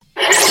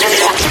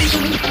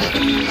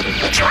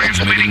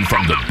Transmitting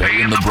from the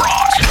Bay and the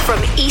Bronx.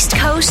 From East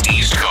Coast,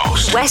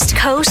 West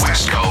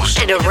Coast,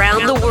 and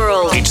around the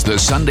world. It's the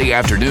Sunday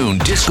afternoon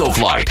Disco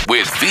Flight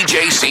with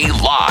VJC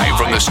live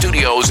from the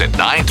studios at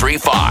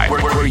 935,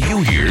 where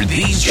you hear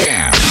these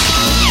jams.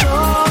 You're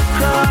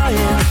crying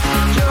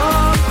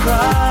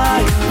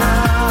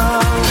now.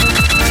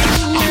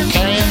 I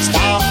can't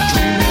stop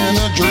dreaming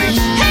a dream.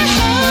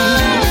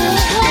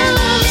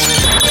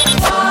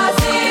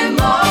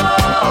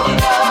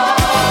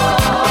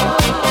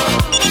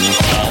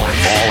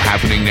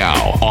 Happening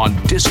now on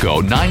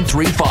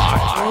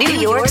Disco935. New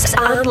York's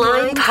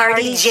online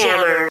party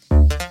jammer.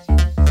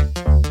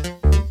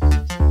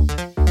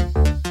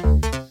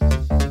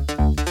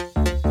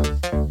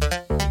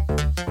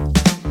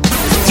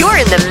 You're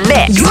in the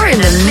mix. You're in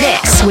the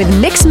mix with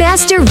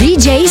Mixmaster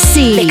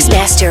VJC.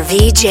 Mixmaster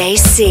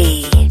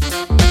VJC.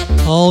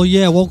 Oh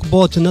yeah, welcome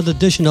aboard to another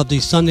edition of the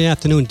Sunday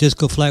afternoon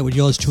Disco Flight with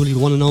yours truly, the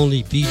one and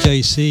only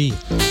VJC.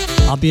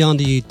 I'll be on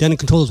the Den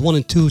Controllers 1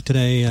 and 2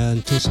 today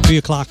until 3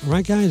 o'clock.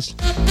 Right, guys?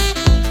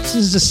 This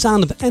is the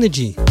sound of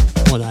energy.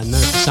 Well, not the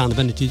sound of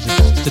energy.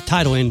 It's the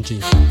title energy.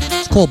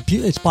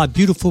 It's by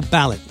Beautiful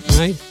Ballad,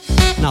 right?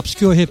 An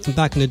obscure hit from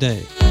back in the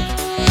day.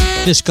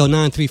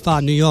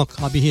 Disco935 New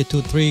York. I'll be here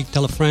till 3.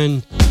 Tell a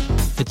friend.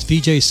 It's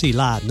VJC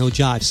live, no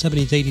jive.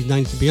 70s, 80s,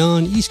 90s and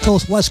beyond. East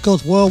Coast, West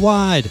Coast,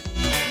 worldwide.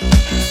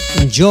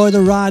 Enjoy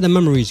the ride and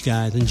memories,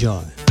 guys.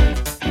 Enjoy.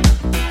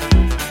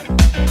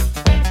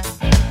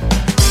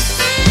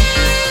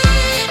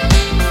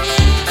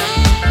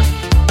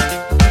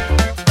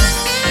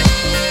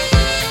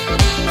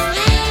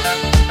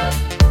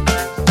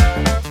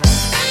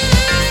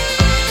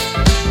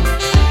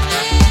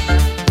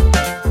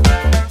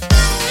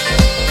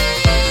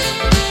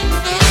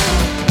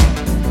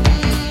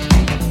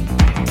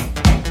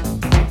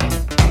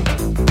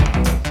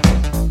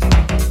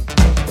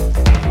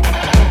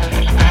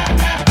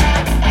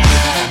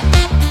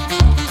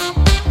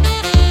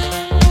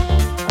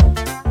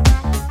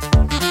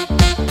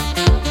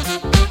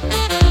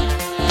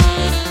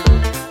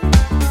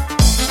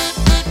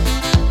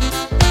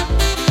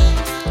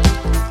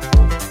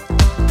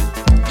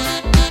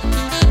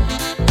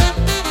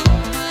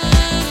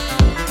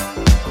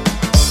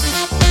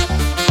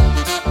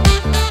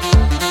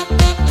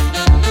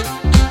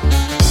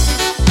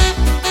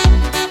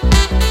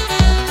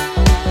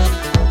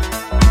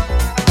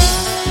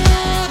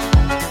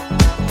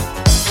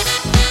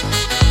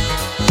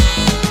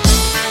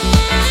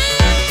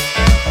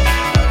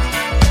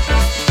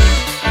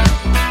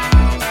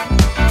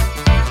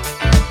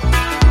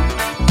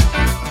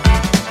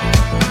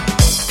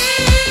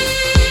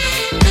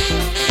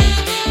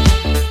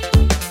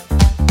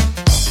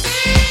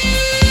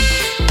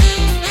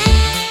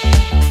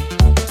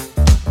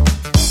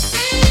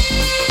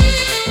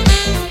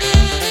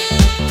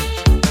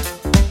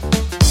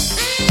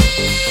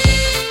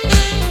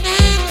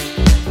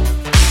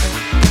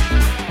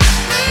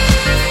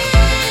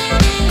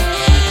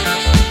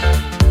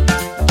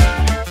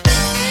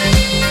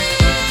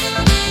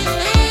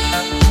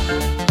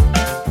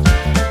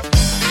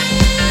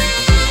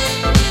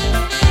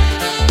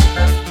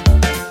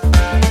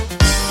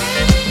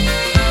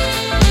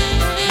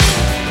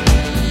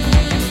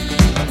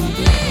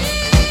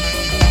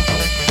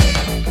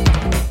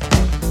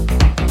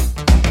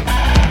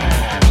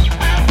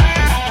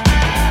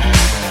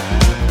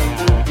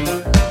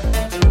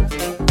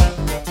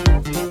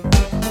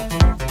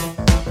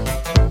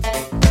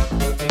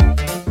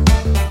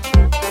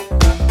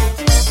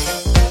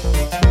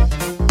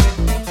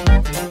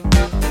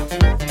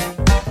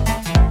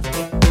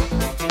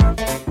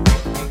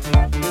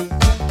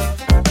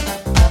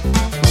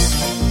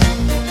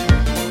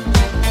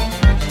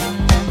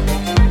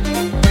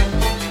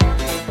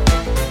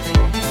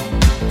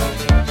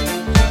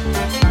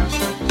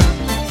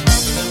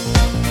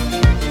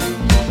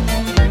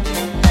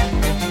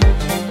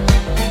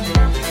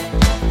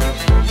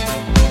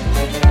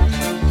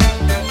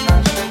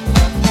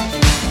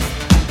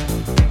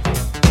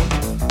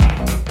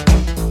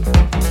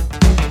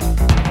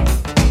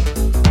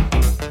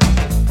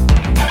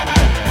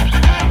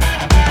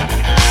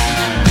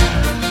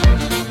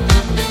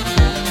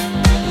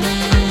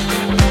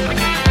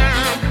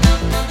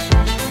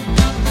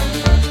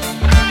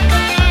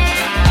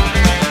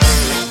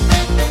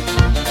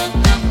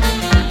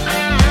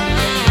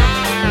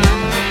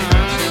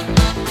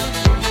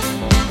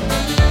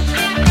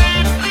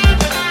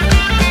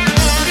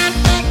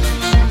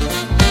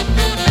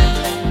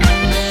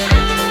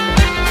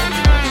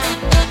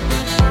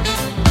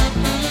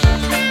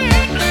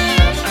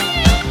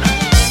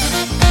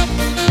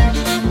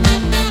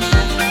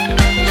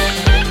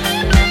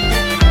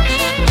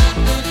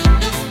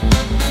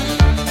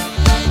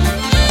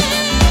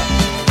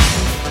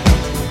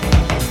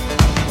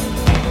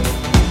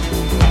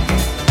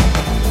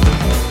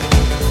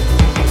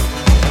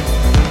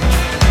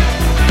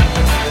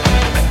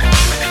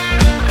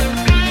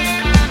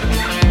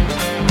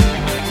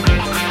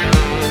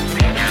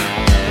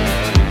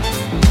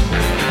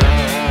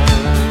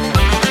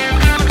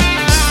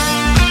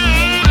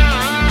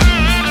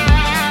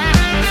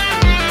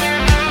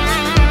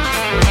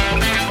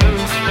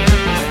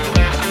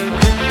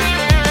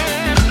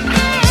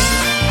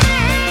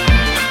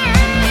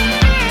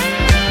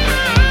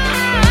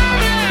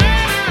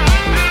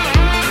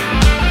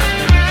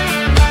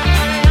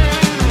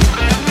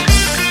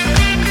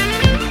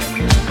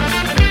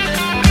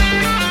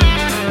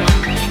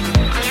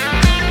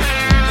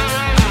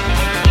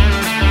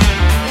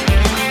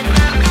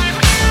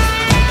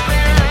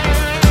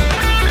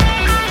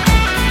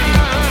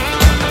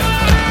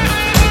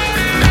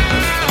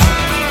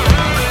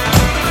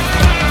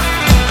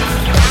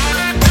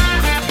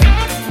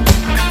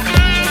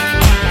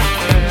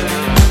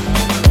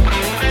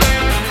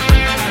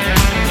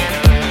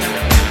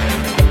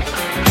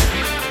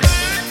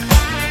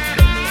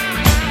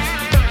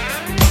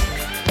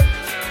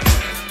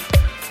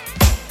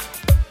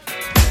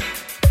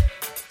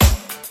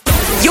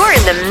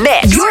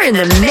 in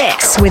the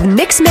mix with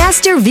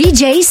Mixmaster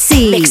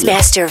VJC.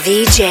 Mixmaster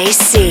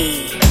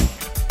VJC.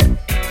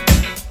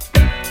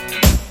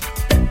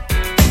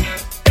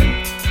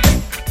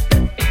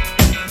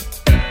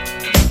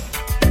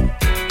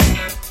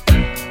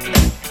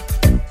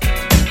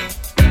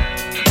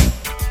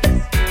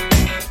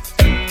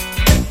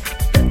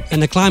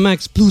 And the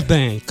Climax Blues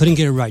Band couldn't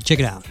get it right. Check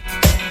it out.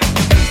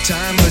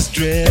 Time was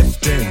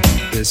drifting,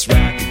 this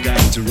rocket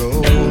got to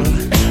roll.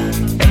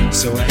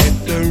 So I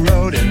hit the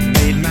road and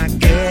made my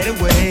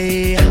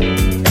getaway.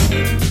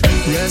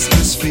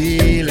 Restless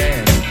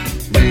feeling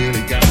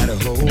really got a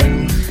hold.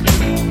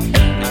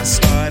 I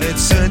started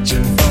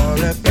searching for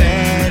a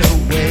better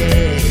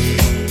way.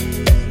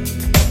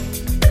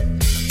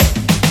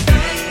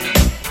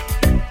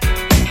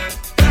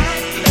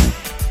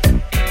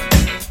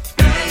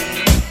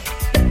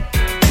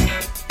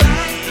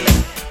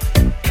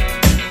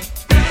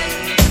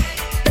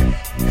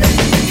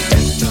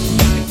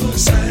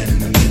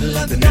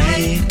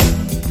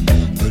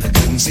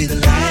 See the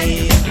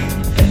light,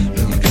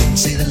 no, I couldn't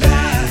see the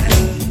light.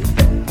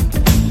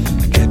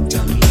 I kept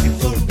on looking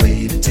for a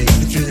way to take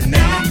me through the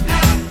night.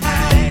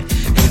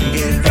 Couldn't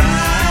get it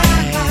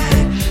right,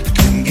 I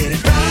couldn't get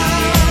it right.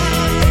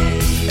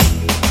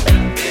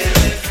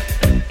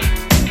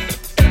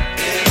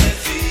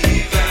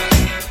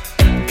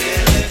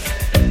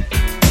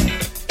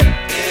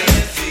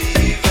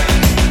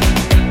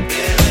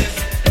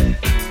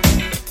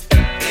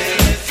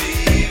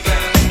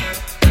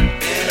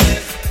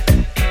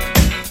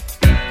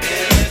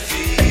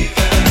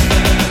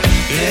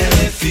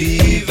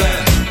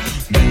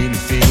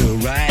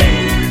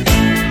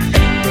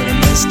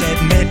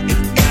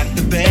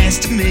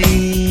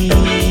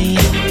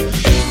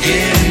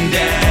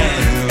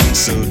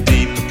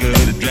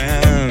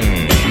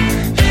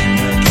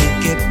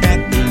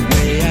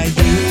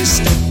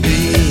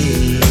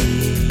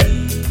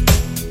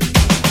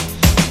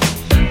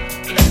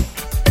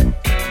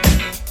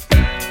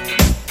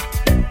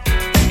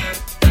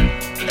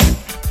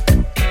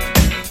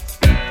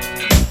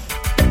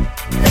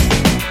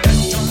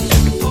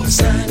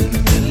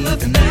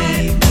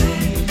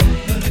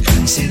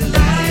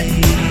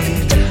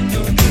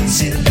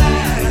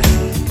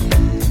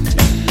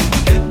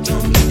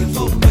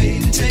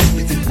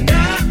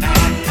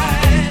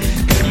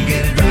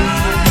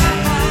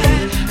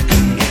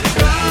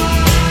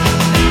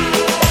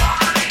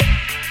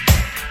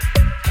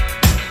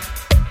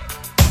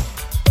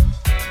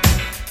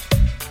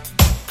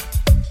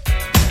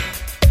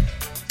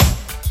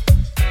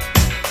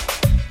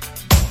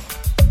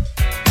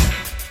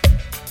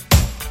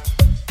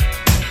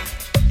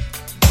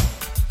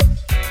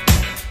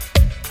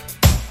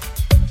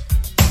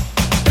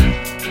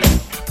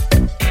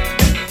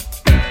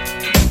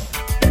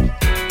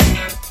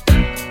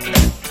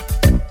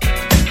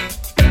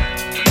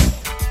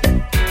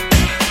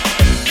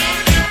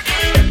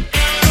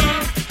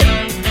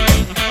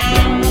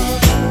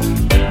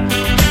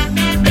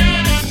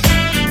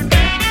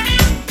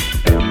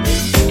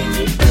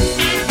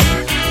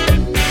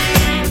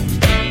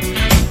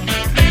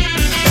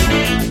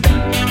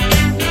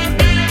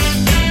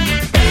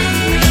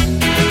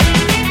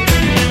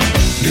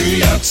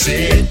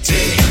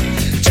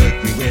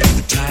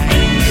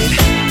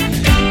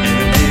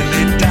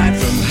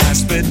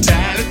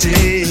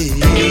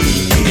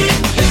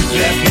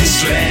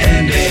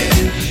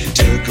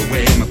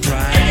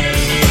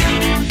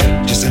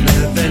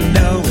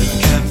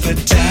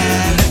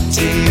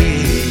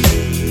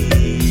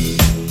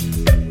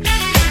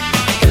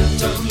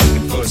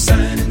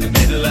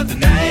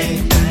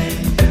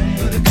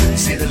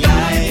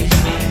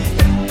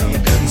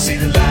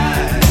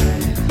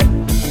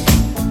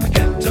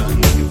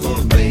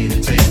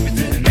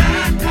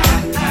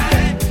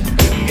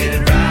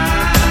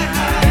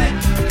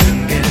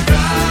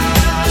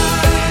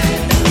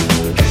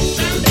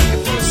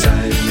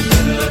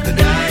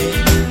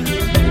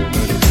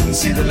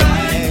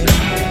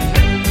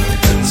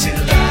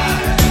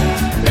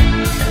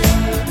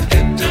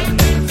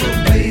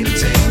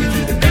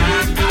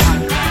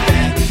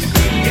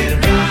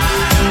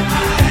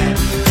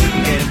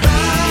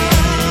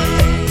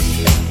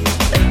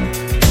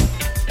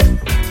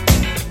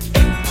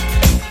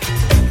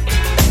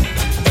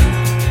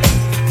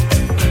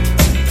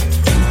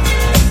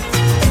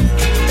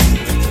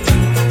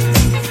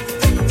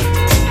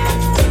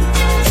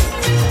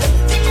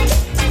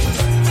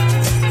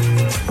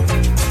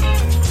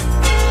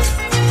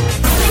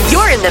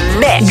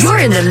 You're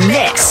in the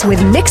mix with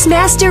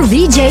Mixmaster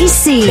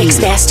VJC.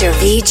 Mixmaster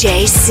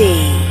VJC.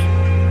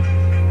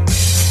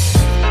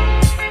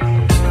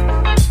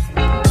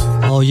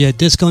 Oh yeah,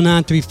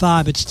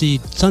 Disco935. It's the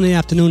Sunday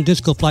afternoon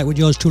disco flight with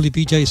yours truly,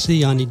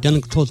 VJC, on the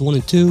Dental Controls 1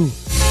 and 2.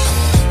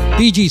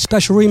 BG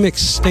special remix,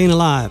 Staying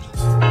Alive.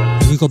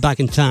 We go back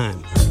in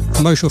time.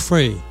 Commercial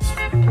free.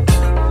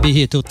 Be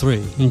here till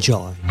 3.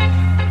 Enjoy.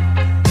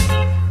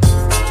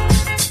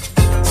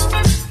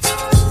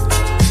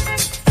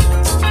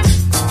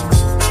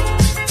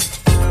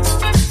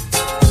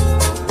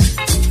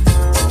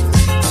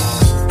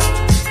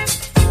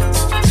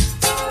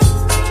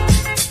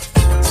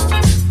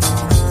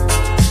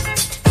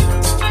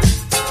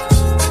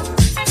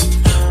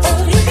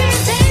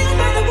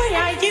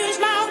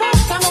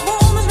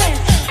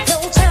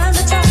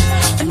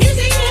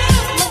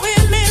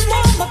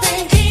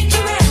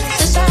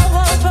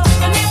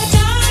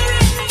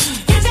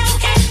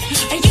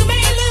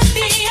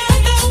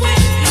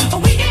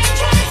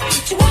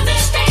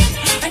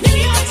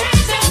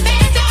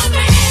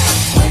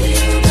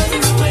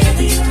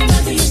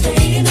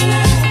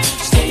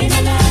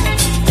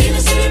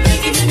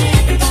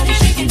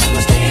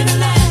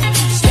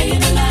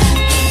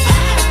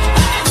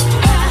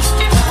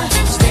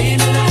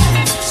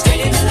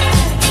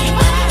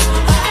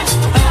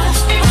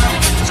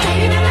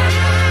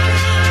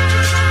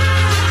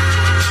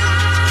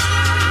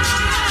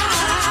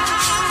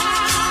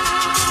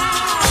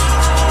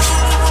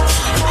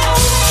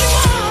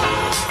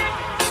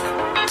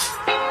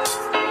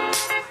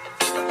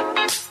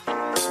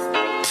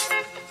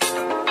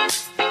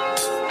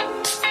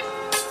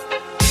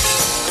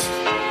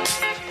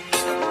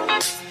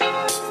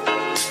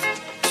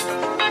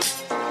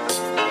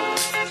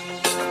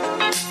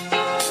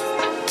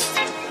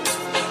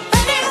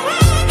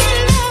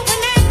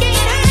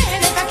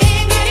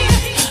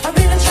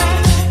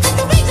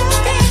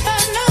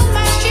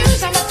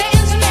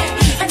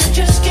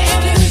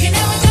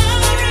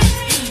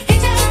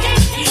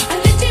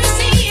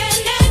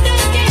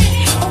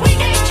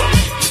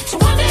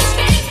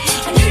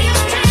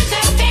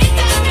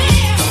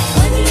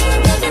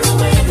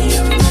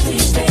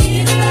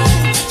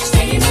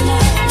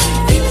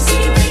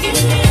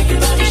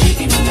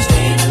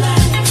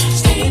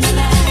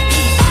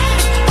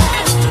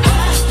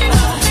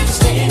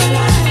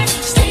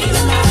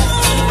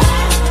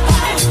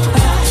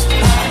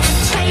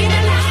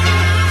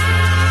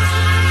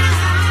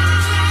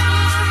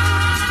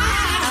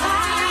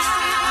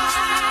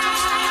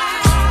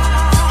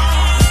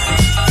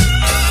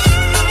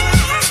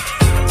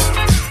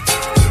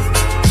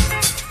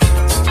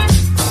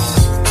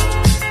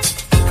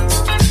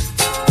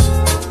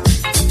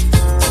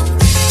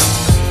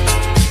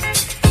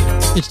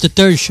 the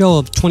third show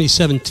of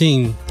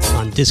 2017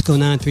 on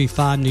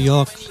Disco935 New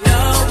York.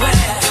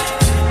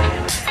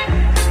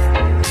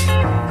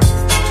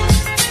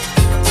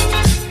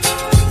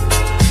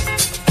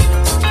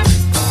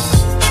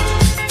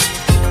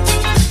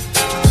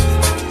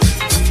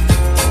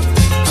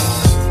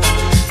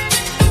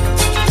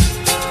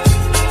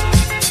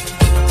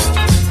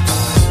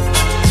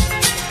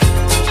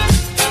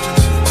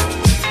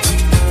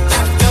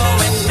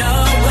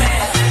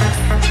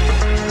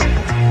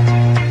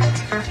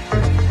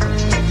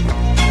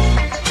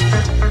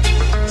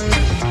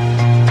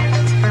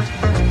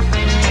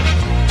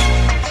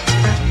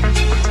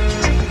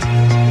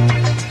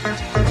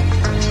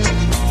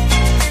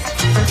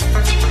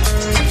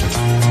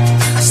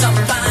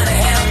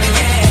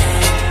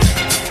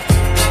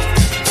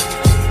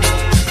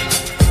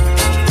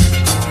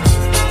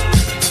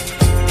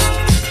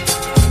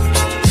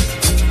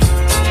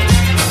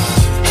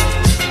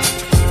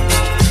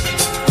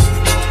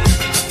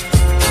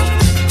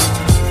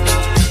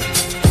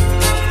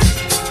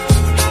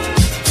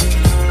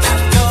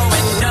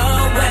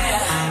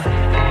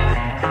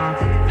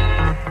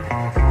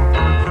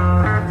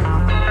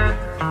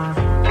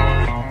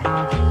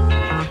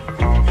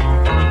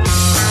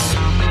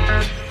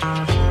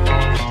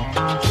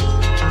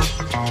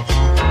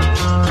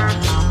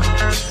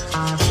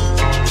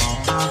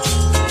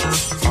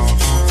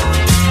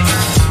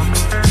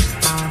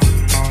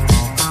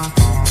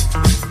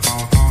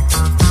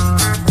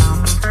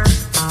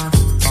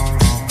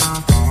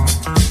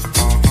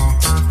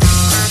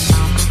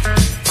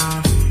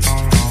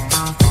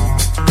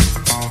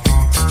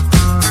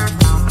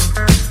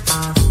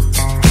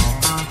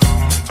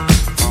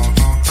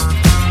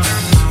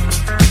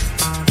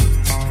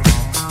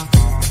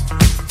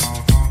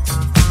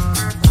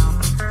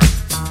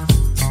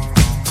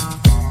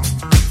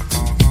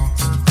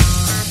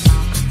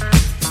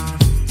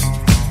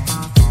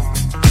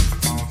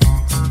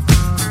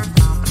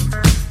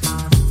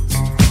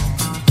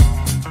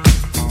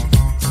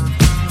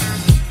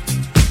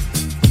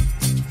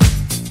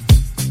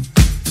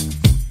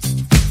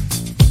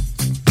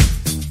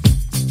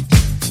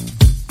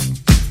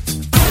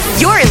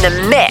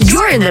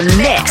 You're in the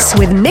mix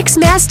with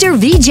Mixmaster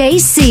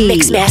VJC.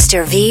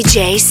 Mixmaster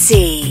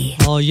VJC.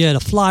 Oh yeah, the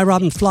Fly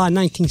Robin Fly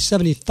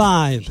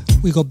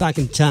 1975. We go back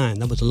in time.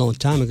 That was a long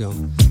time ago.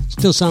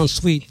 Still sounds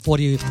sweet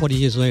 40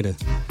 years later.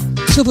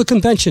 Silver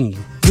Convention,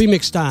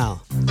 remix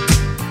style.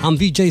 I'm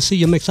VJC,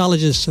 your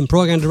mixologist and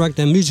program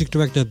director and music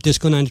director of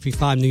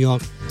Disco935 New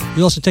York.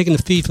 We're also taking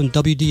the feed from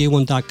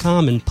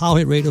WDA1.com and Power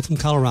Hit Radio from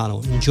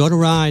Colorado. Enjoy the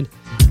ride.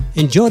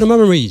 Enjoy the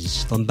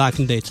memories from back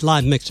in the day. It's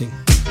live mixing.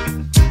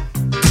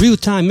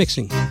 Real-time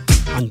mixing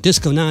on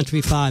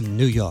Disco935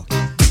 New York.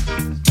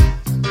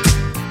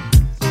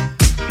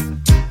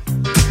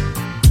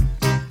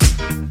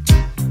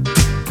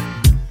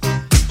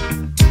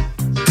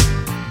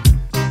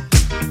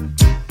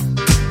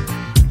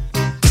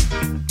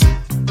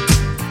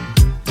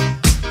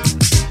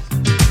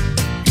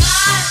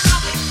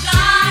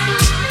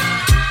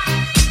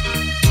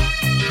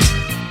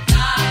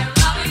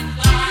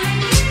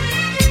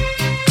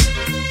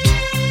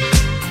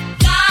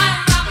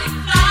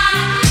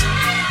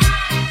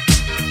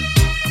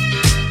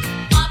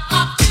 Oh,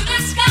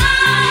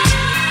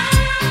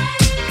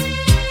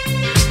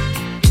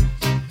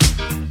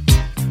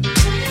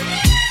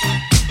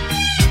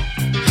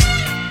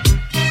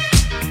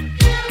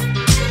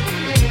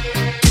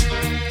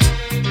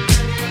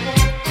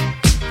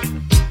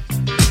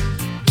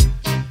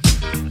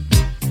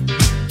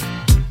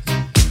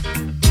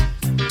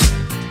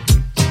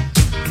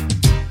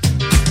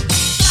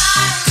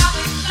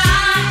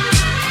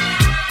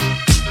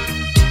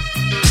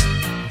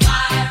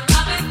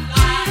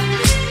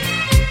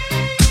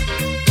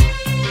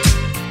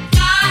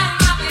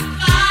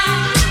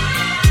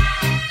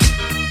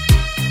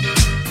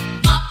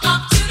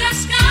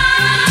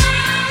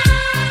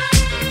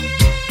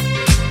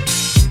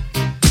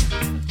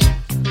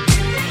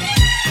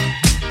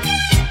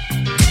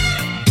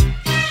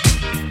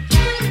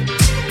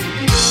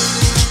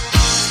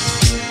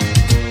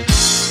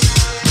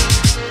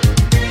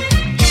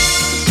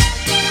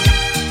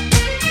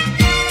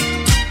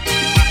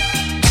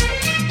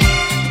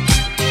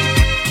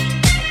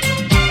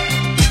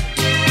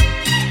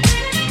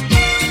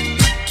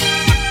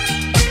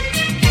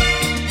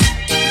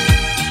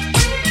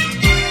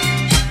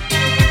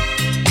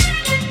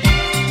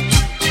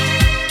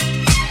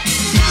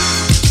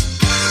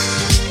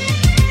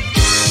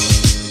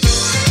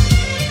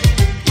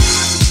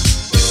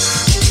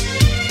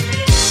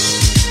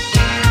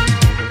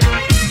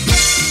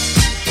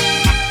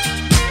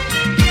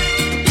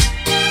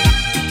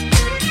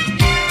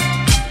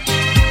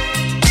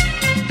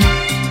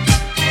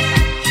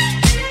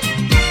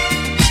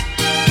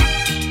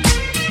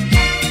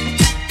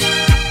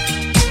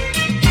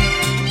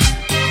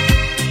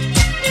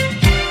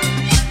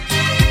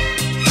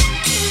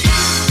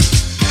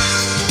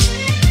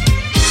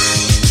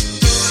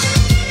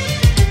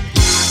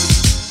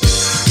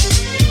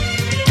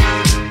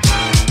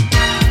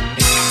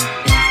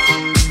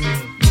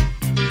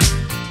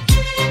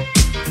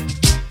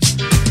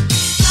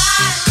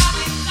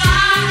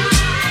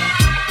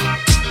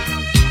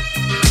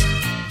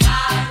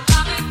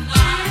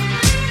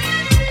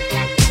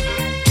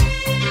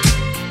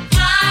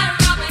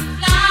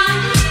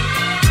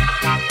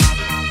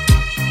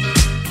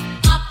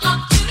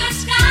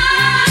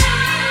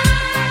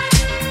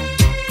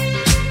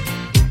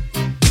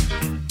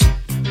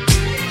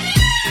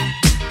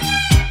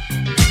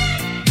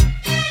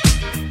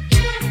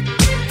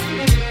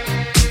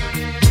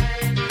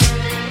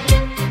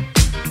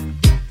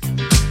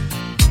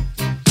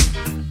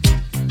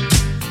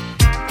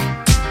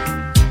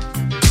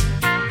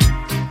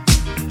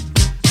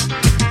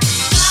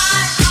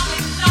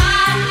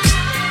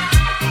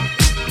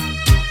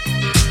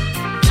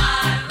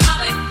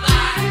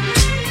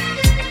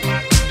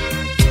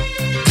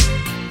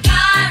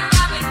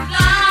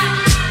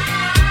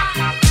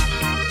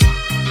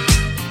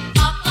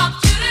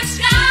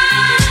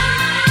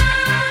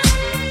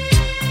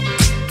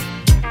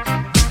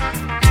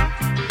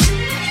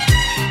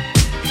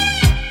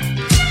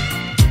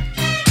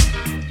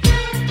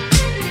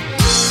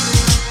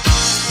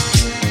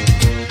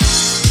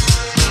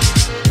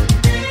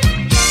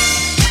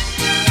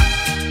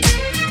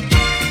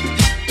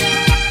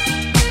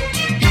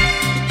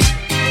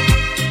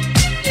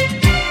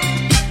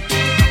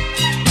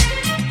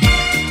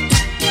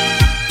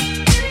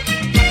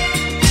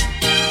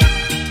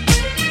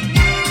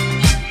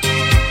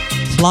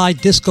 Fly,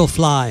 Disco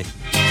Fly.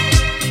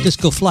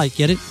 Disco Flight,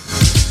 get it?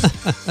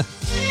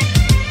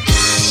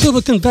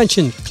 Silver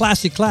Convention,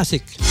 classic.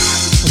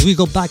 As we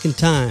go back in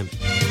time,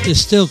 it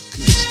still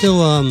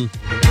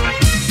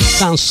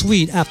sounds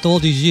sweet after all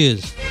these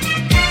years.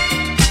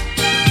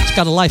 It's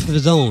got a life of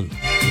its own.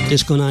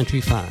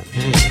 Disco935.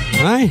 Yeah.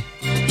 All right?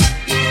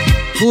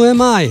 Who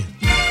am I?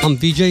 I'm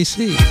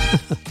VJC.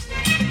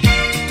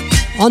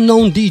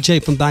 Unknown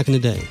DJ from back in the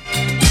day.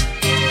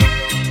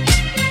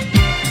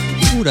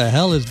 Who the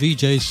hell is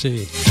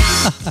VJC?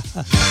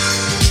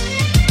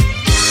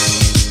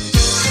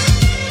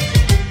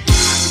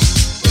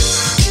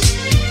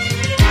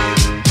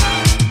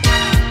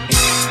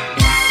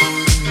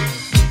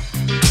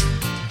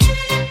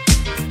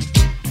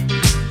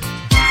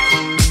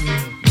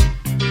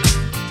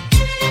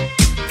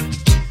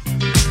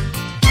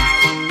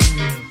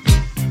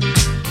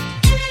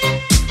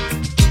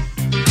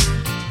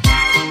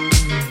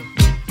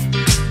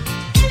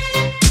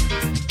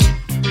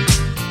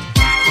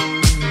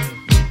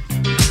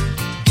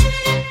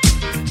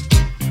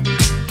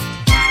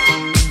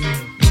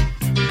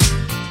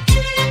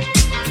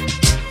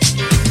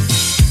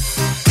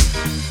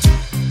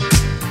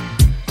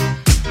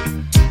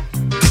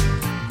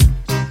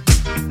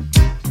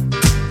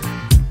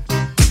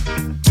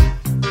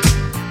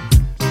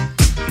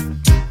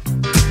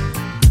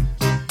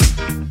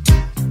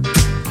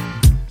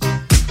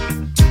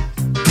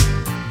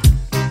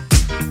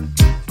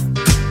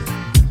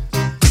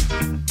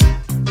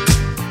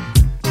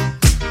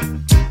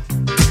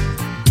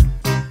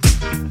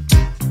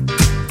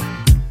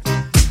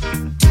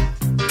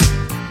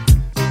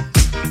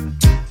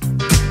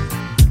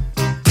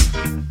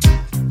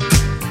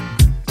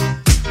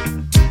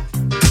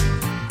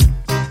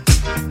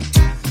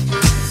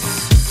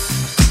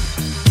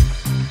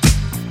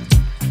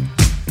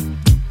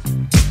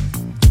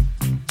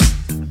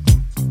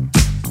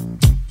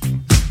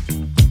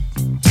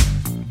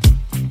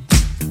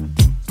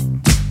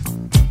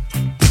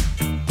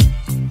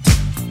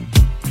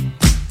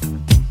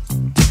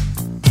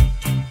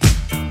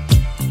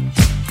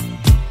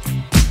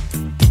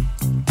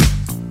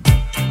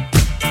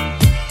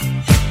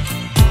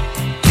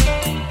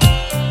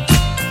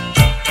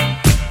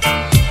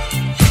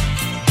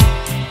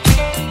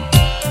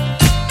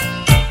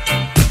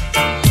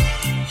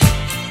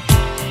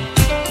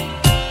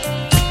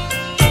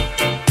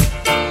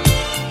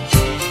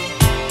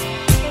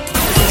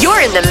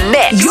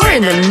 You're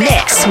in the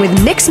mix with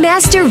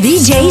Mixmaster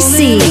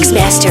VJC.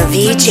 Mixmaster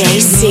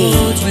VJC.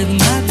 With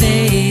my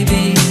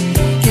baby,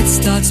 it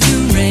starts to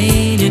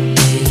rain, it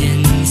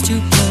begins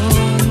to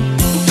pour.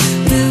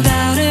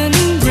 Without an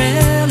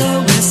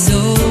umbrella, we're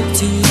soaked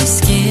to the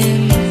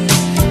skin.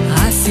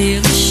 I feel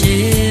a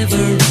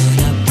shiver run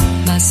up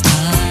my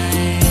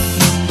spine.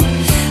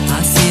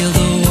 I feel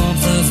the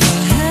warmth of her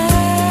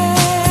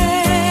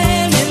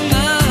hand in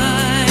mine.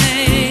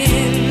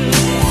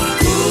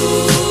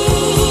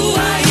 Ooh, I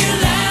hear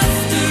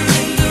laughter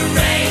in the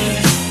rain,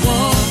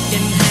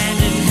 walking hand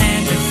in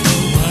hand with the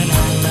one I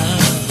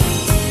love.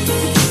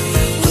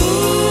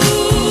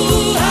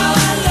 Ooh, how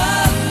I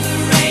love the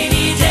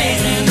rainy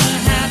days and the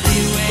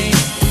happy way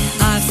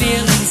I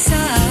feel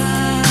inside.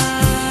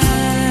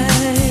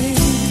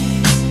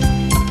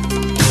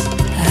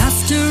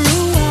 After a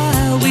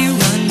while we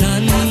run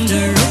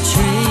under a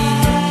tree.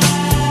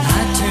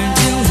 I turn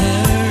to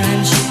her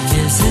and she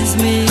kisses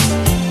me.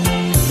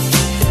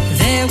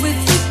 There with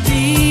the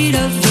beat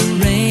of the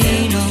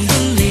rain on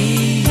the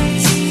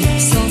leaves,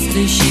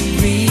 softly she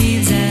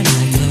breathes and I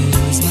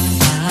close my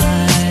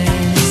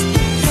eyes,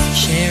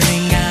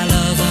 sharing our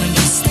love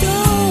under stormy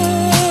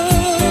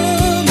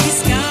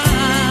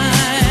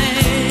skies.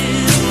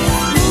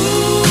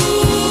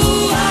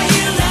 Ooh, I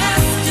hear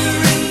laughter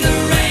in the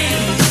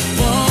rain,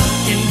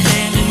 walking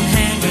hand in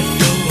hand with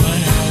the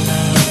one I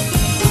love.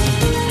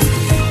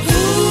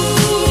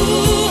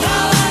 Ooh,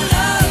 how I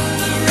love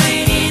the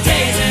rainy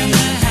days and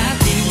the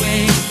happy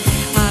way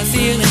I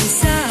feel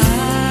inside.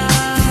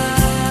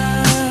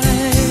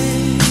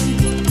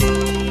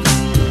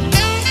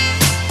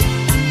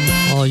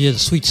 Oh yeah, the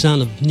sweet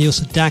sound of Neil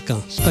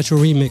Sedaka, special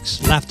remix,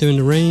 Laughter in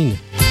the Rain.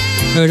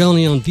 Heard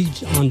only on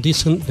Disco.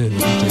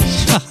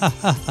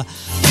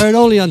 Heard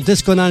only on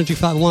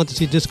Disco935. I wanted to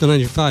see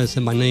Disco935. I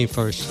said my name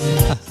first.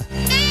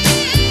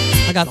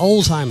 I got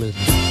Alzheimer's.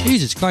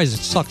 Jesus Christ,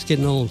 it sucks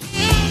getting old.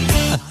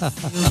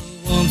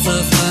 Warmth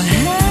of her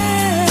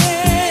hand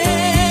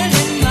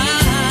in mine.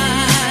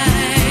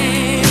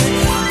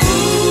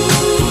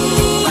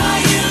 Ooh, I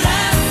hear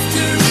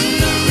laughter in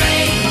the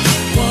rain,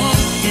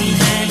 walking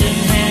hand in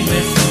hand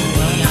with the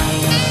one I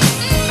love.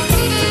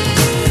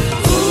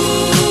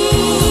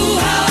 Ooh,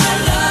 how I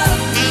love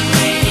the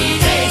rainy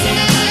days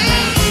and the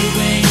happy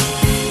way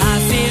I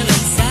feel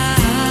inside.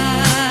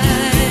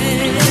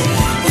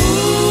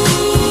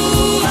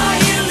 Ooh, I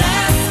hear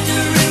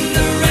laughter in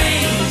the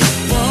rain,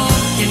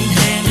 walking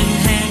hand in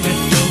hand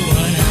with the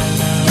one I love.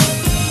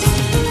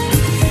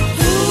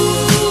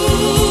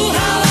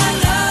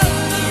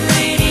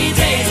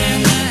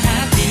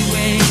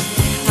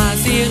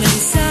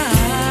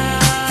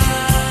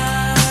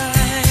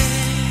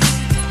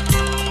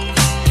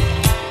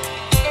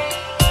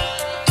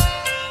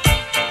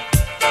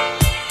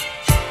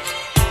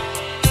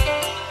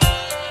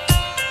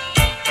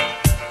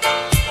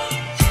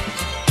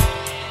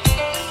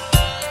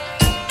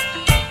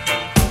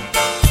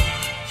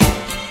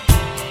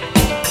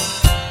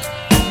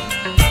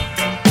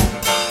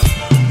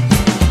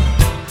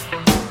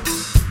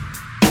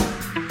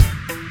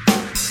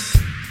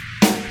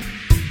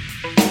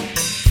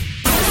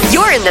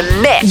 in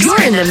the mix.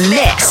 You're in the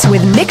mix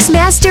with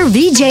Mixmaster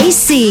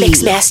VJC.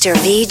 Mixmaster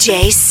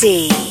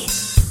VJC.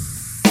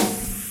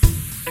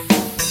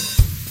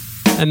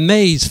 And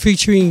Maze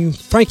featuring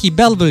Frankie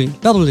Beverly.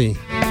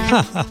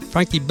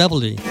 Frankie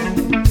Beverly.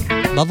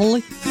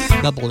 Beverly.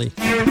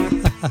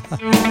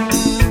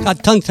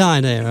 Got tongue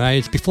tie there, right?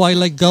 It's Before I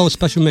Let Go,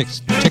 special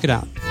mix. Check it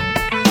out.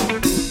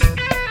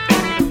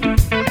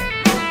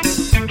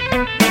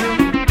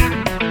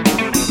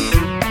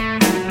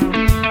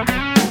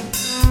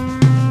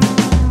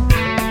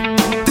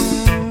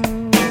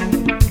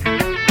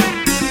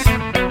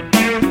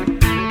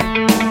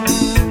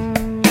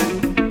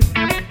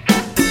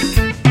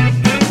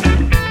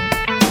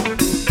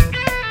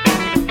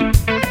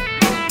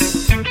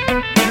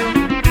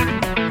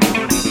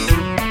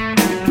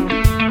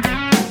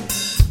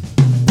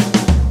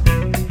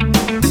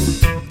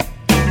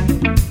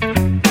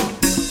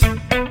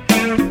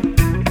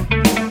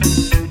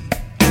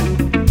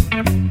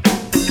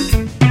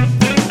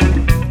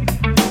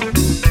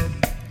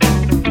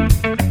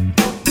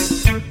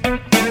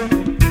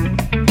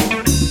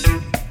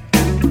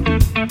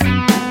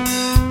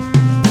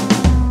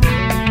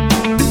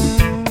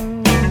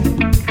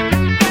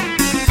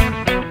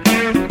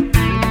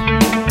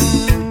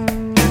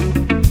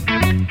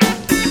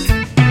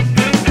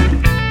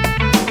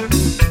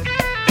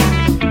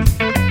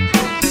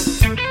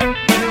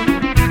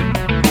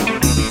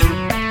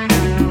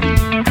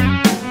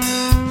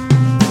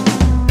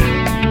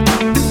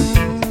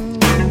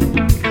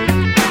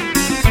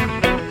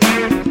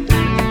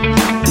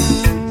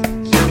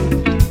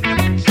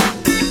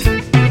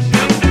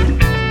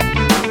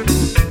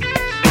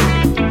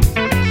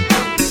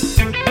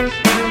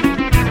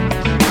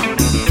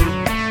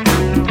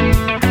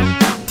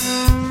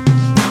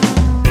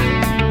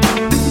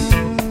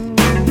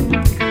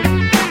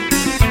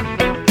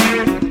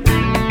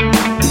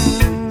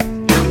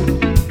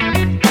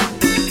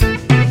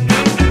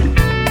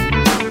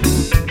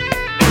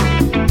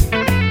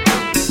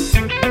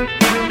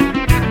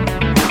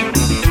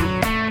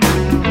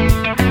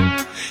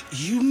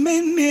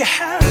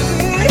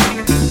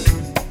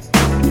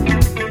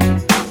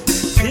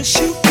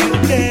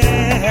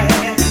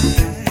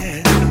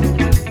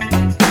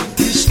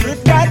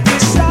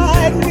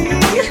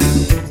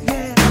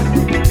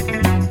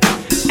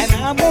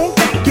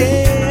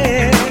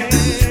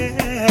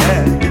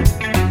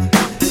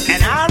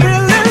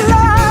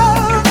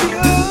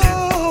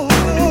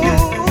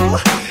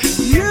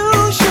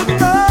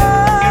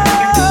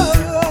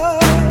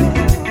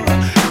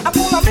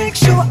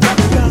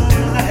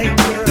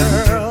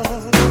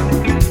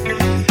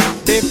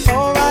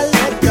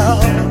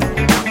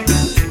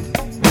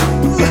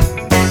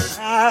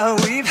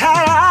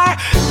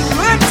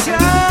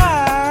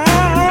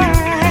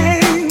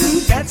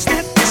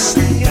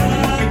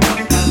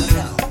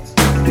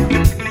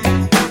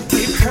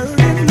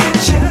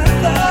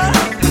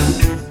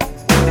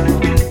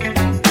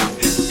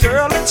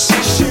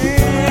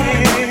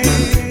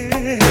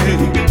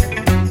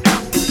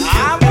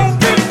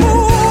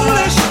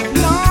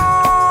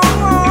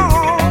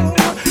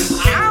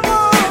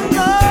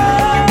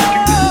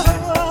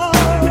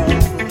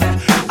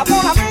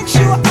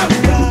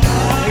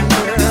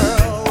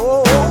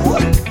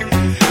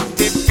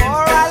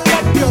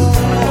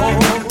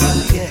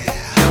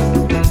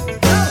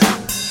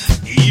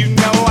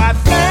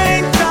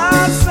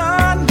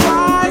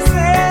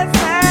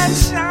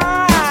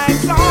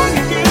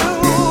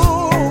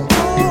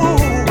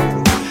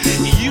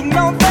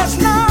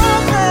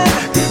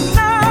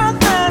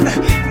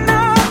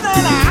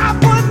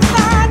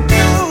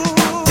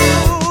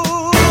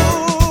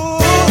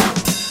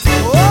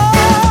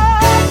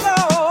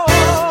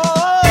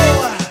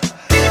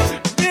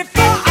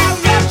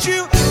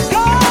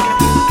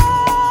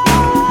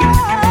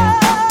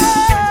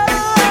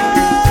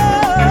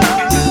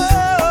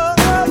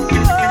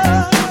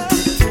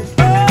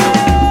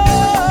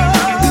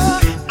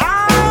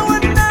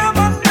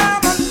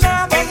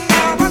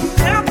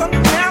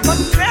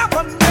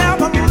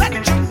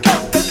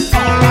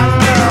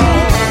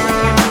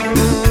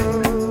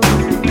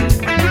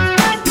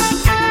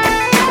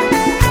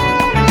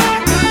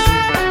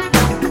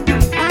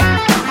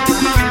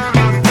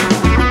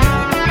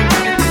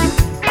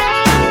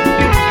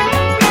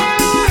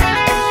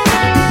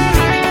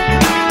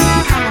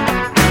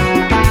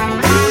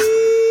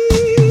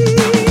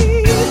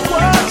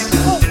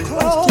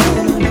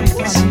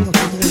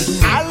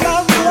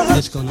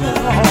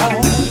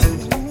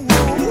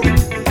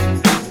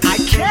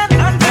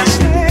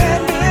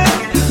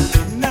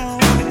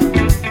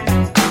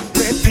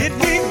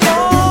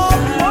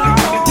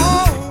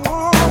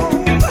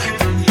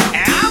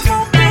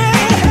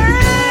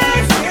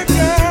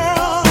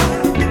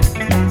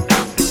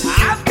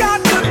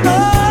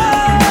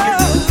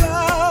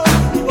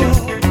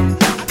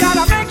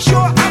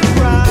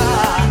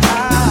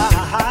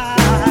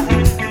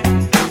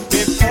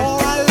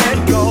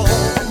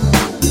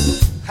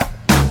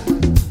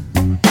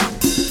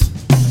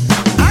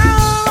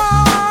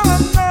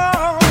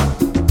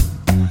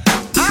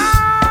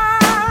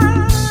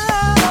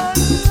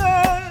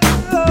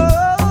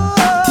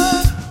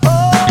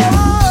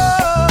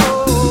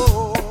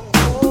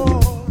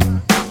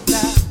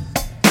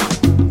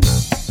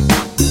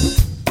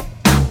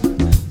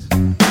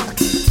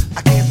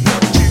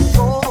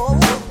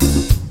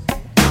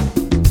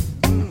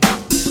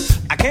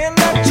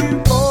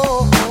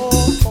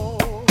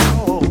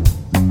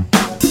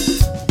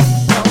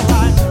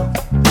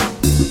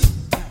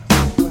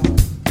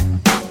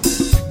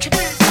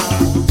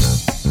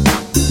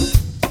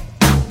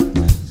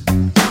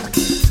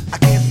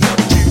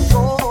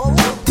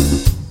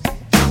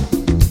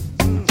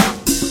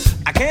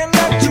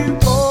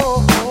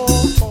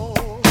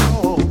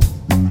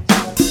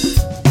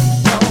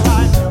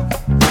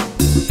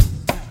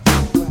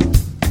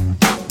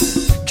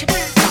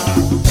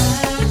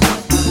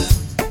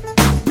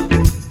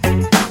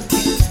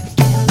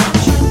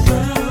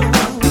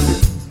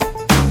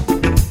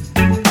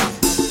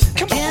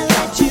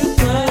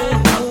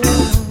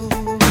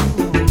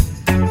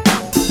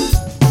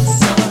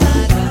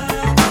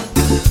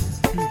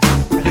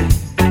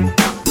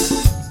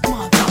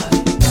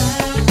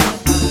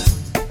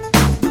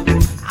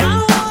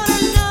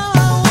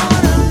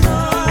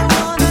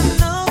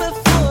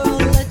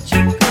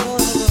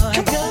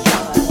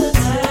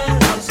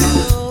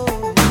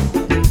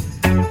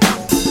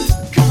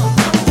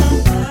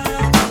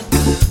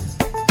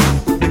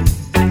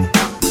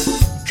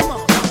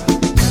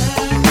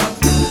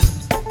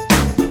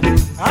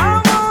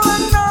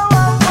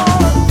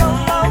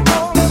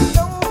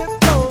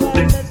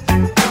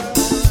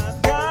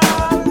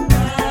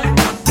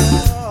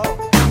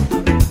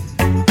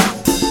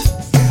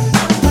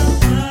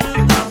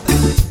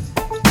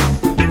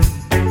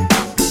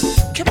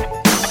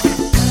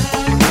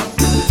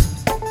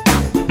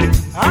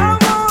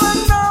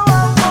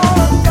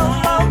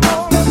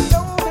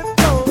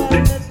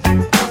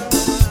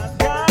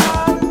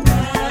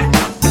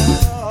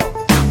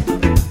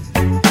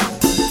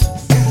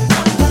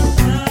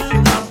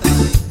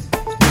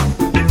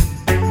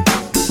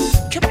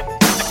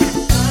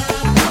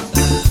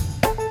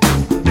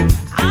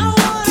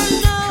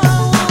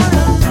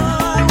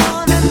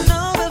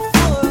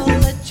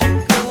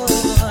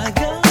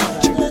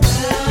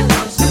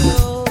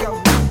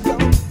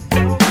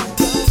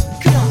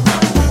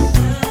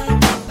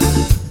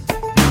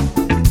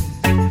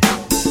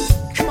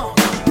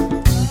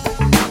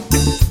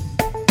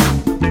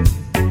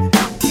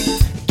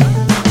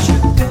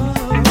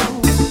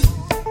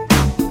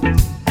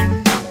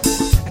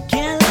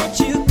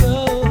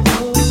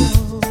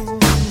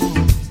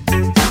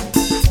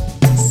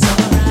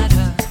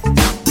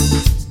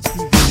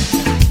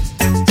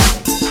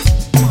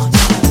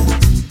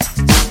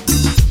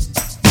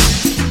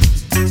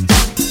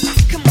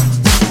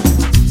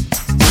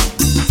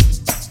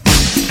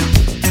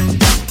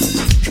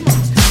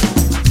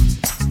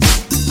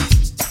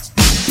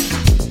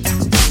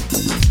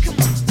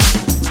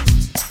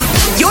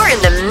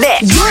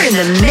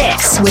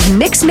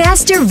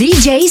 Mixmaster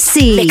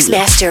VJC.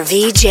 Mixmaster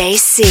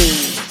VJC.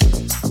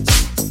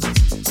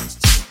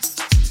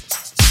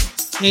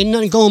 Ain't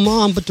nothing going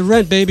on but the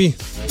rent, baby.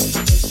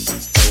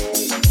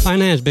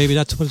 Finance, baby,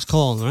 that's what it's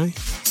called, right?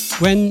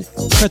 Gwen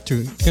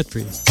Guthrie.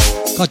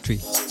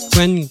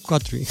 Gwen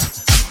Guthrie.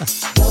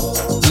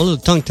 I'm a little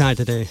tongue-tied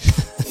today.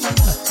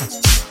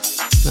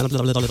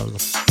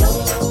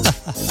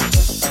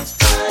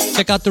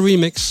 Check out the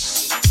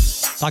remix.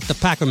 Dr.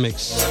 Packer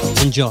mix.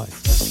 Enjoy.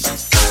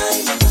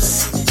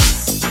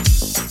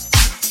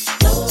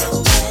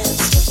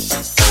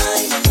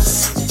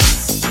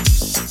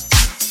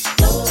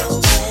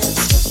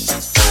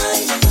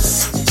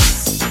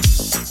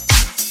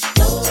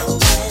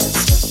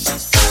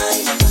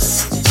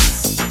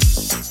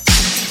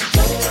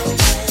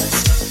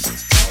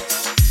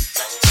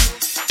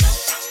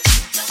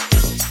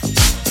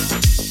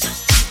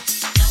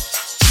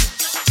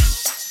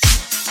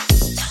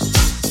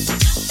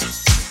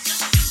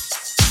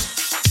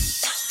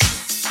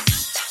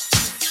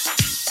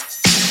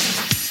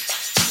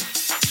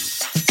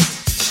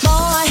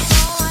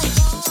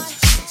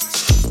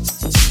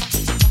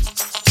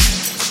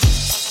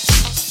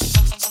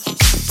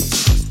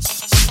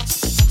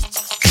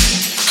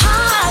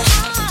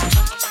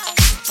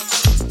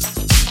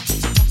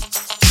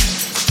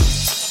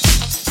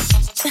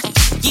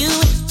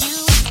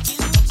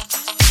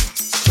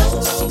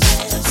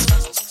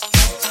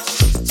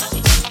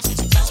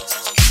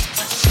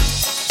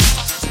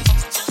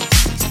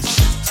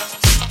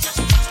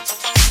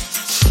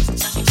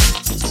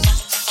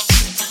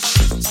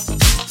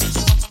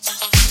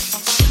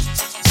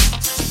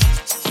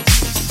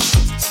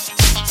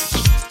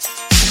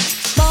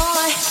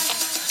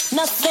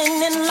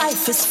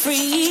 Is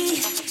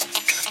free.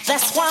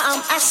 That's why I'm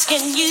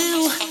asking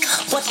you,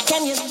 what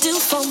can you do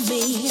for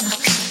me?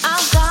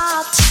 I've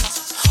got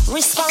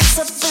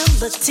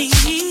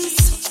responsibilities,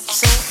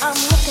 so I'm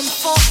looking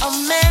for a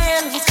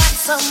man who's got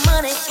some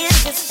money in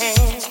his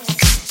hand.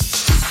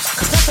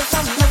 'Cause nothing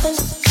from nothing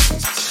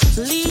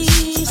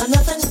leaves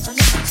nothing.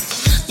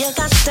 You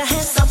got to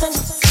have something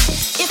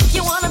if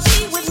you wanna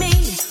be with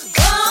me.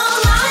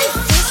 Oh, life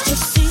is too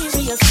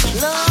serious,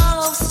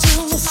 love's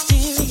too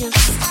mysterious.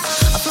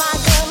 A fly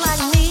girl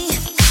like me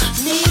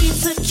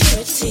needs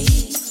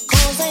security,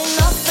 'cause ain't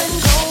nothing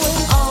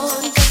going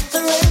on but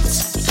the rent.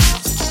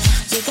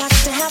 You got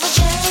to have a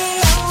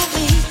J.O.B.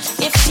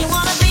 if you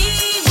wanna be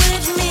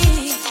with me.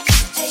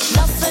 Ain't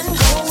nothing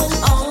going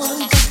on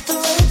but the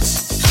rent.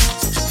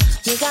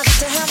 You got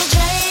to have a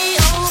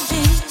J.O.B.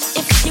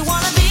 if you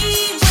wanna be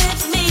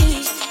with me.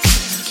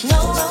 No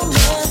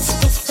romance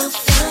without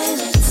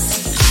finance.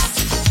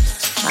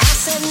 I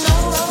said no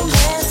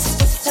romance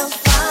without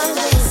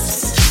finance.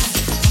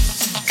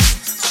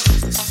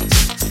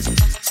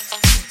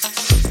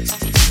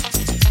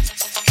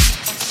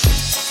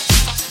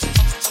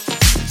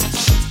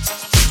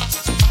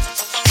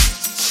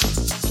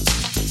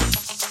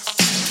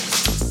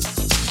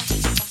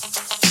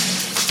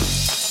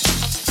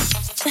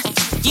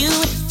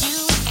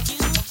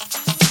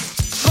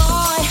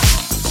 Boy,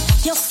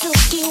 your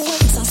silky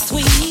wings are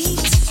sweet,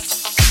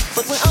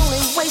 but we're only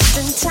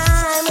wasting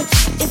time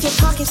if your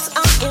pockets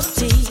are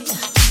empty.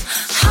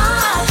 I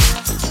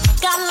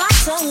got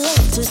lots of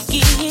love to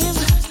give,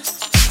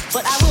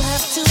 but I will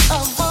have to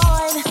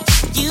avoid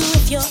you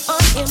if you're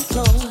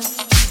unemployed.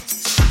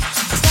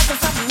 'Cause nothing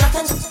from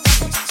nothing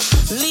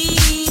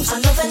leaves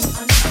nothing.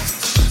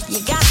 You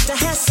got to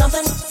have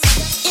something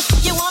if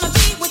you wanna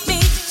be with me.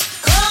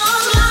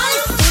 'Cause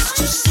life is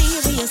too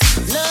serious,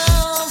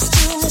 love's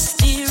too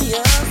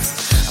mysterious.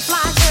 A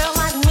fly girl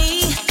like me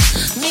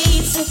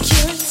needs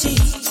security,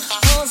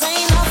 'cause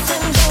ain't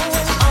nothing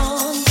going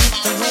on with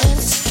the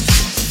rent.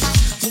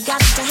 You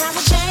got to have a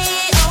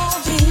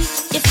J.O.B.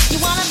 if you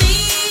wanna be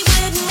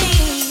with me.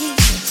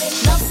 Ain't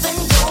nothing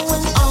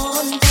going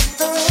on but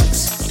the rent.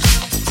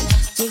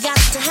 You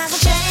got to have a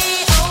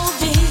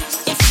J.O.B.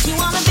 if you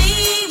wanna be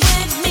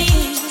with me.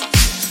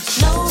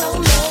 No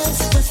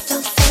romance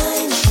without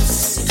finance.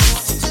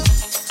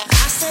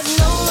 I said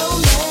no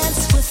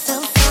romance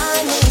without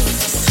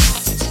finance.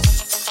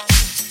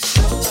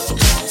 No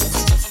romance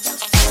without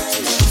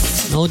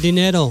finance. No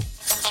dinero.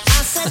 I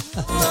said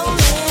no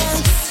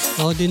romance.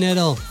 No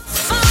dinero.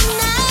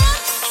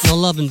 Finance. No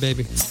loving,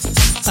 baby.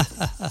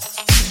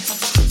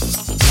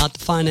 Not the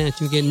finance,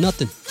 you get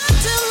nothing.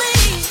 To me.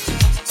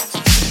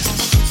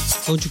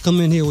 Don't you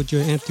come in here with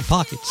your empty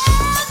pockets.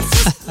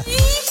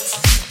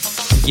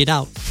 Get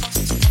out.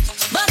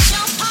 But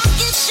your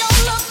pockets sure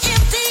look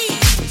empty.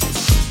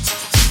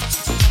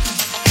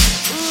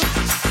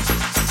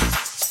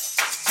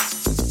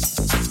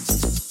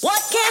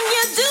 What can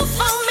you do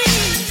for me?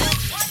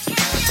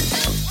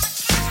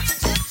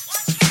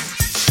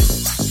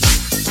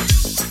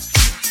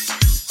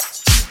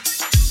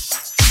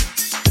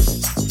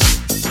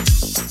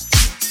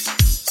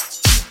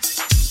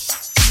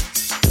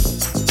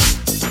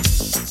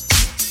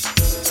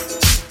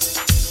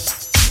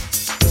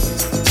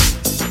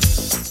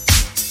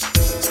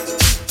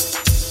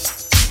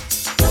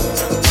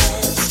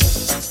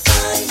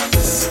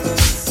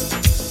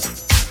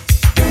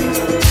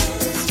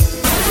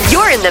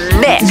 in the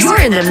mix. You're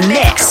in the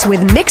mix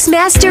with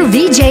Mixmaster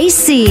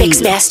VJC.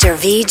 Mixmaster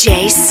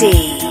VJC.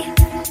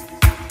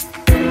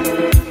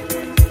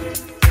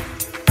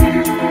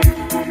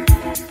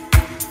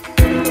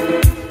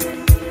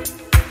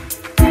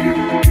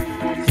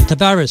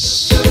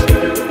 Tavares,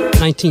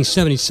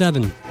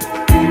 1977.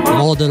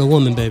 More Than a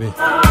Woman, baby.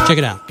 Check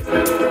it out.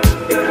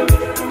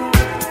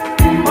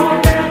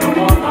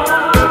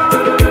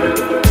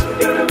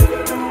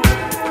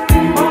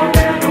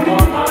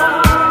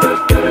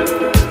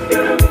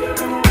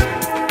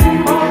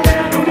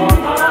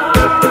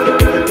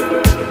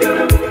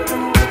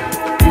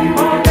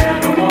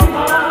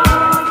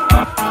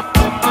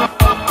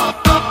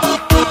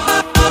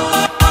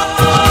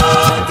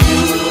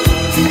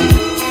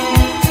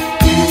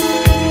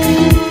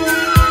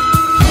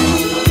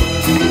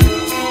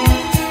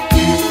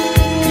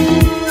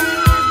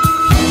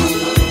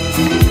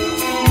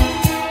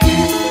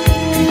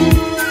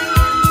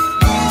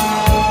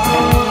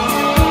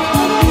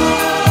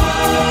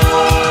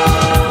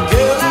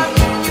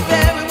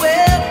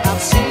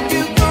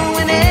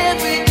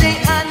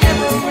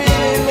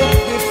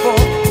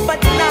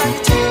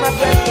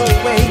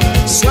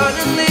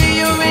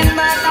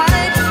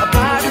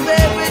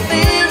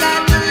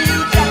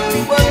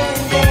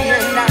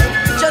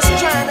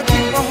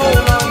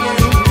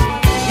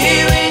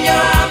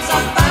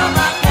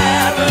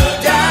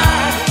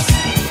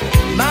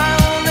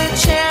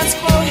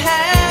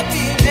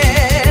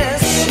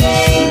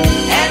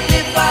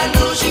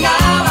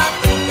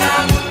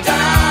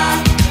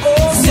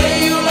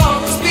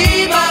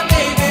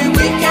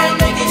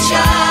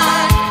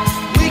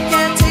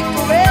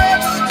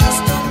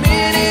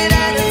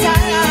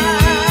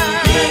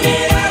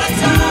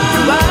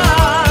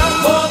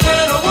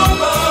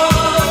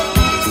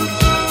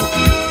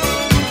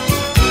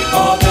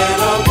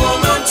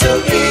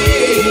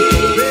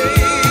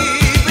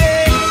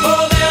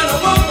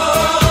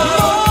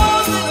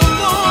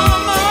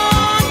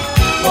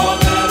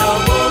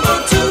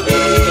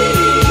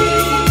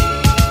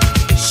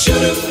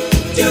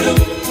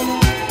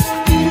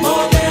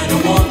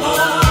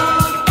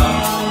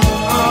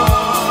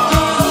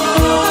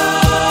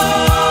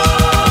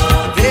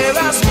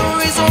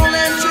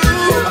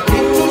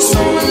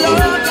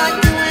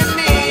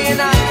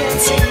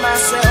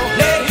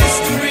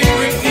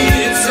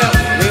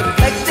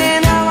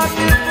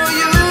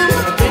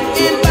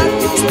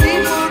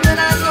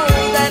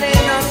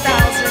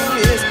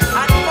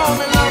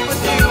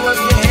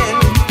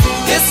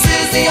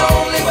 The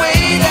only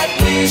way that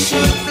we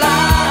should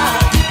fly.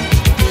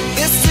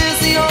 This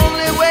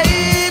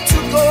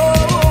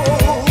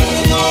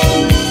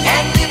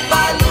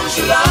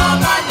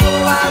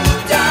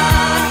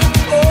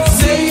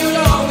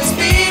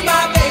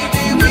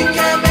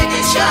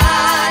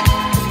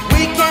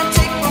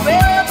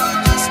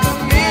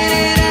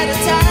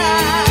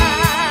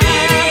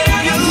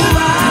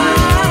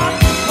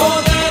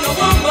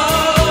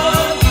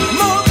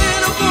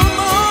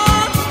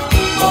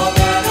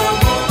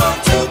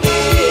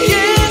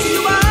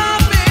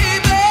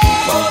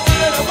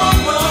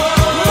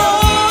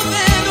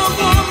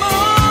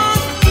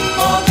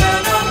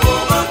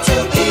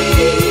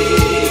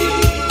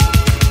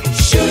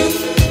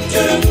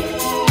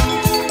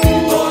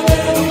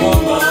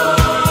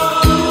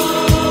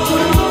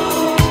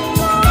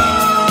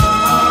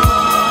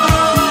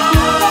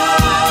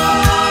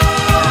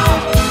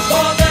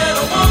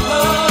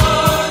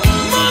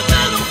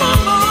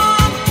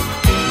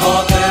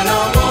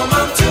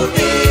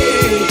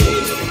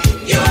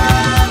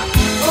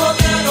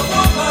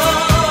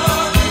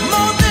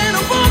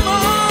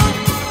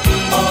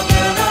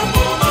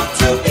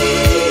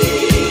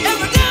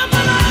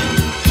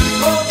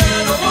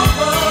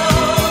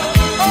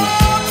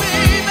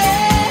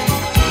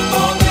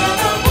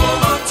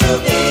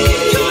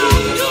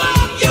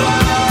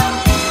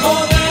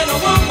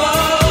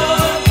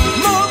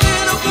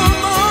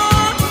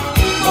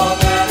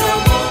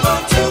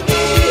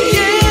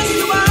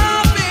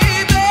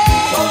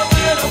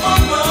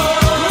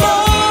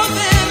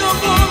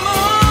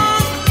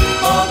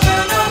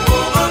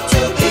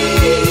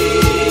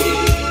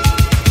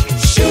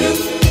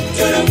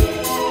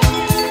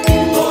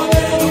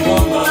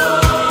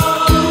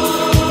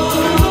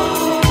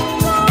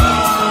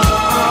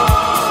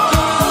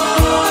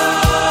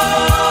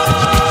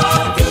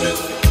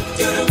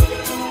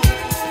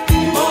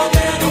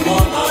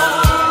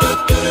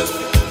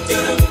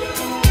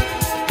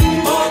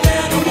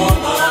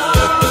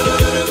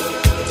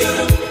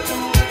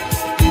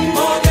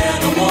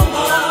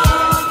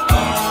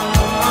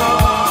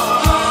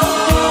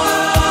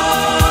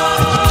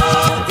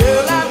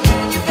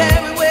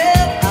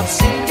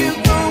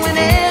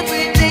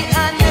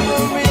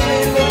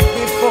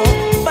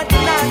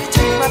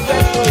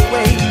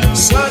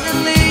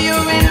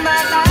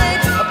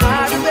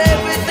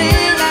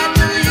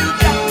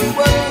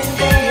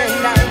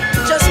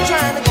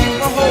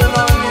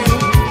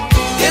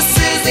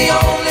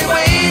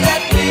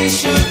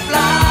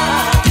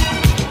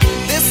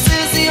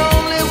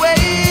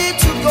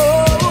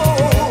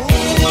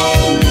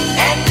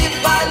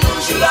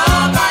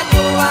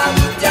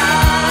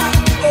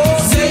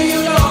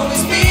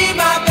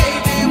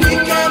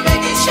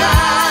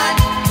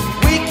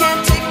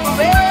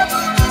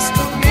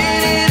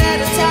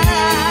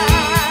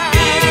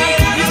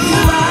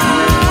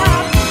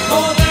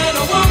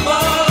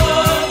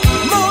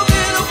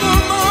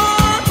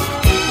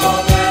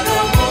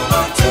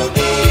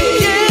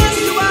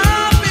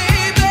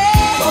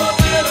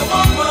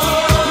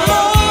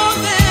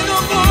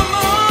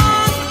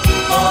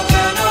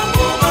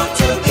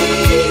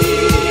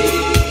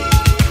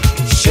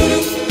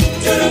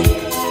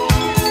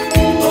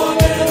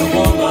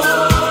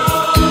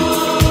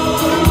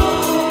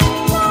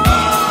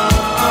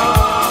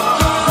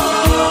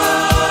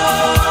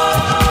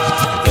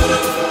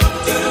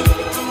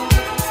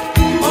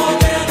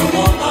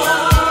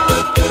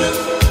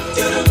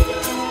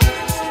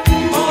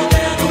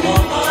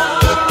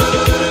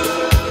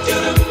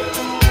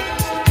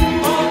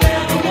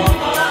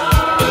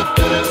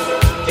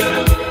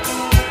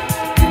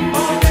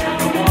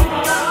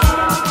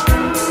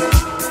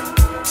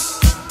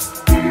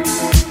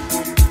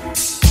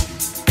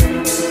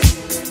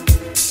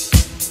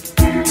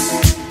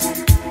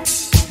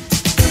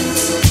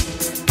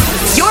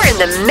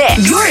the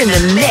mix. You're in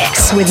the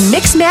mix with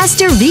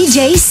Mixmaster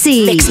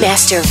VJC.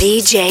 Mixmaster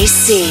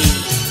VJC.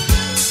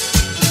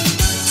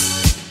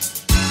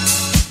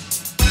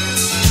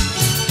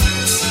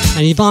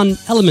 And Yvonne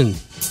Elliman,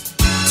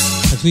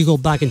 as we go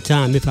back in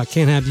time, if I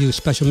can't have you,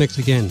 special mix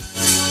again.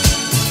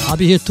 I'll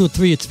be here 2 or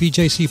 3. It's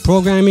VJC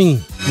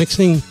programming,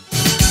 mixing,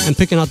 and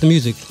picking out the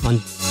music on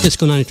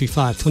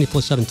Disco935,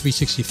 24/7,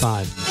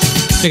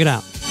 365. Check it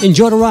out.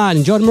 Enjoy the ride,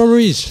 enjoy the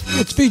memories.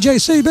 It's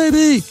VJC,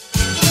 baby.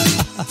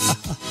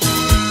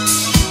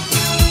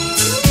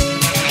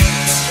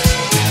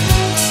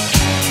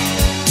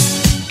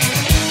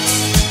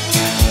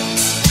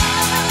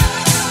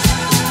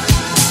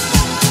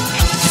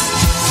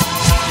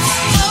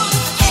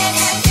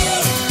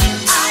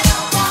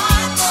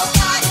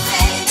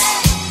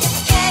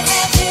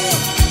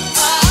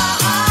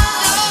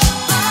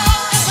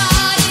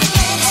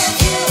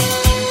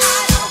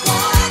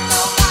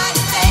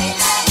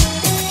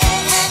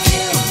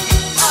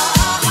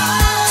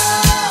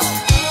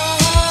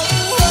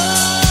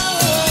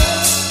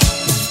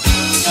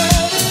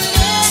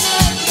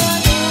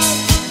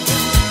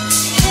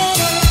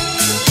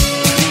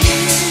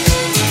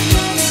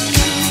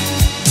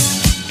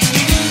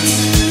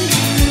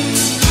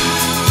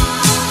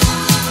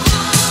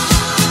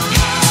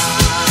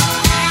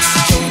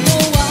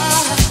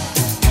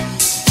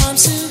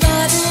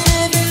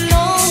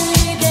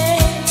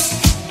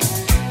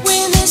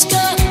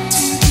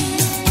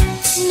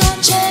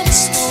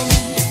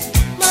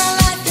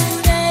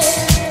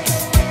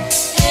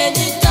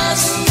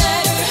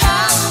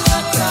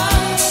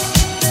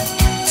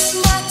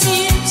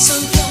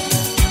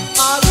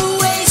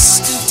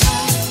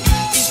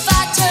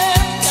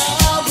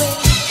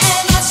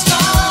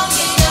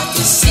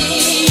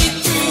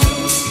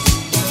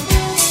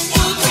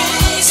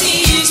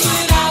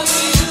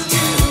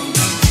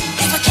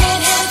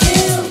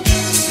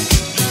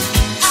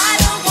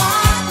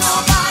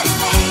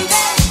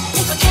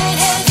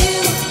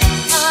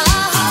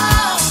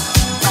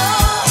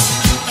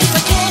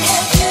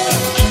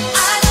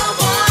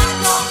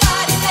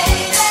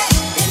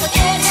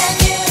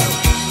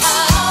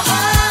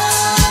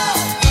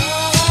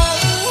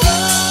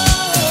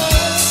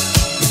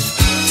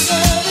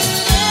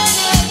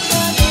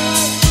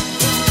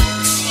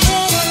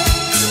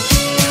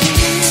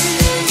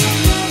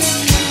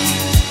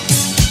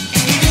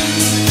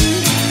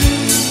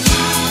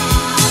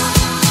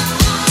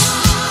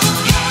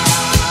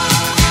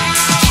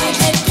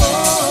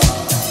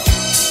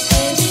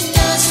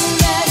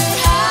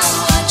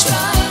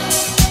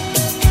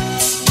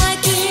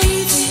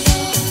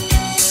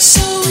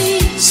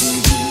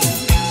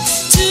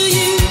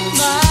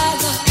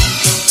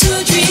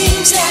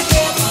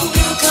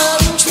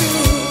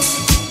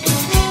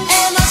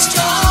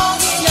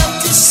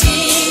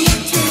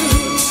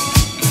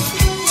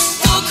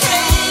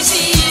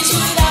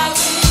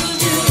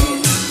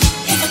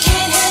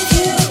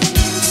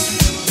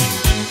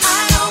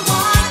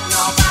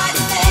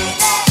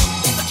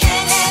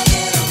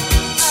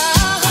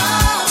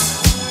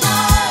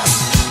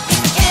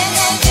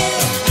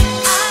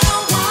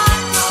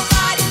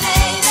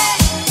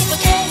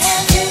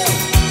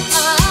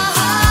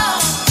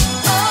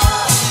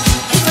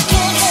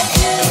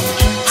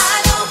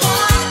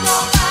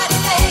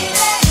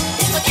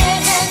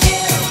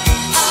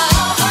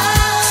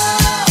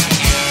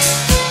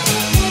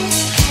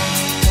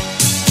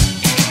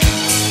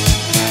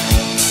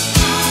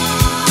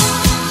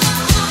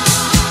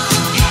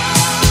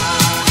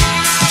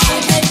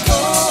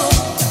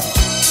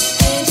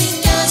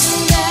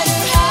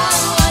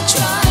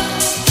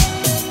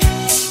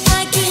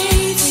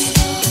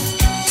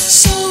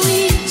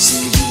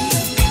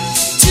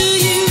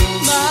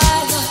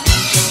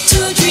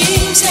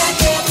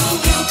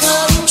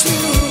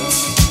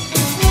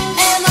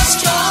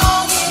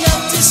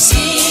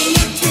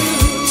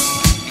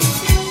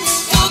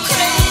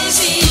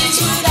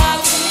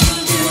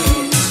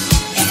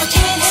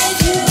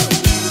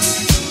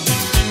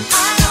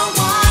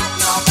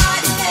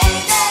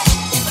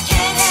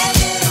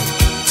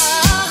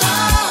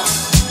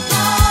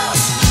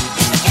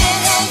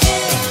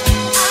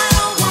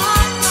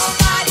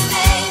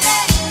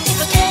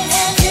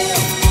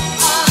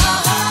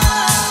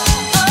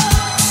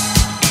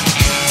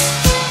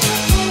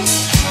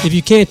 If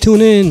you can't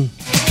tune in,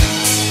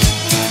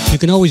 you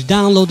can always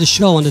download the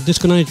show on the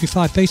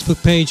Disco935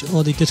 Facebook page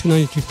or the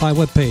Disco935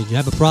 webpage. You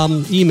have a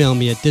problem, email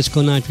me at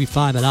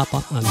disco935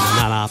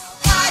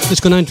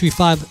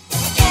 disco935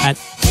 at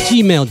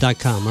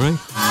gmail.com, all right?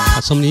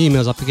 Got so many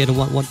emails, I forget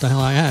what the hell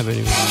I have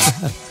anyway.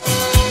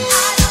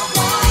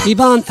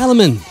 Yvonne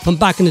Elliman from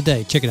back in the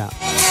day. Check it out.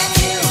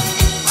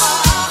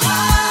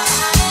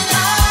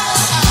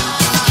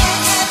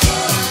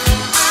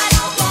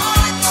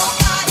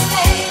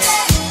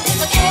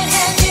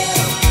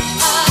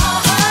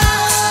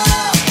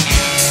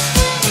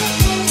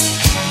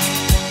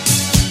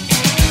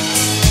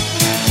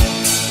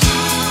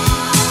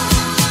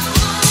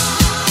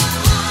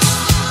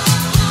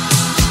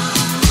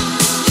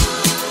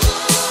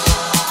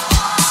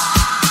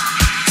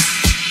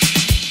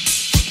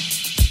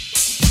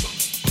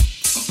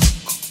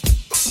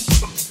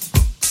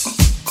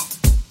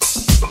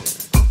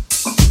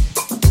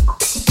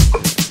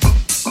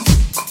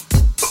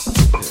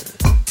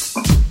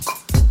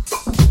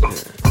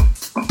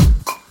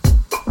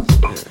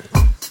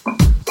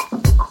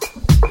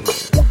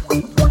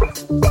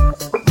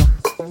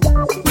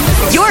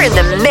 You're in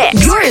the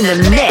mix. You're in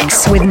the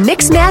mix with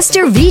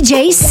Mixmaster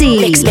VJC.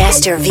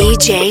 Mixmaster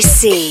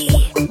VJC.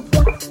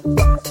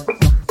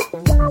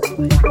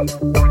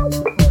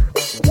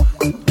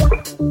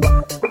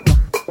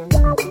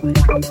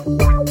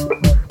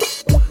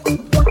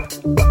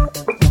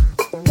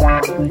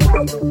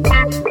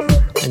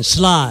 And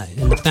Sly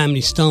and the Family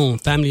Stone,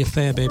 Family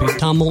Affair, baby.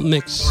 Tom Won't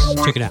Mix.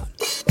 Check it out.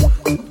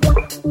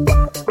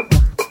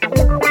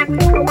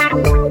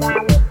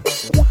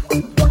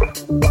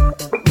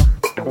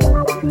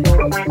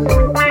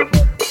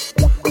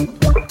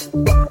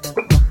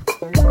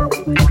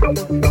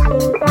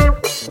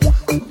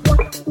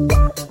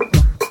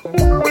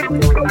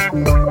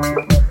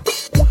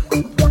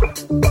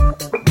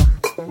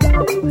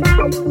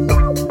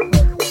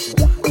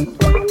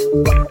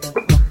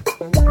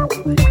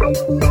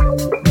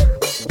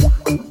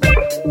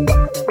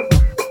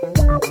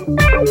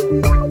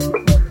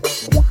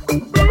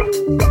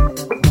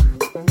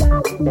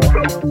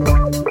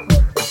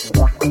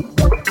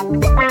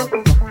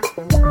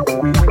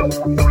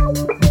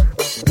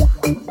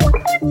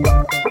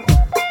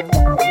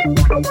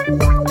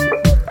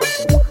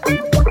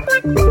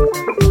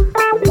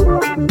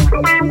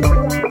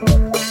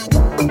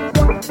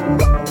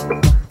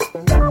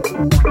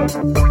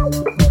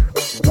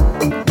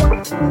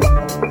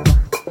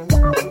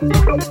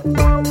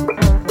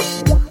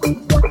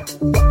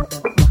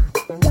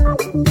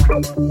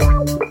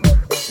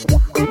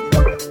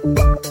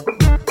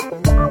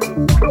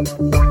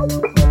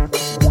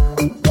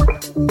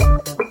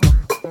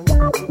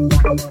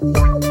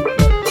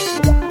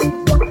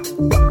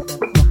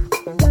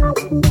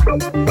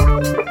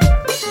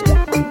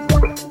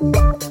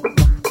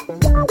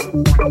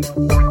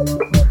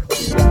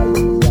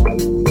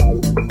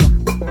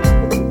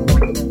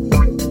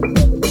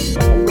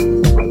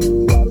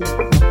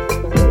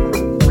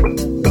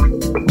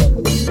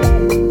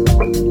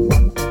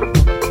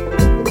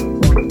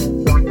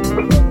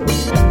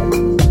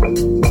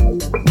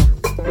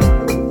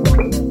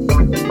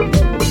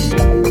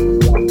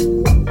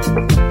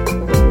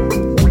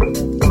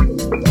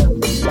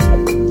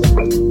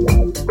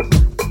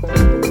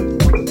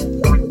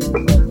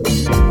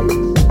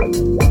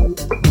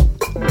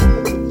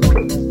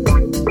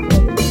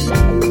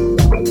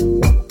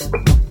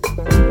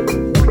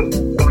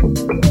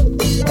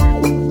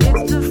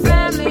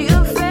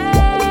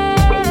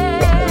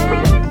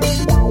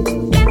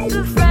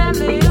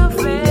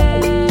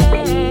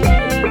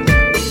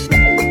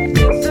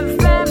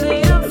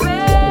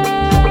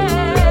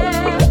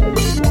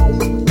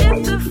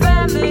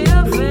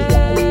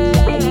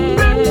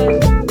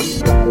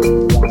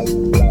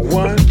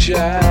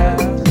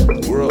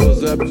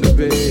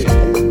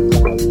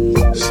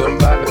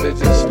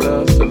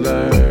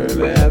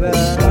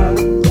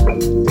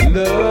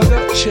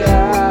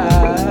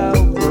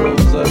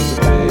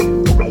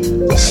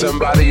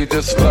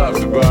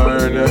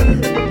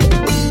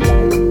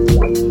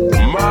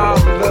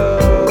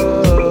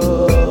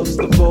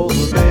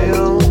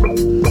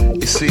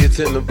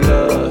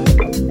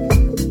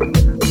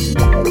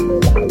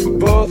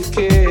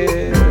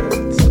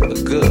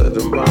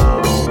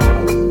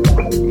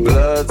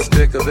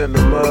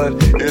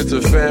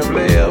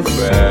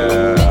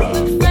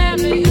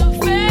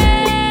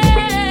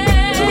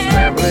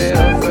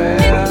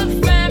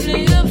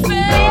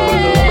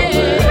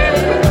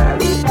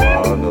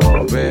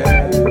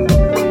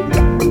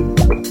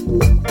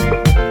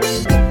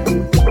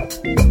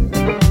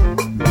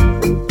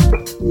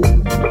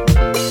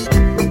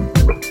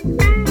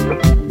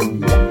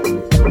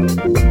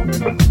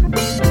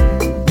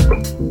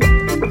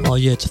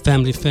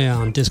 Family Fair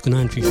on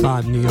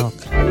Disco935 New York.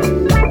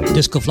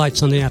 DiscoFlight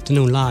Sunday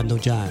afternoon live, no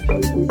jive.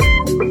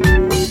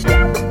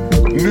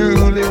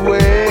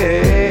 Newlywed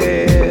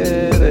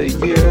a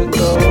year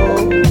ago,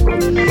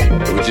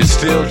 but you're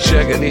still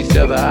checking each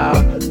other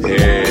out.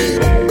 Hey,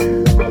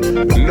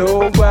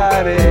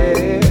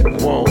 nobody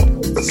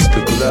wants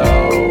to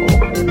blow.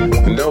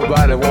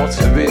 Nobody wants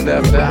to be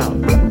left out.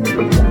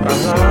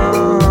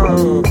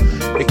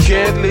 You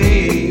can't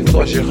leave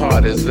 'cause your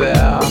heart is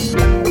there,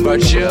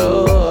 but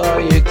you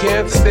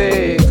can't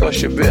stay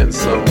 'cause you've been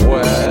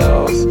somewhere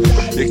else.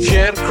 You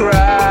can't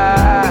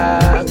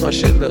cry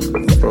 'cause you look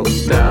broke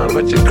down,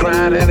 but you're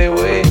crying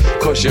anyway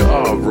 'cause you're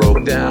all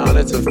broke down.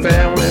 It's a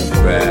family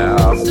affair.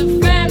 It's a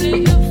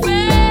family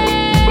affair.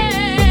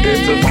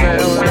 It's a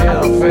family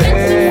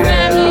affair.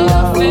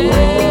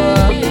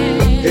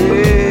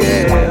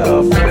 Yeah,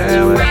 a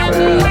family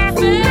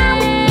affair.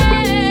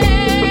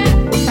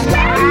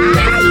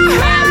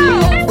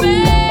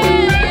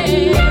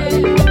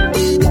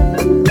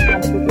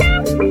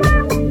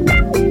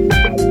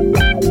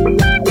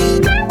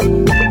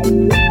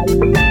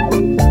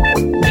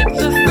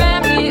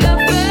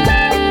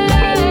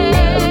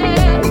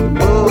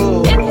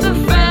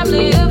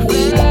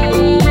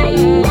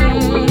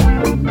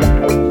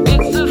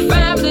 It's a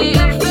family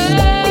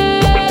affair.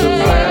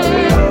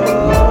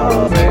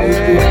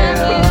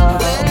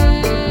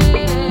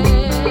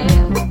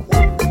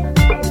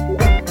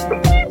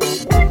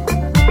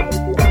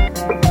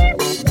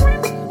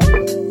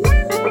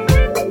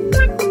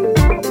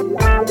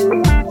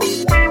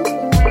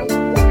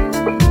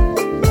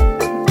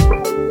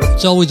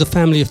 It's always a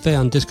family affair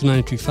on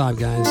Disco935,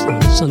 guys,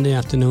 on Sunday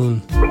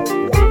afternoon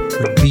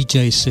with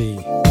BJC.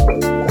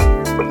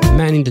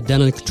 Manning the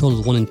Dental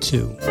Controllers 1 and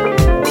 2.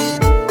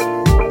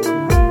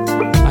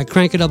 I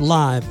crank it up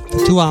live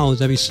for 2 hours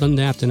every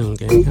Sunday afternoon,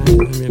 okay?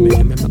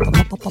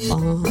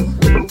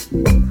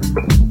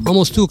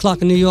 Almost 2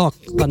 o'clock in New York,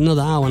 about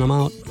another hour and I'm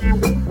out.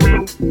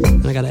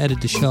 And I gotta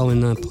edit the show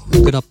and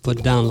hook it up for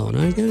download,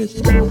 alright, guys?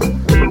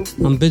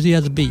 I'm busy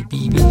as a bee.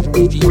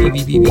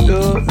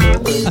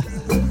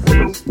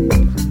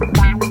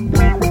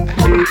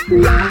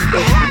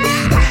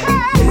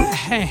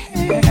 Hey,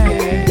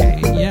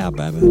 yeah,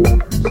 baby.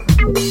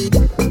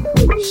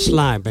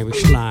 Slide, baby,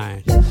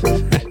 slide.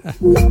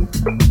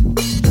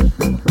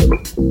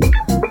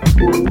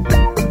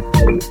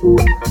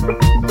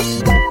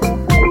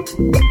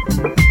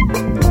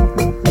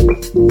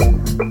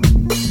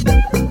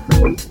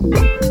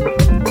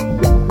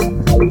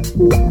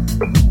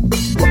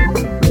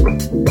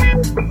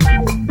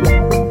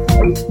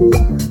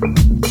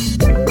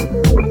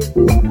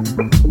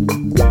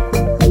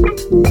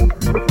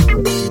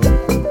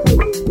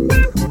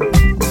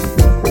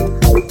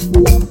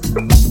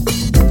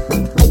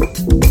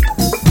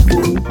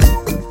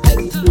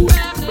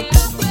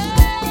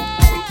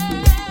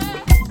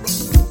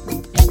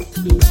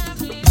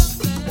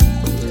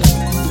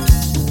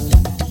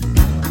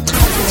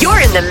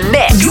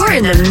 You're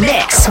in the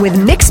mix with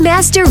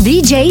Mixmaster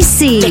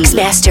VJC.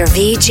 Mixmaster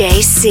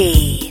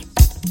VJC.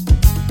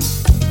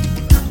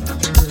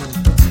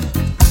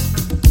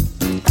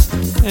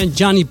 And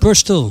Johnny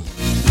Bristol.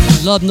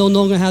 Love no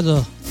longer has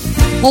a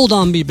hold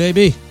on me,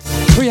 baby.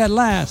 Free at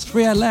last,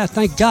 free at last.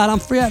 Thank God I'm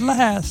free at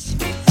last.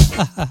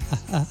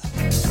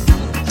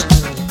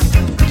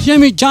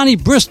 Johnny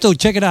Bristol,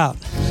 check it out.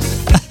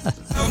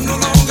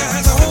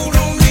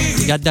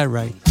 You got that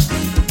right.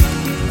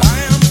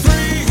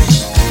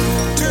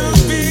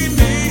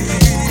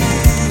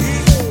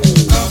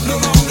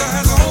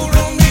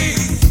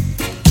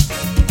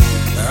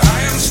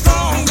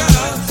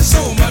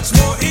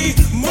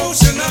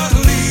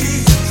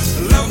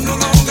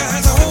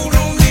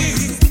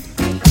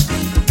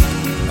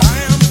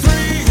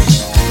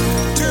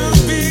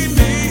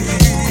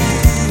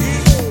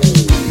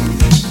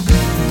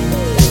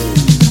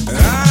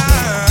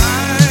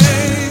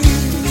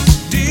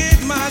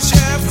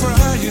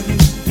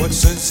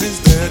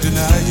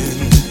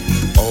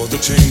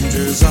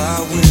 Changes I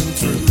went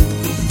through.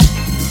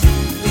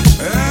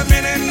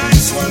 Many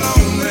nights were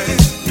lonely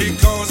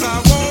because I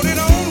wanted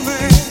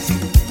only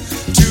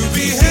to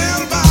be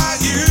held by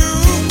you,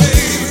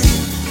 baby.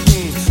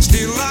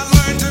 Still I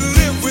learned to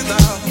live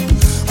without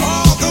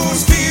all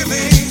those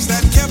feelings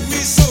that kept me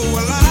so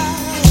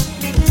alive.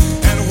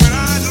 And when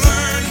I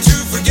learned to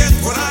forget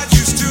what I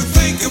used to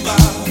think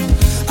about,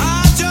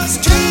 I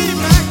just came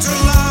back to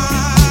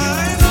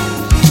life.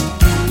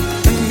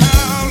 And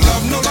now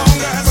love no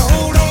longer has a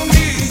hold on me.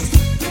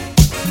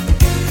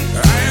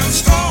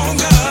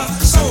 Stronger,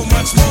 so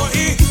much more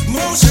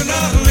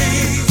emotionally.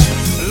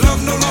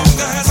 Love no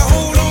longer has a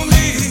hold on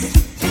me.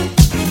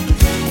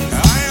 I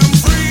am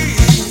free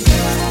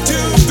to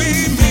be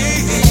me.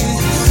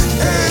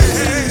 Hey.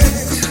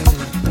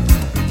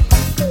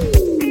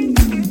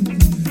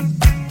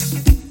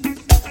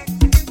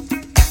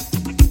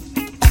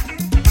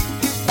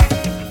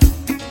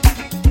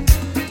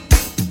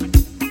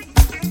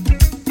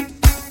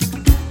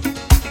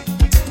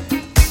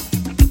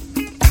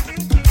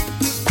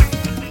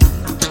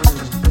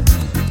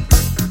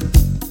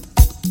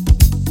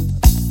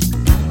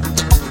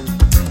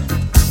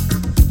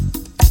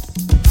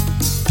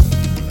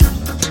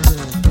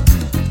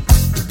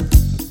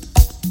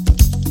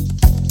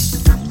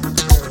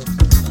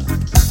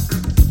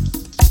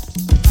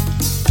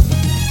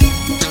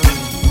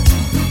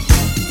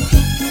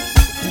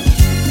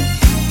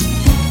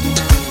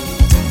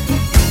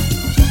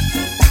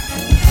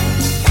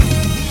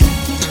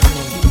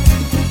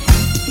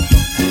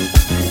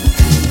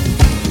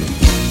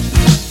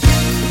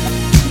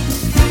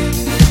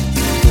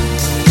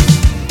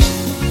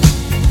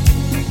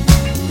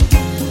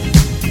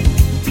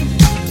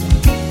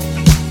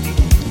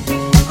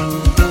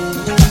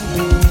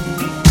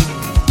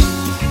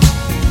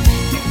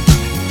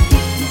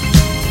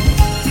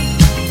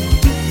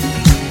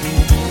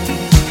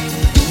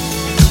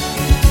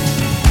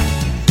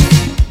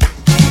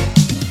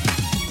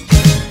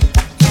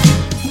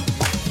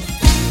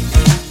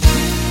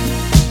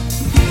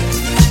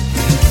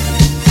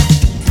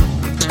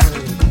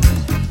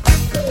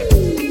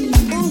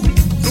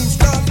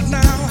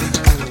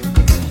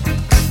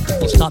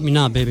 Stop me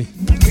now, baby.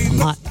 I'm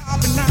hot.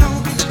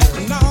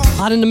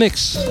 Hot in the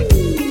mix.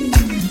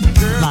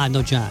 Live,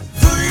 no jive.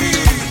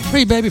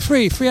 Free, baby,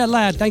 free. Free at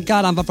last. Thank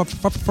God I'm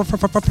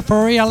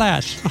free at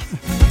last.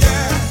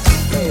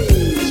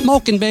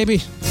 Smoking, baby.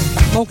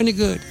 Smoking it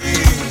good.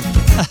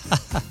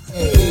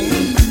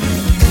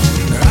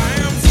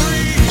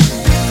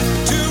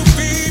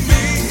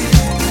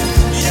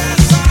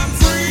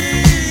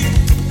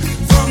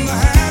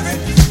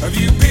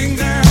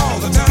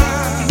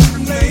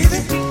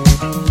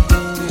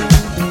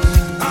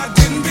 I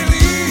didn't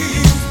believe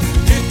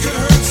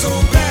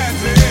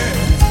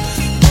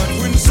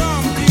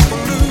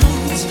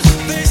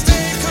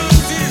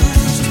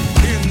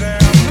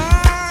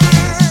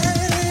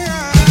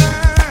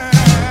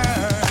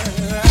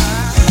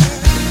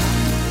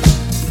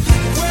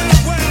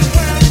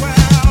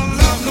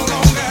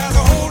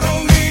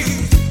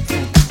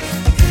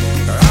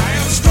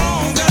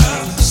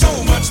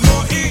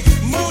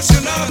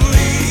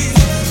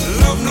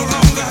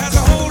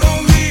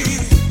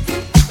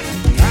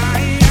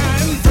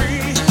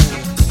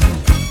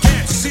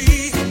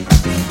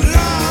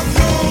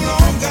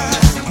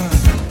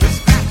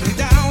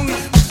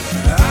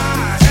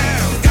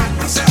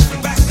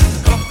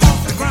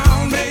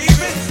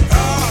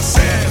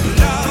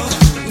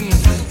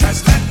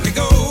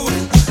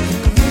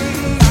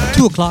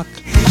 2 o'clock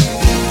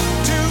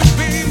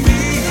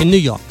in New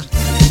York.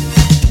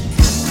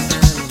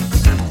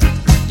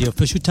 The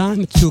official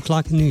time, it's 2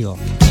 o'clock in New York,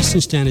 Eastern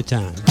Standard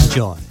Time.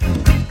 Enjoy.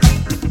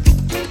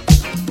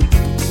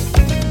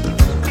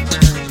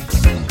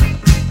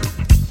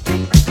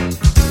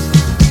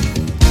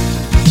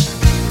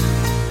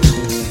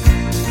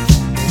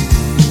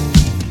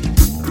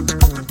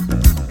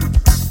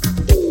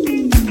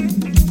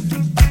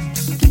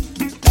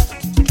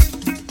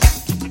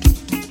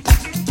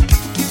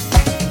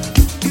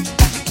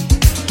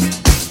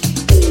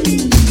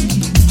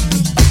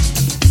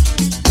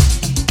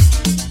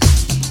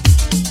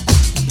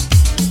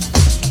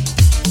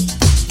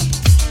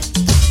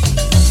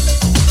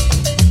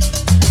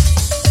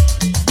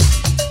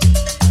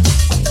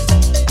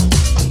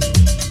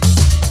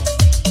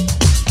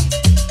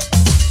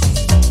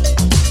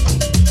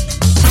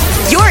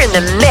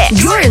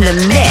 You're in the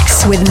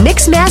mix with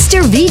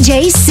Mixmaster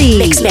VJC.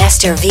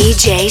 Mixmaster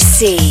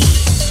VJC.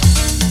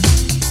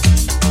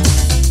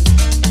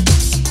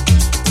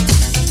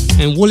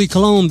 And Willie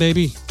Cologne,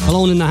 baby.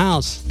 Cologne in the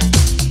house.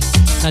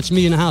 That's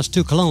me in the house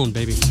too. Cologne,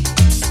 baby.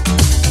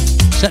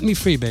 Set me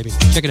free, baby.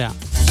 Check it out.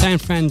 San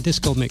Fran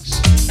Disco Mix.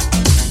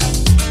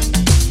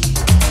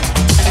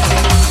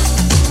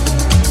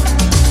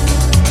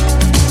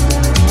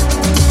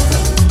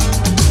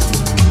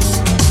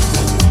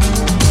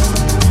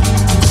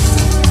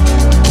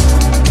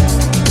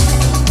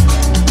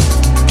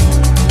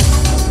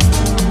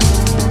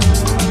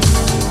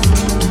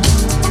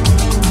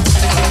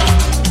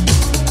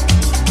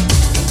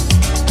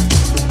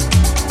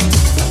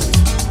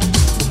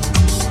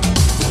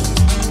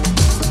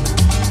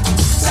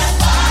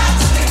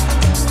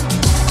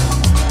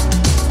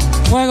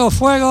 Fuego,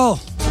 fuego.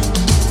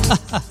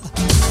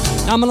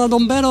 Dámelo,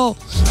 bombero.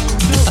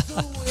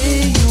 The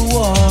way you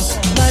are,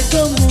 like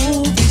a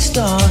movie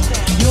star.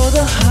 You're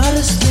the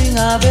hottest thing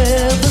I've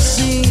ever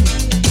seen.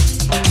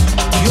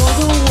 You're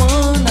the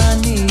one I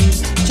need.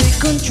 Take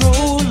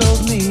control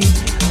of me.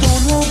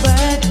 Don't hold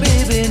back,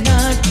 baby,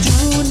 not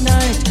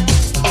tonight.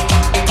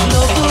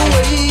 Love the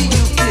way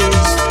you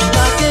kiss,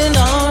 like an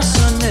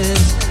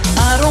arsonist.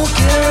 I don't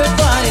care if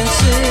I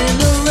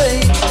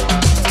incinerate.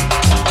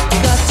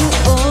 Got to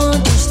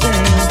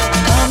understand,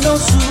 I'm no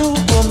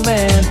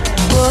Superman,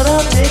 but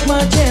I'll take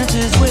my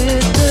chances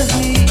with the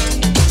heat.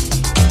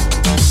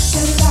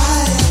 Set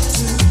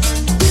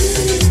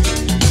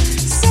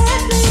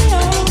me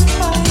on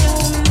fire.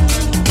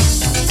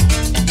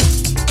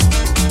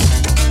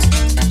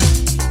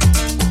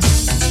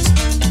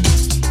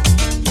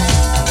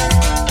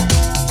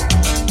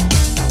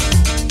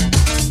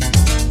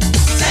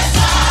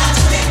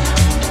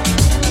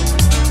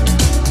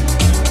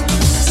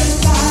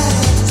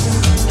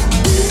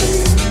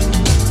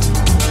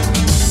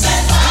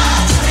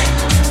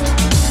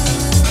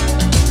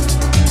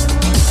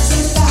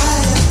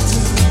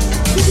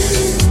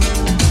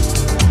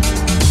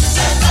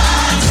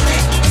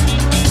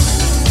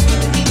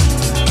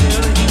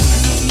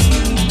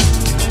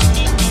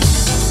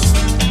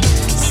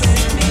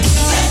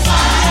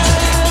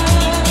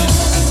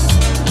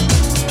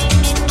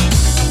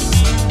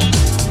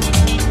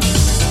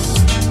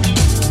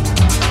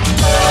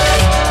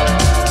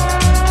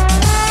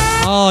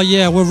 Oh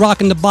yeah, we're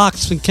rocking the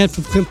box and Ken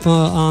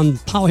on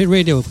Powerhit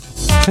Radio.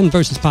 Ken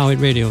versus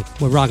Powerhit Radio.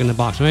 We're rocking the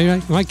box,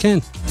 right,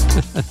 Ken?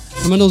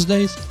 Remember those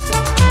days?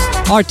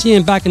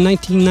 RTN back in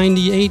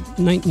 1998,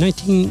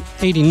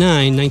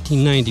 1989,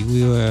 1990.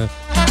 We were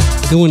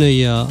doing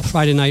a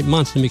Friday night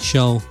Monster Mix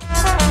show,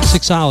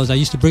 6 hours. I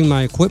used to bring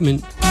my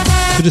equipment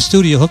to the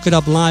studio, hook it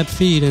up live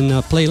feed, and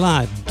play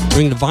live.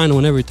 Bring the vinyl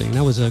and everything.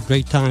 That was a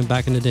great time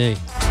back in the day.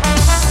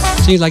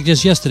 Seems like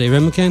just yesterday,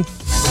 remember, Ken?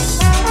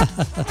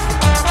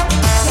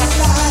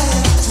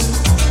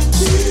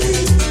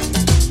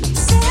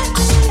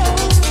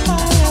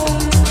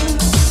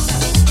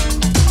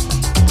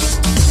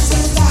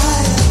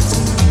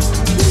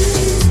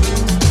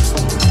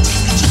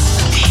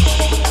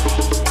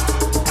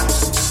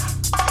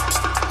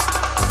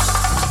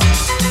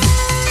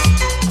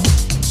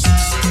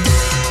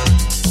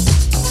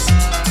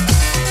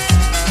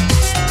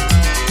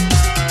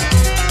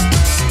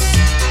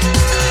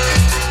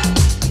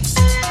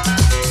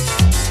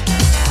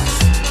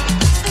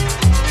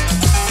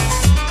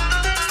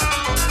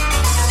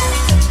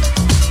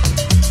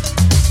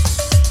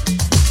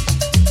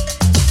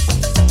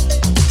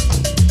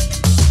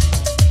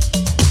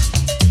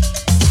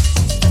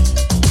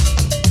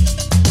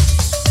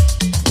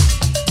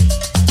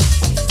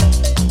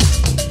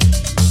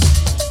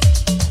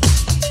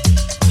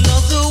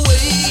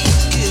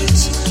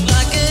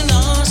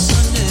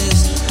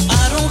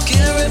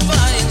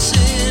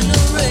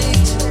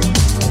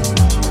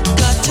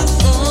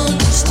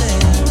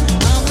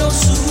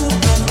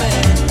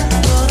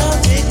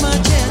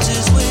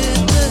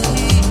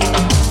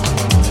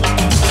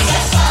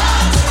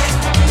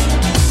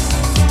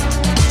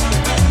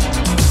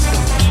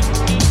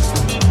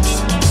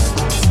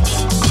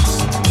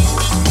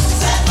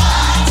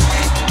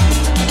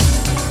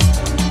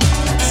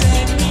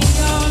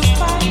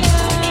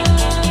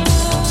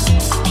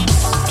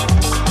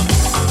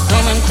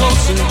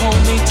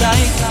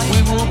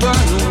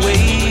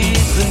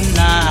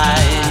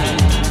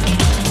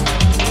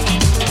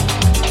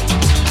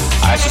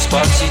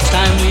 Sparks each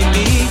time we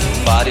meet,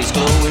 bodies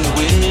glowing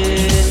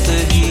with the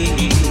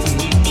heat.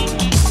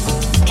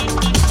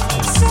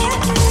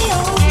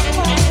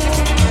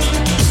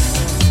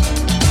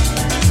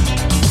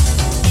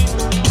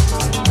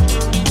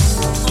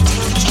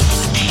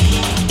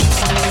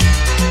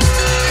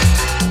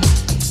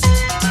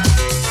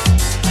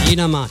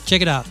 Inama,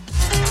 check it out.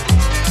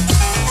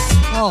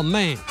 Oh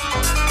man,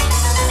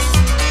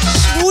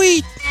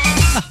 sweet.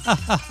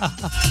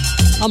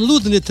 I'm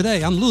losing it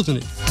today. I'm losing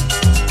it.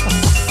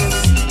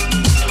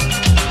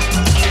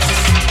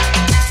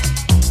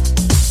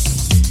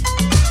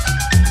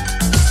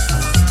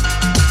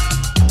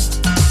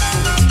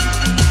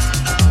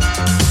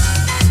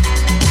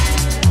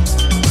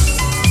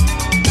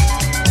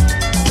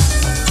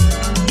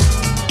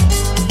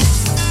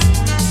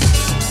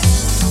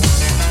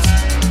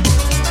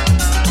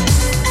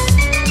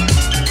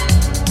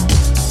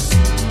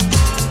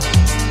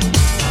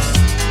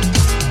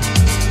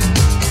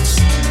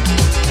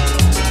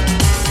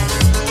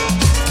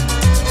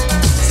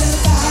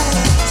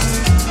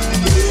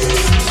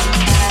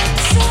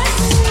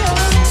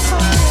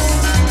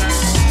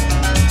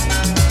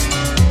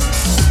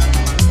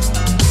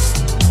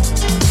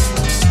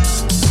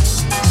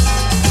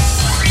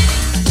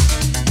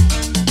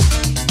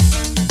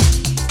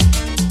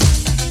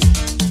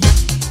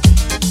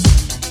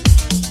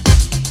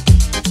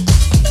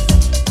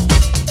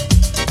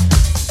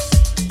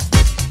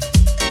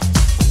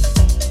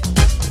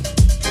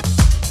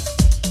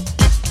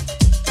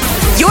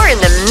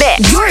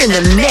 You're in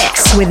the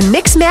mix with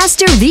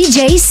Mixmaster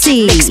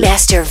VJC.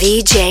 Mixmaster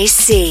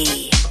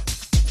VJC.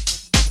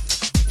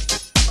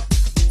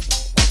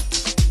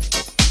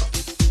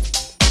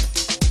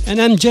 And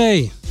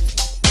MJ.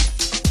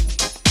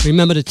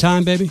 Remember the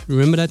time, baby?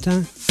 Remember that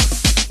time?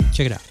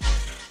 Check it out.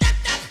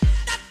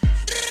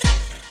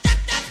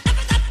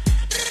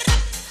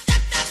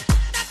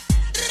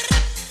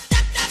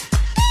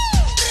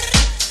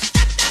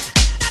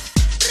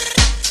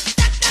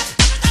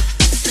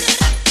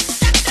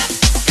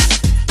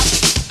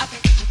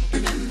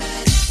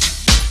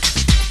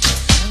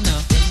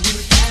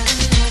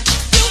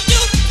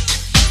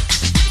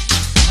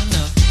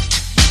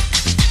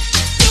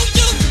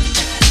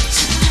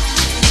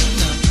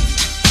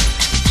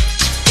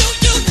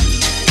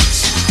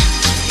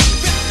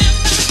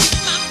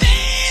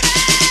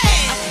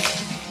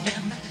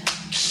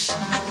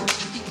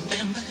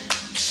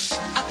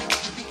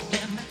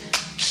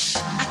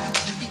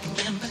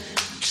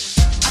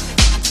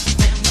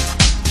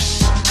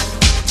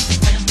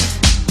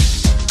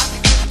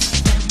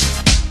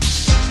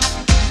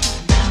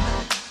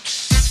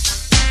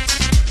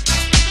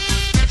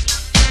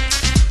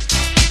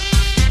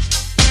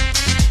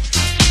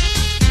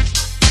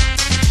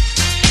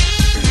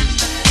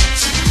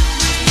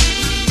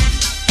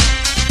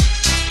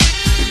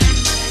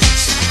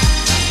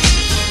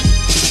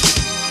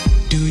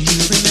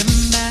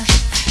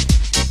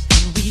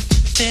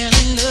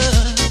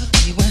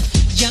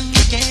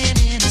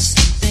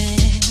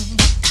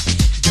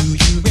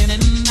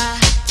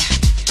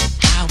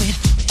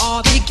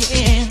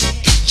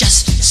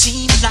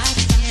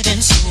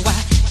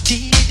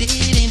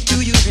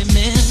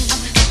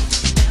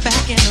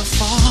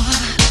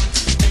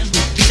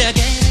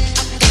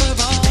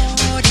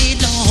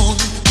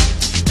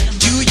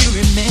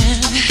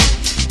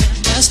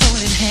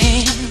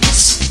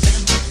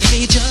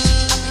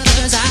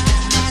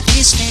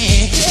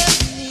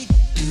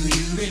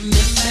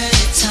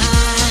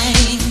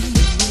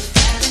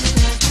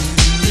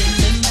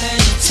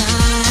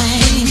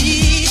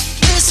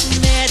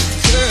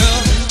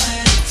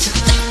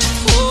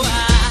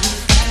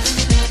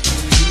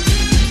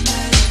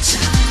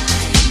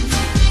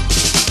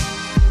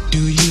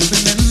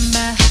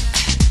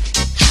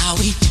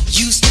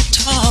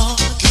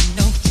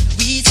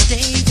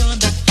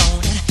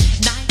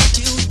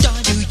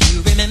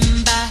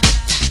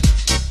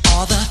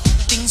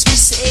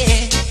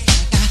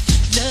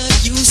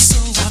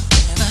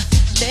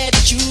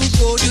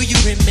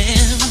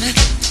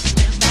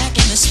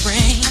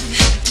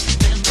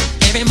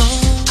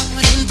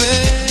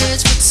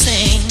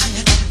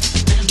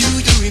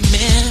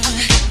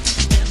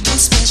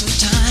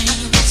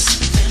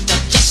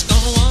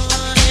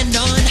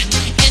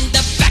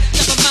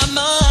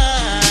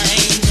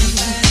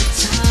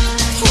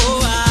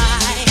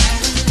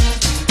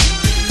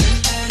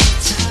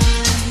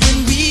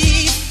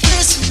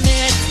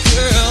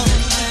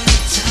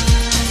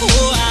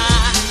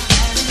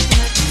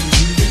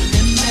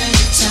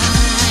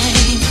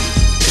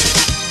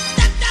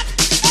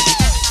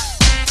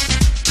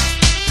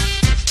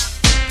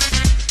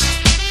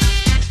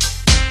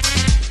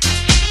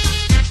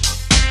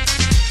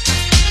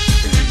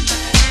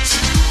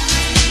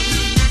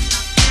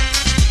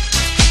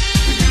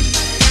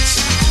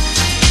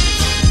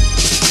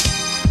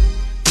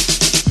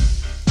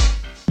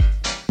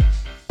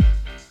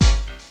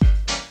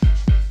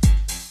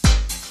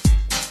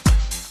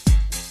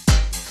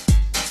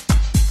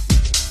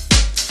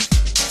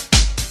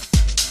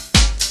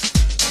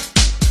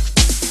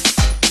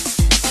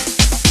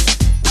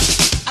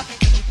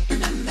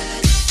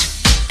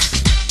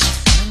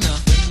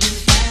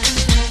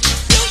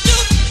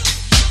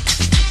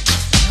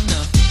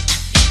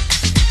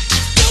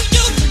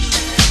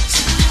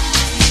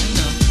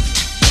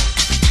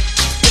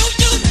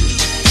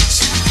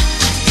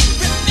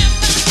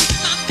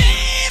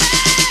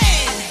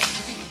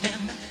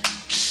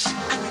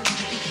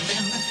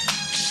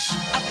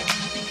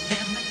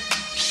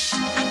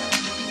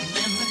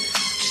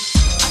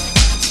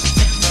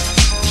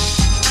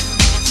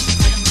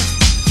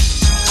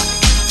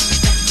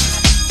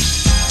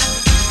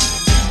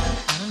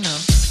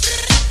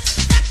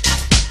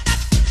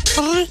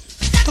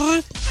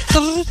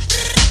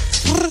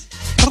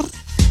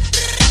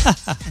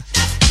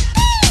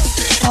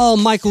 Oh,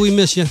 Michael, we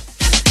miss you.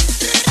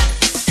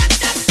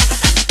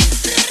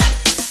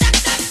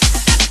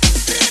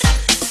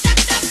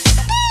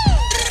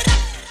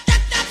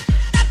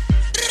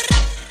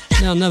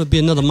 There'll never be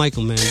another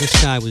Michael, man.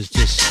 This guy was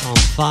just on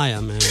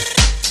fire, man.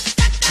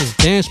 His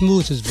dance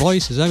moves, his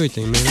voice, his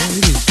everything, man.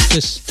 He was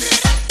just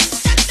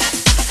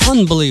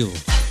unbelievable.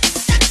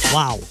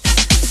 Wow.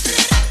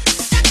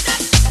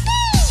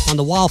 On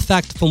the wow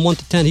factor from 1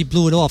 to 10, he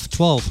blew it off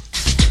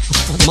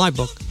 12. In my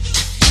book.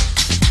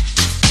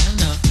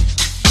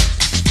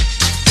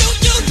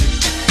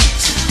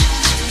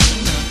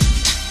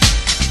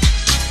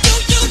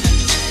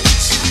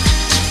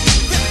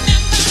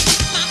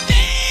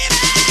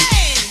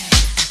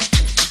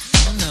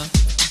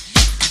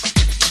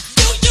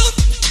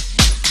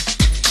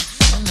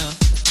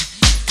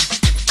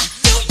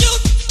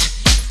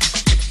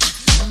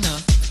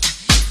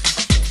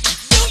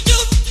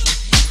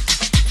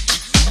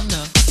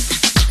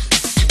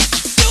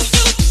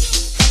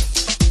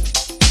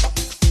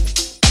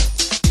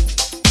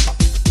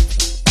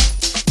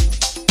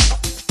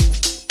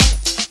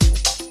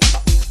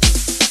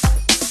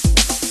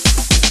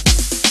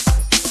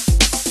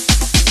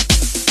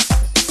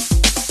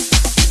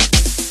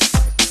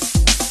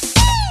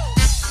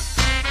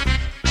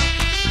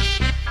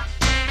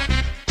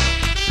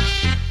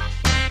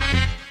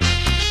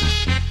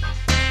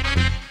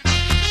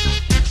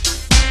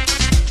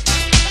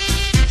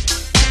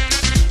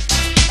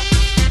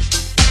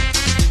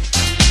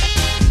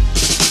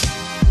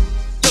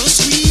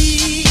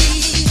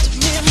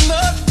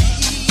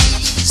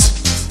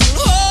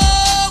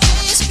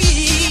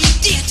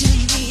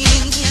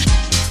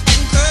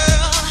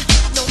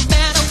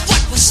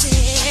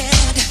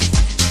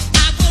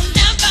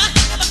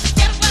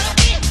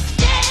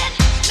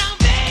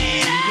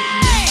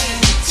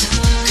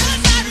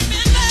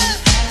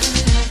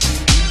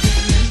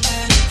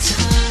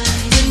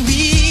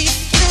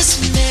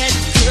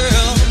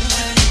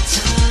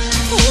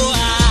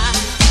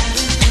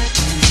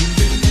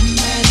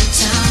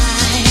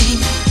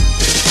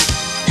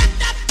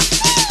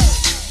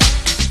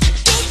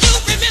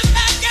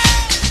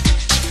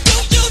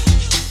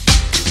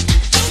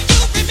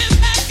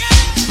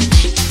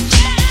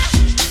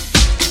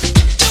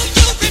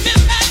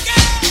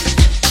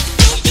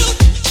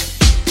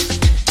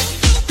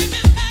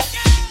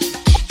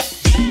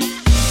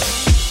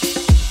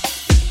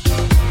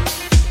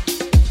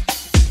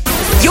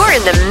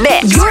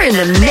 You're in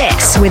the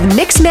mix with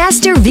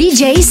Mixmaster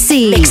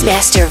VJC.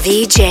 Mixmaster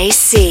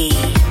VJC.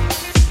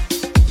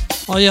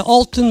 Oh yeah,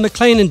 Alton,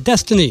 McLean, and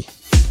Destiny.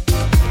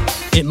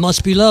 It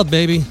Must Be Love,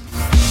 baby.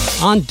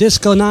 On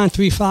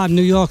Disco935,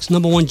 New York's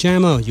 #1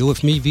 jammer. You're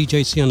with me,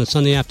 VJC, on a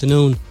Sunday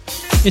afternoon.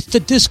 It's the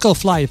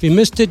DiscoFlight. If you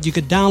missed it, you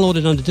could download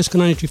it on the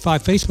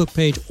Disco935 Facebook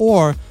page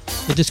or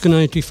the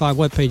Disco935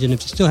 webpage. And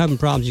if you're still having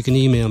problems, you can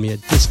email me at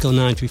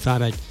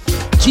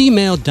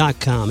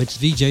disco935@gmail.com. It's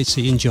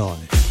VJC. Enjoy.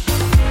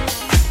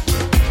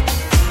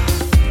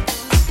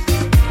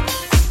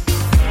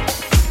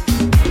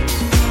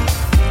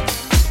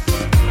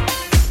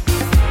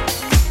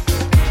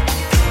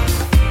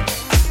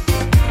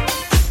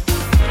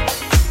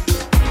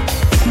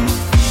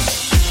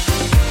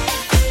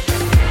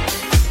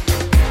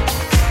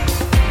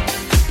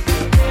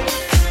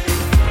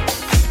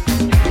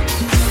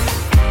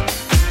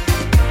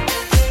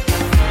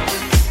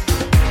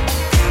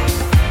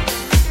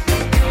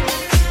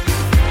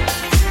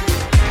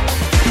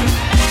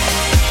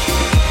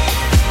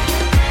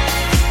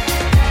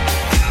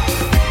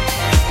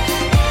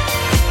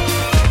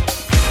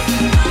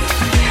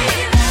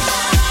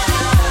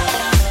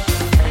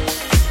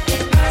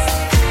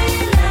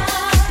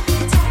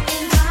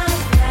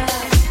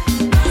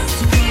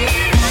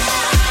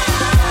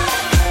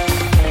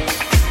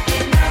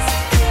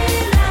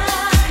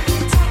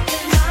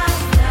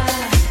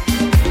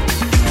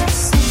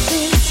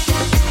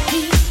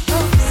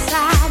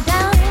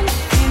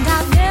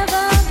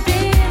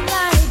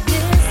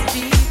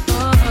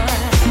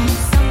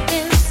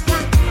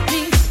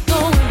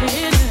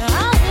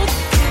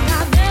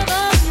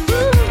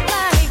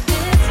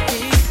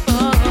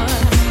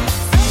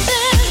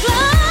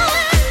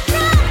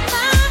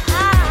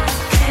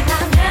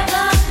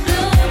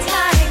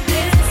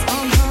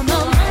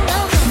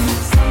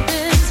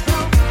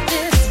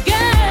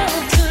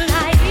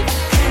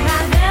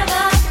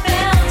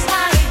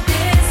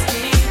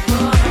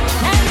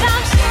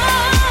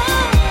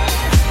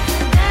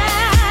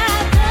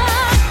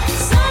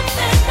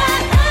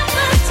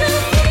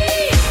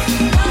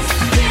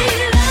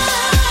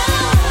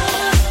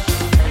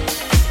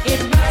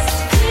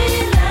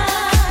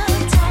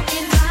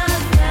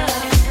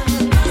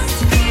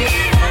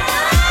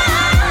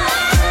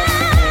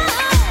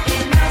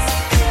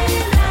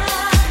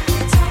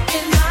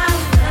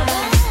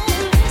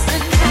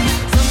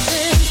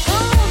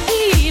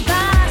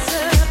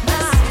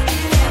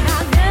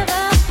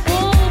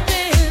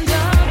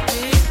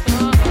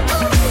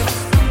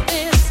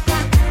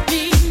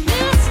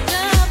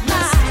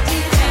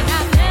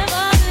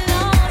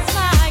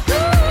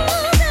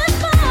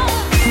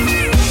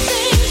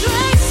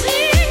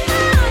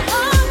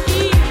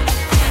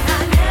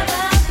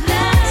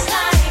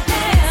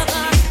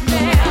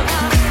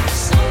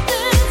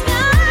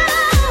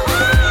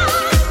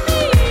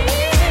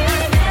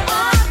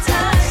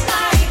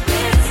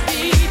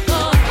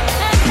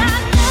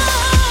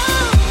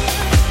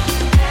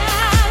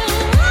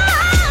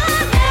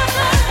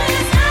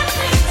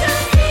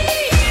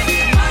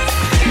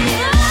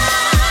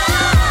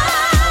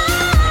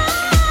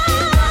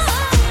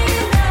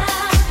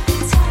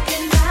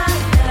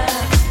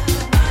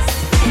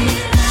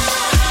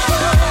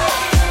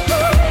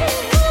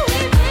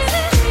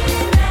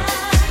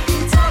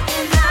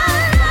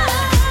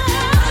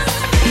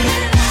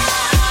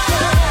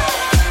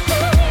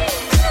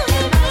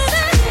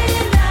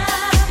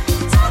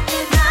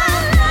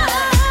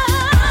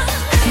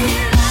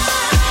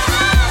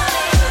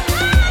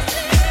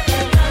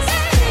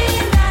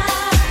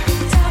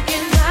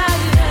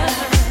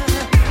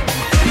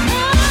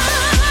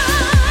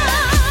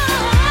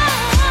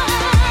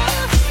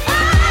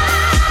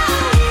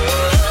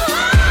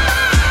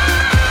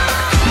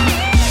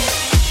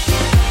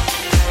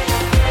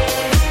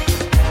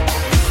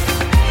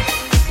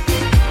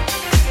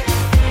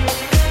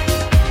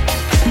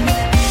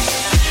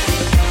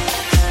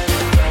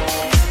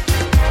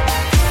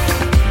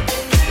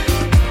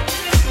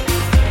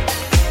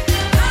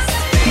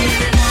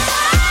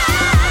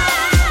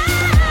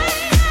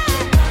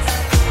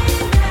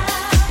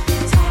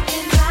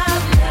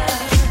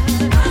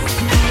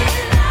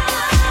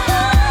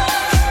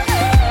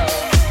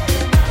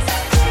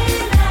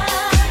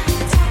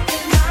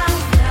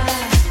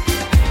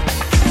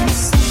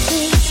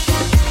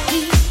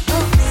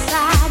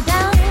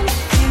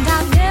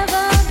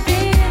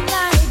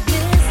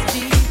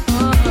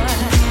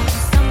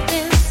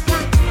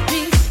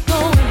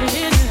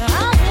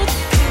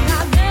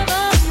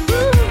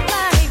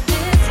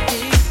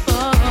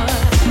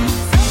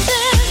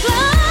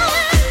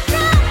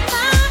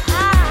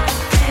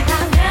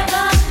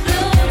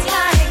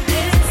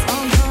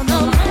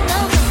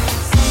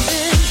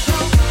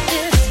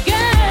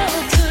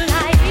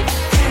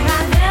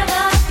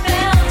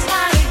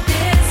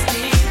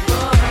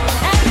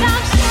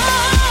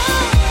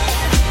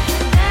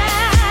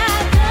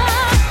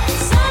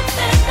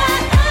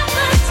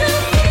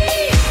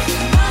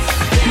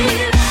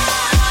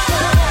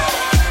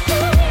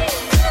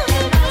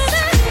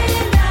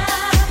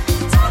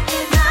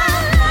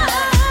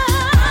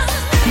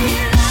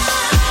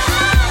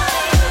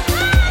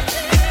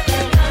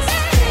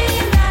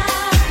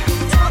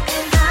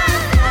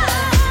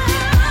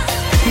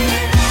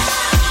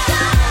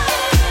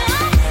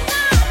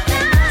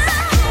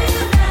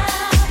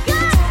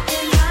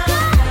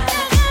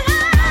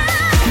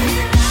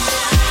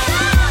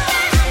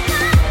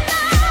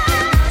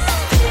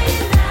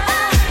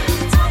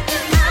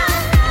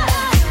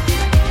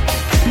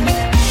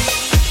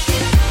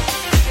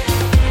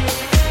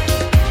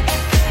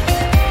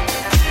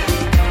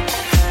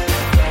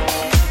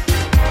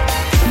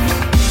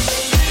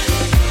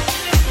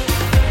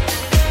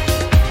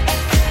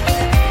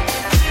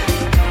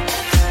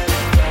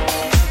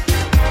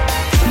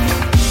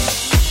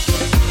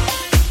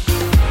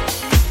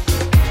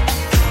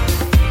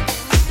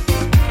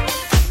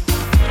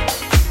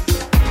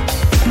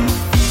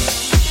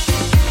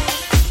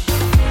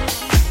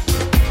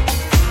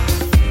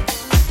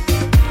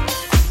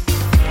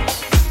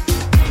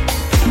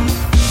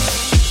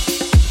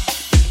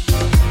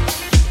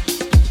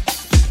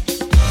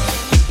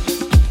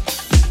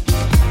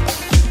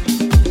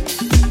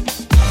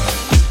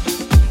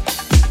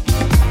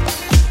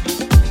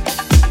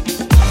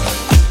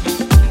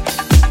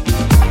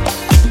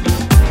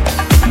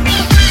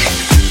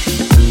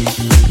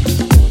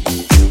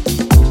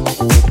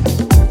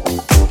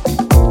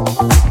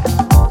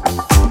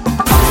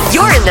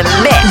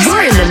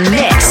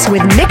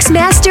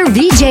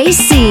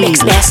 VJC.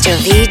 Mixmaster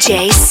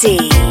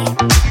VJC.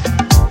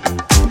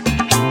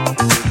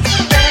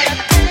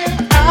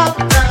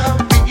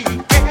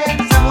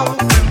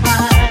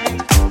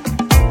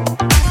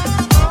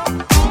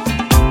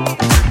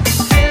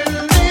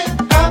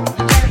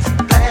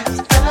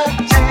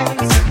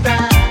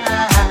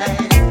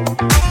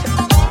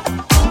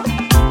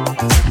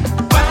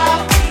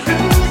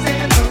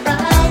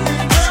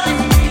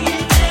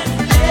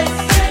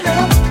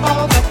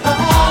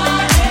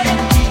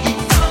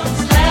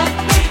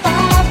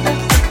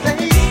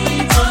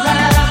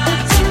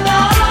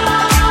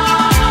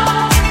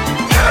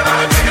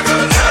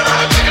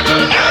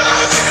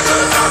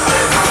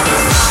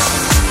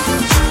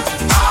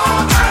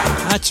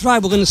 That's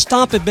right, we're gonna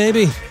stomp it,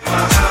 baby.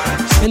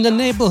 In the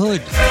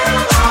neighborhood.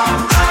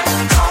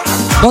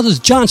 Brothers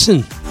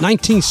Johnson,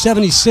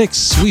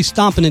 1976. We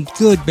stomping it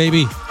good,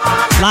 baby.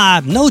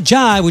 Live, no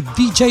jive with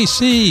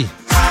VJC.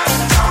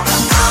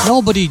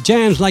 Nobody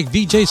jams like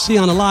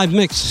VJC on a live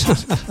mix.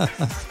 I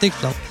think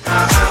so.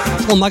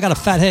 I told him I got a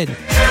fat head.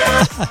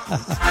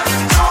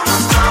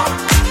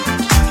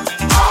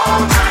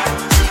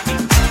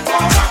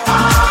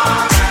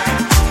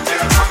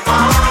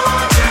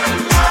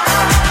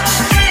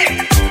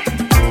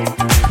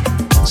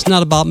 It's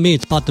not about me,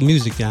 it's about the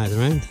music, guys,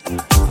 right?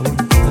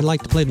 I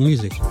like to play the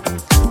music.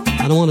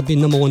 I don't want to be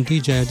number one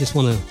DJ, I just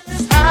want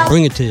to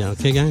bring it to you,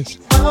 okay, guys?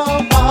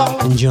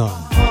 Enjoy.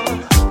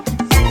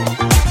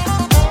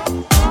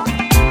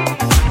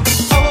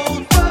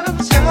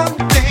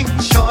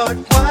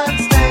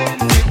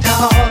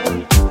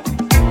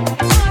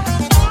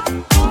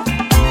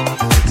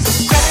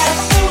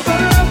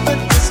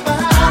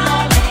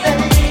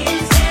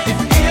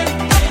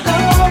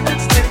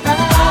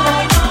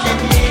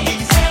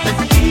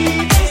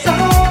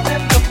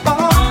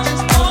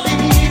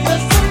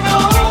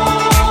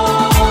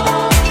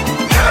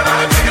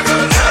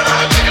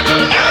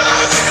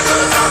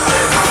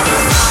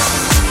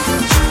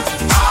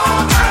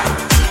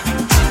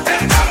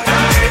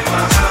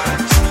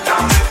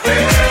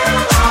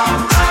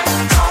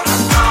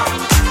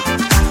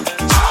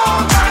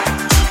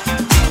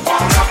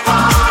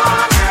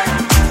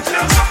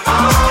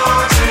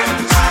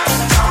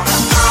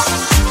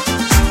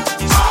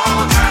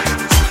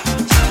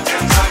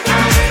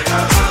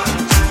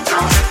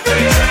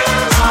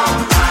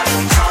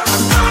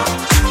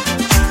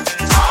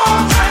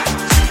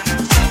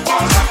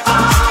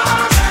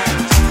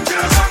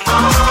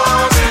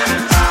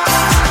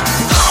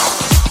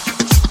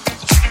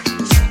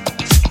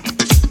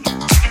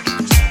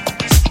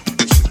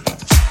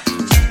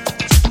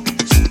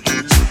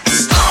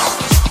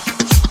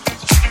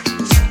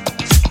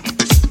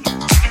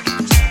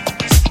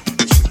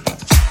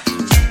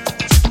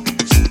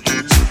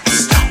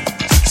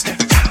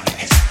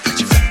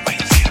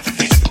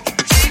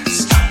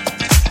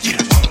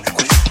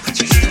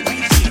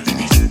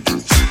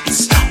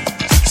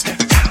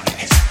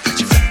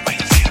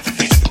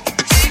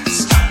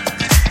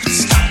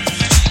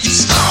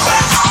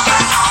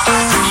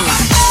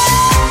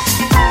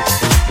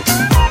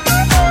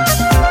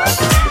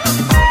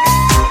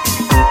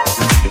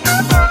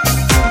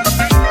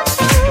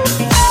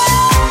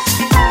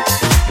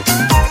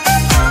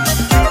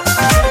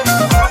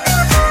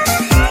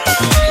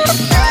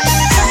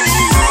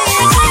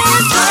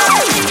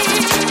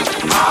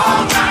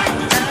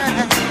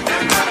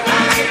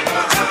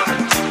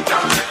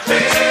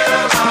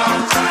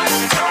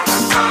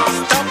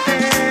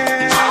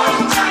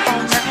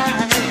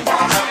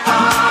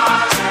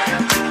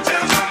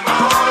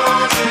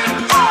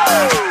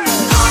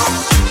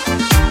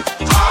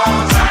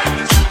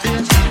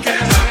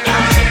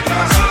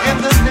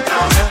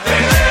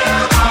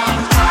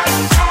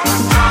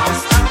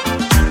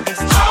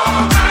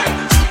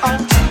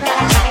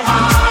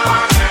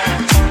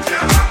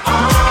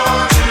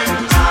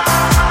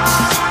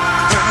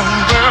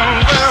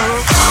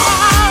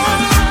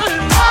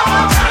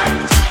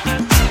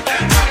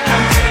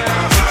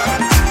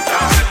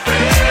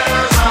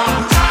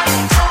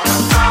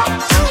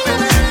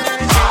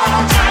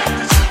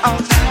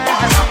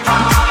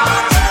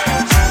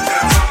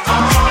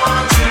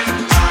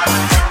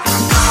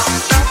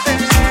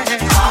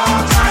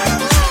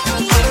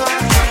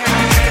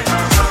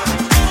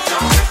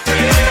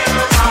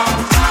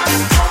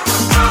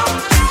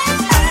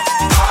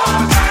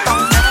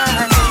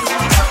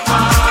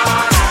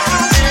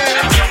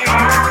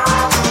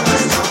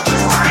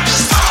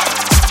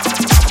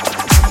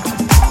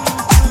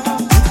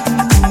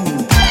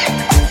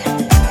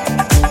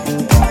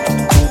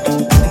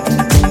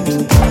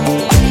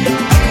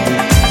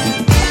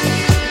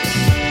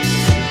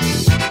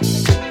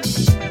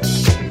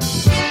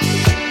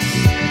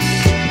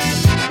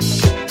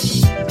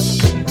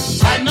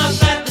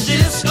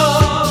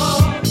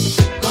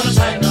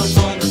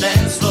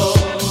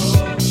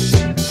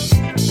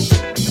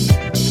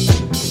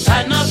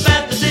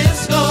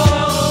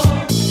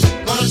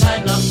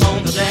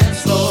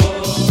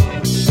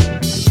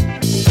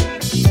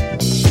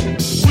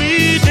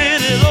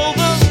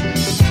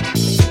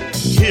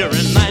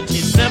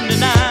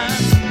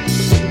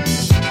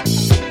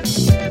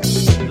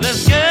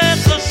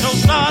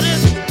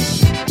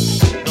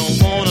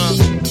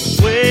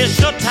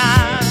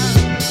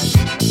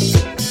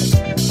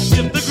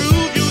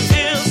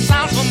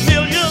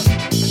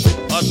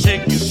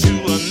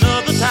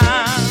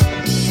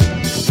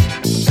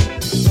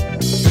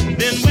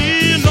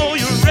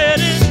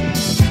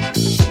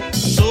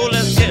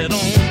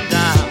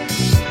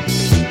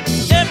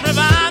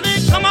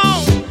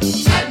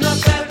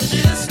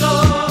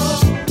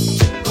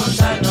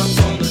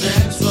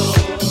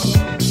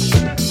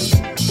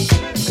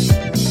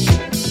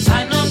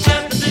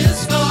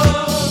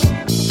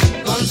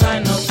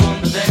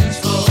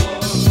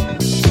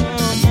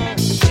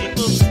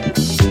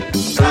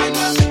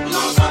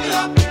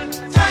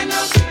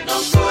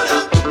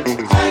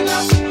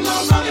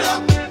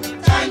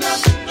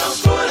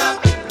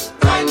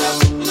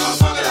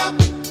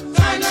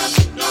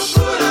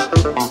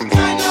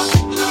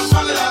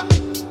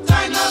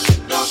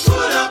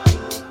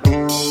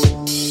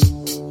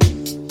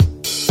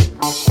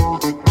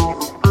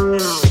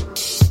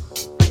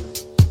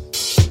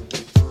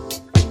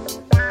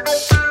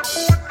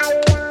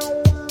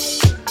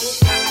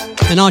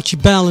 And Archie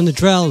Bell and the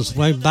Drells,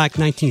 way back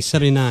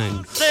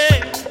 1979.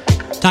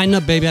 Tighten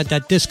up, baby, at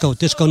that disco,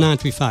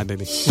 Disco935,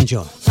 baby.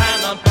 Enjoy.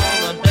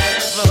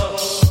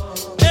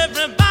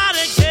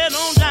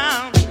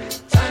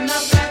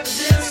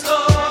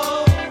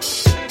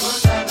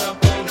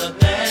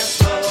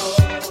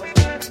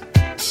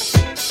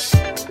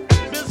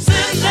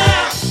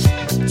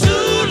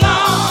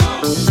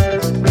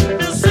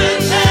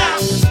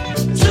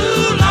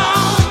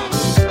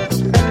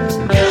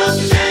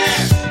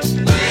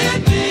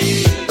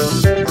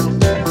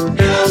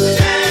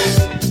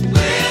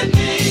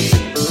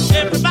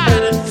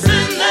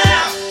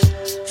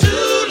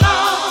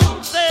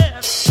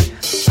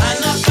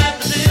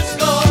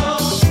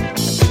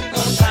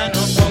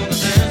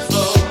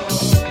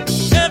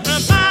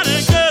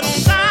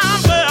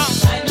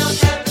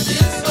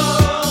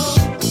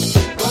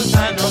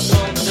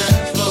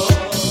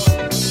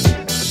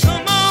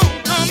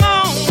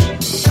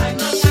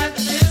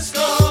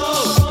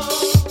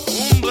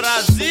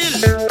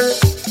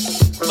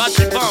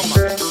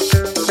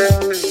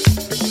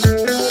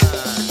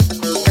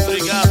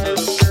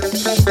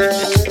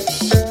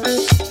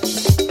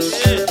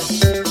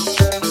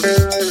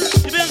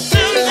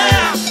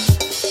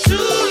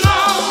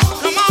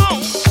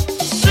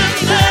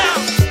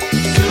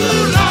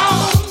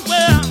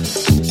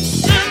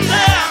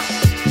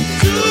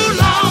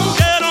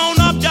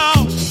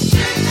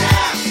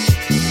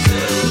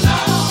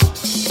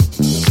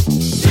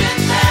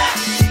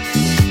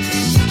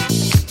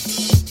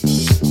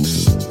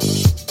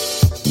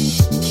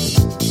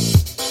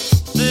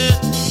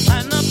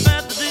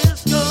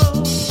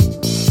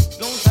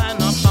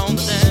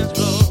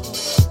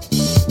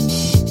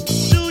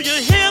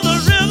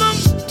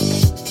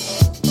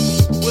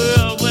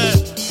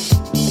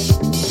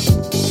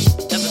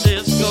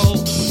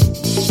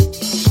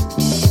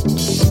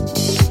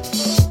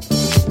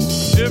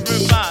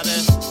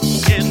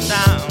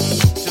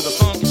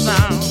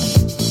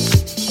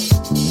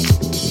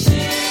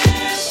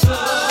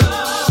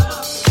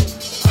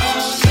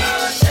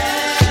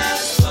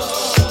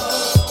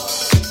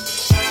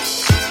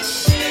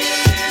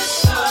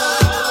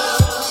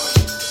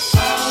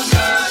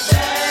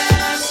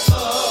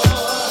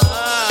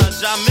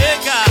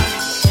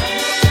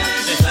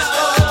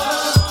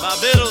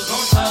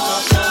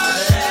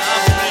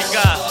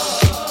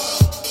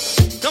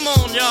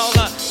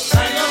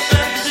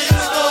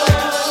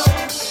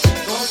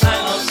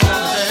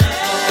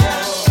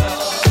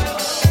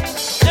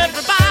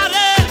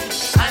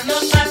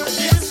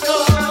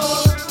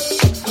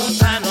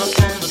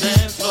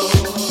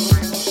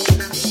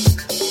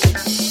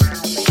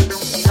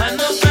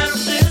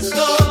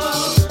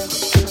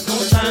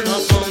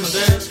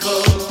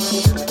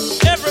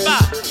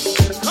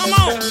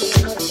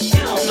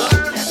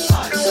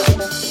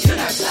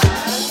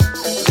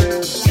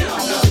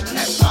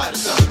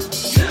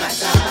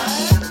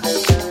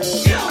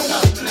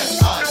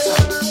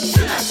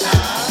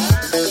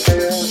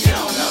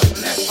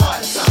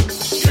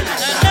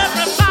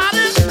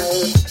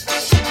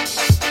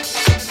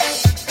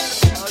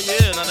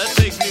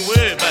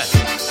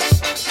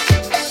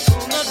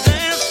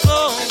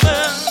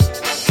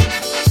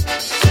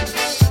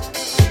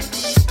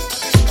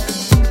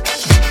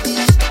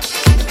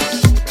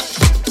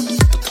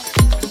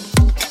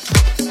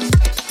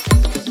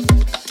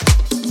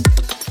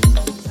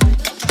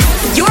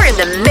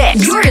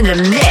 You're in the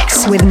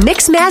mix with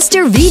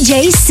Mixmaster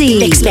VJC.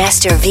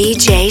 Mixmaster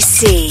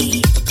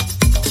VJC.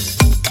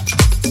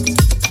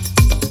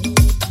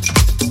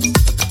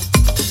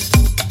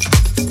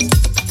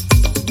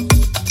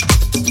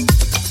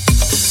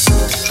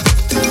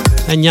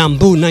 And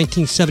Yambu,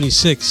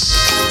 1976.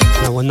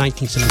 Now we're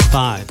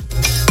 1975.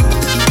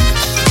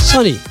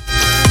 Sunny,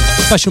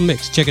 special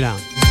mix. Check it out.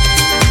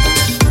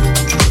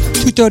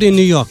 2:30 in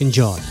New York.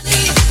 Enjoy.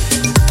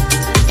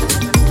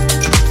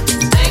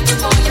 Thank you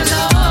for your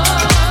love.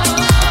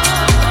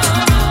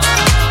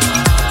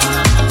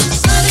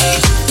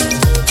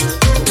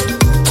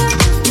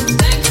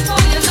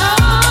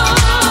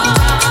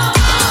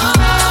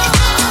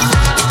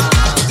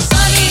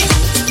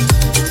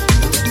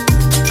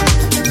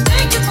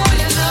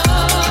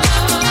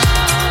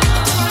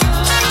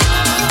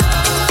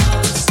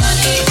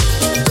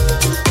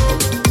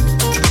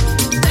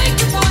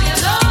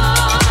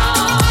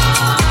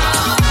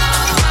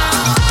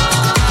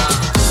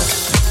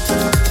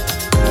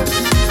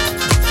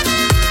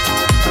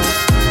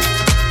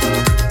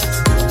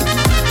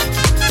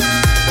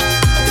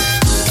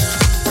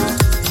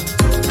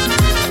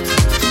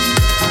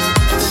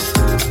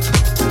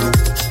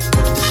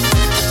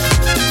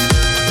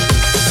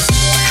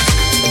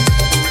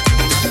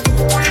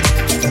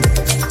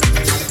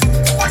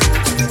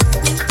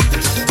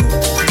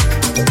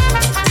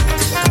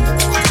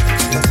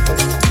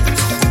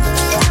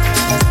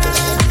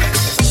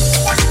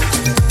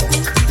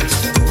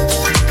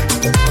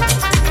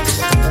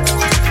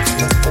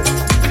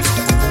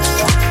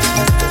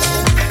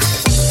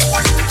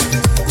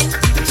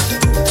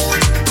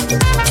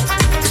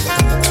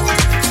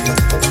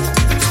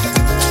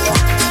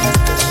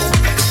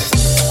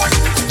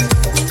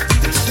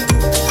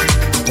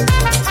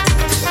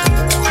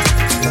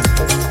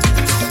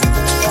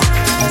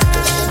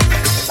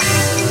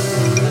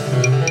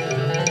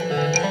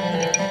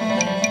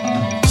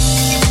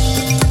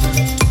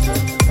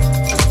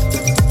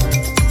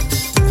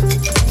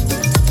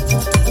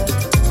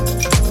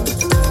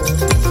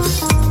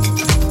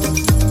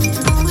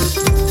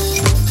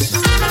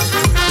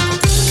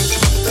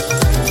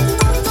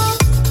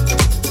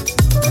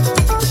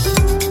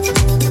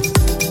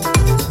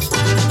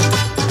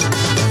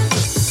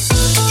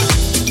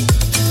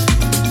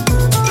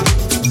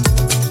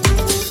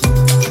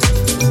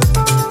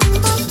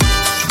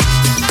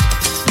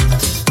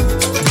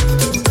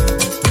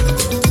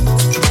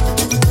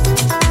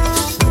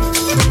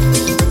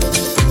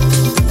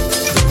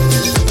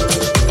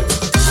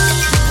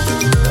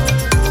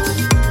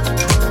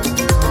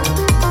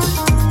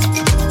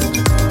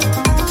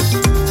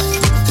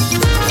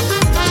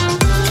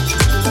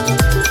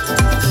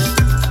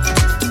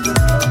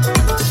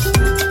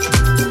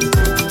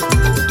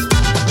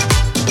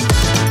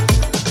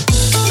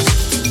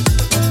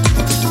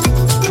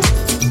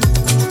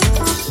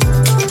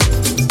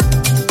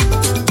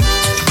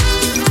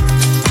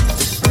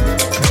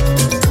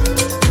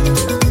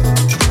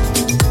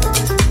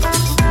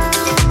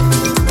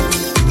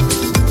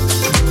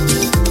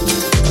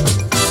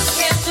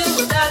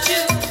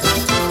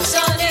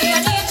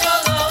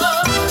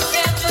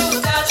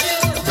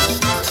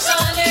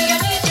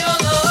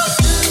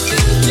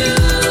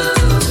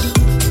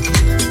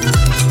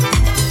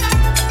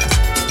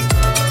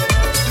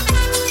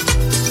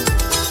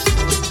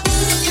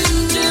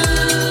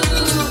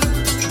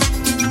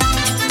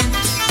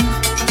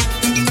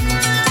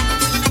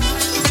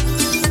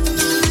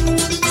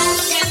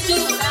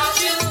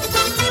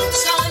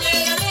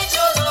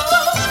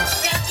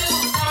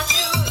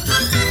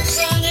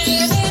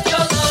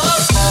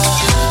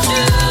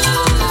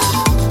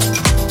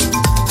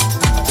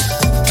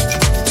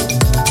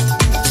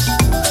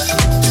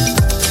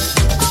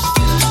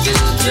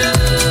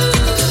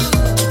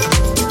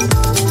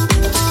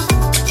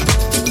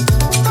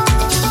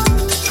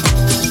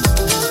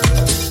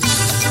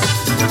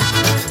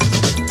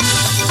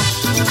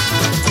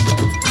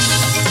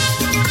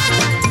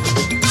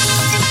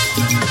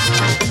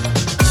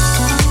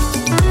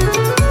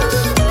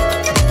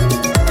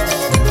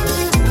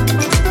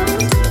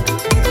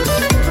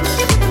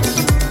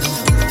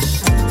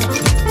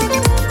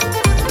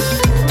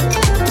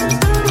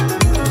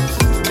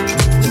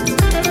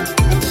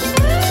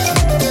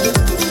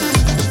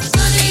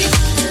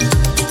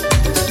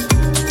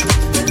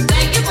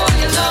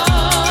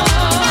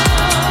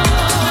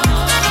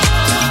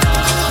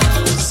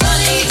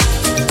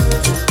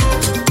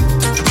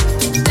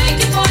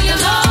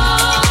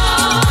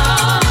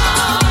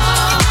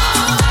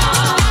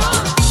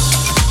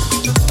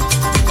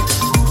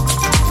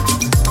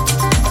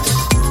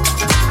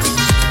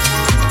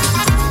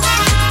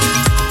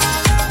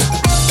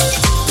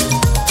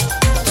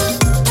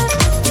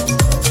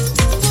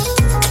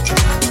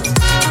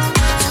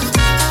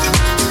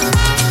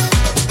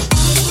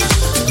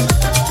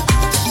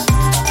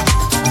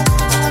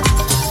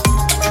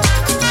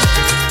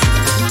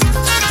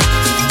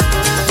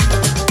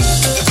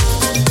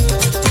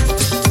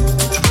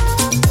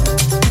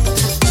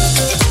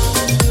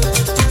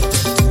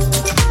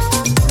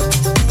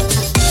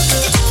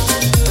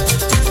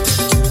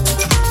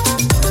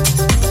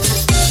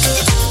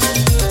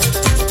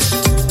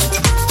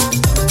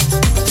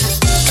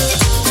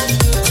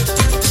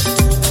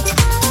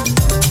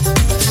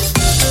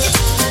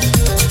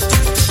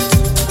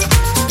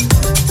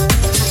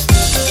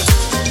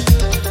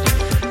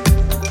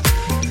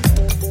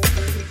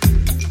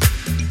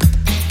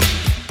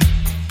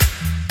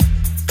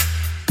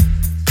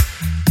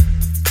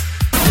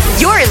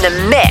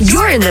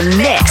 You're in the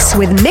mix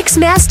with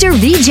Mixmaster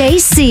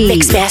VJC.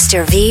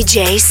 Mixmaster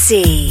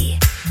VJC.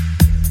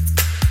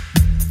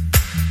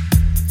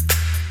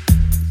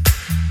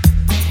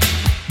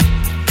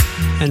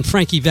 And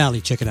Frankie Valli,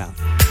 check it out.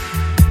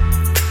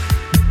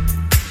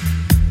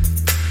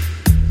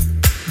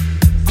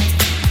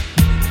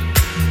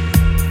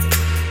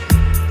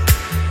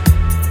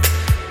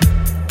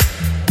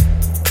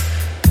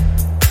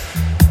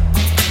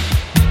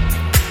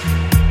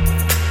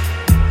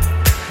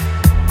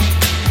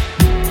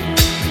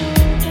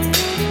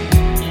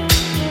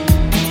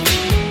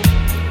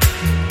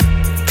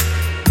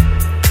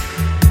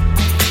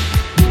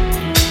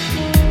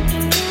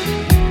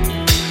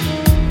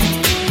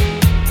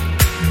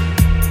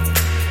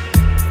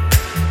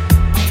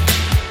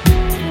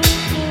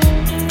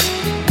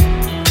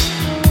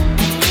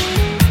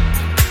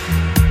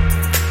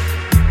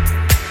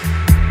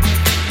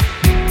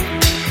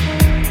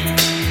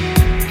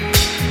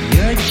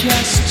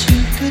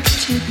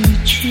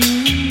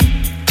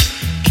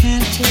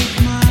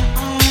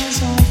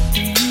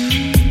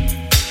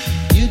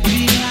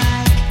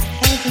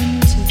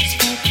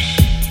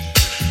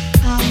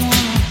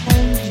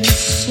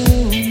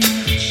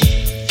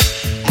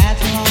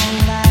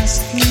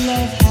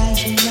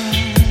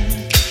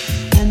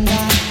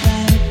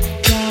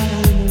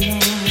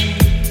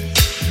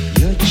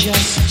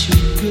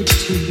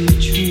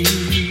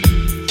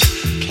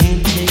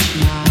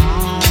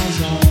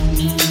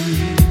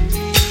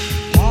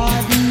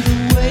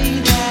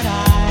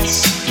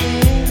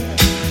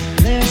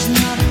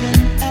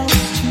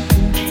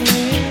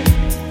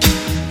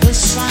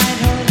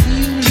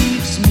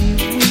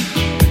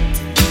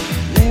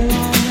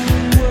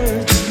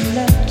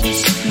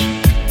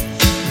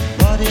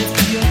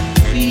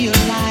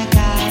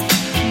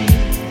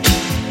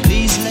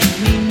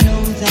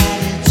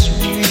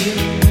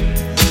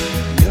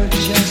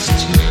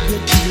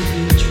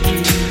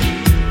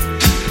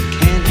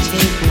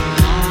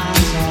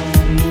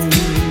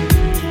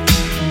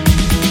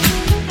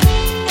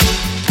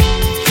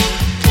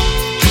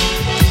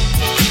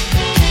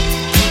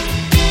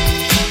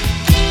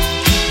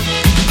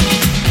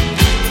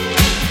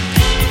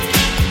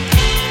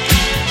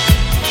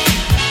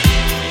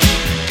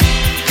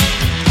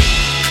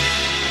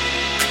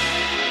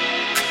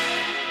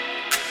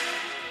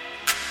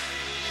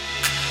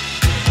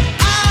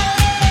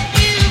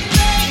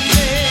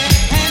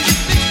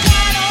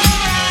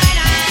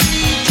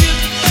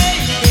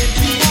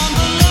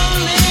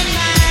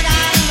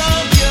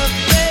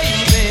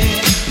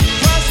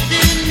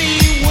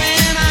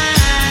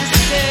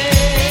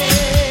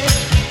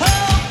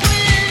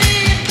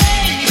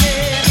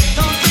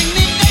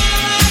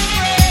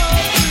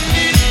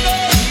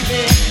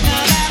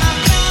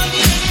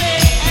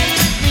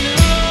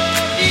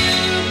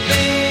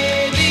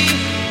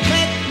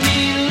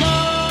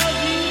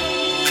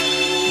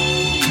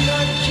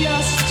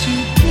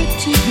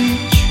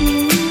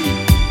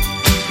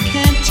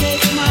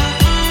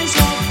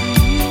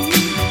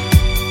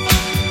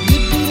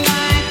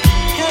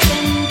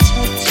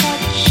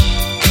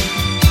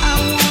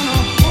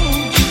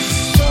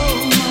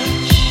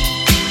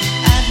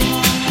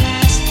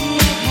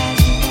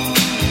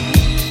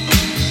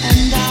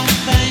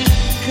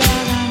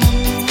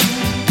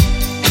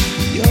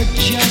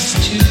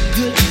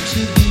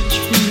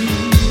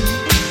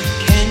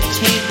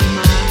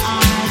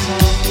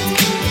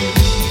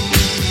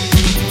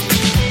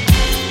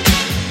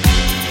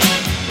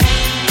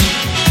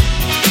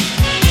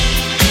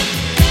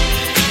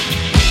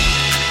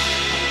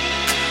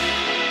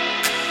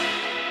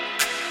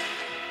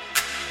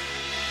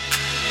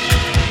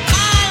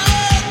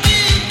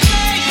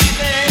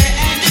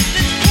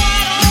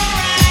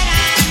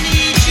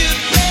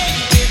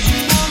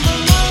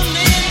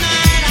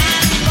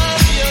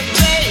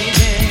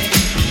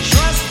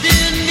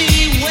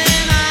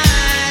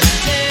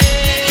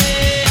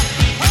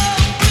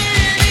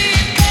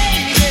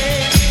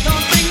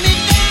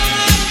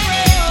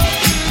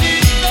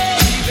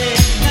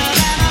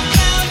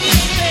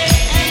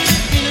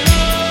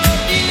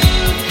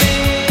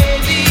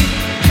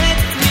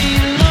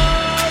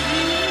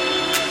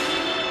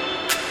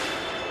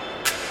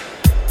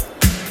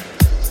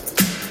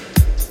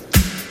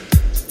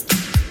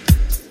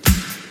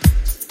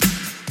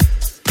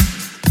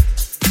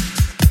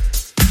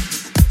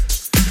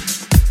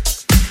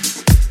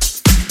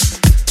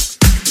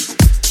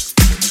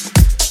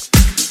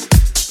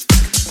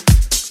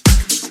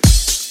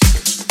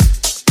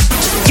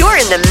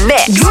 the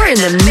mix. You're in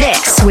the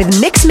mix with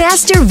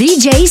Mixmaster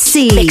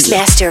VJC.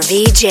 Mixmaster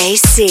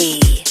VJC.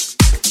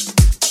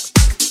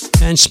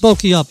 And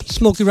Smokey up.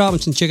 Smokey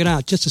Robinson, check it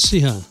out, just to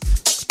see her.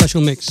 Special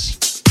mix.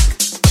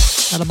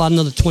 Got about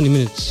another 20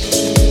 minutes.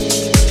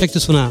 Check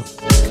this one out.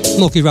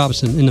 Smokey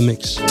Robinson in the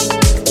mix.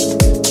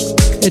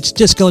 It's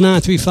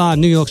Disco935,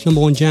 New York's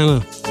 #1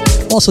 jammer.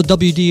 Also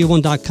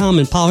WDA1.com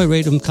and Powerhead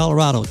Radio from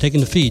Colorado, taking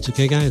the feeds,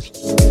 okay guys?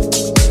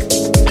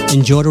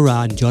 Enjoy the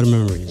ride, enjoy the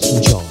memories,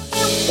 enjoy.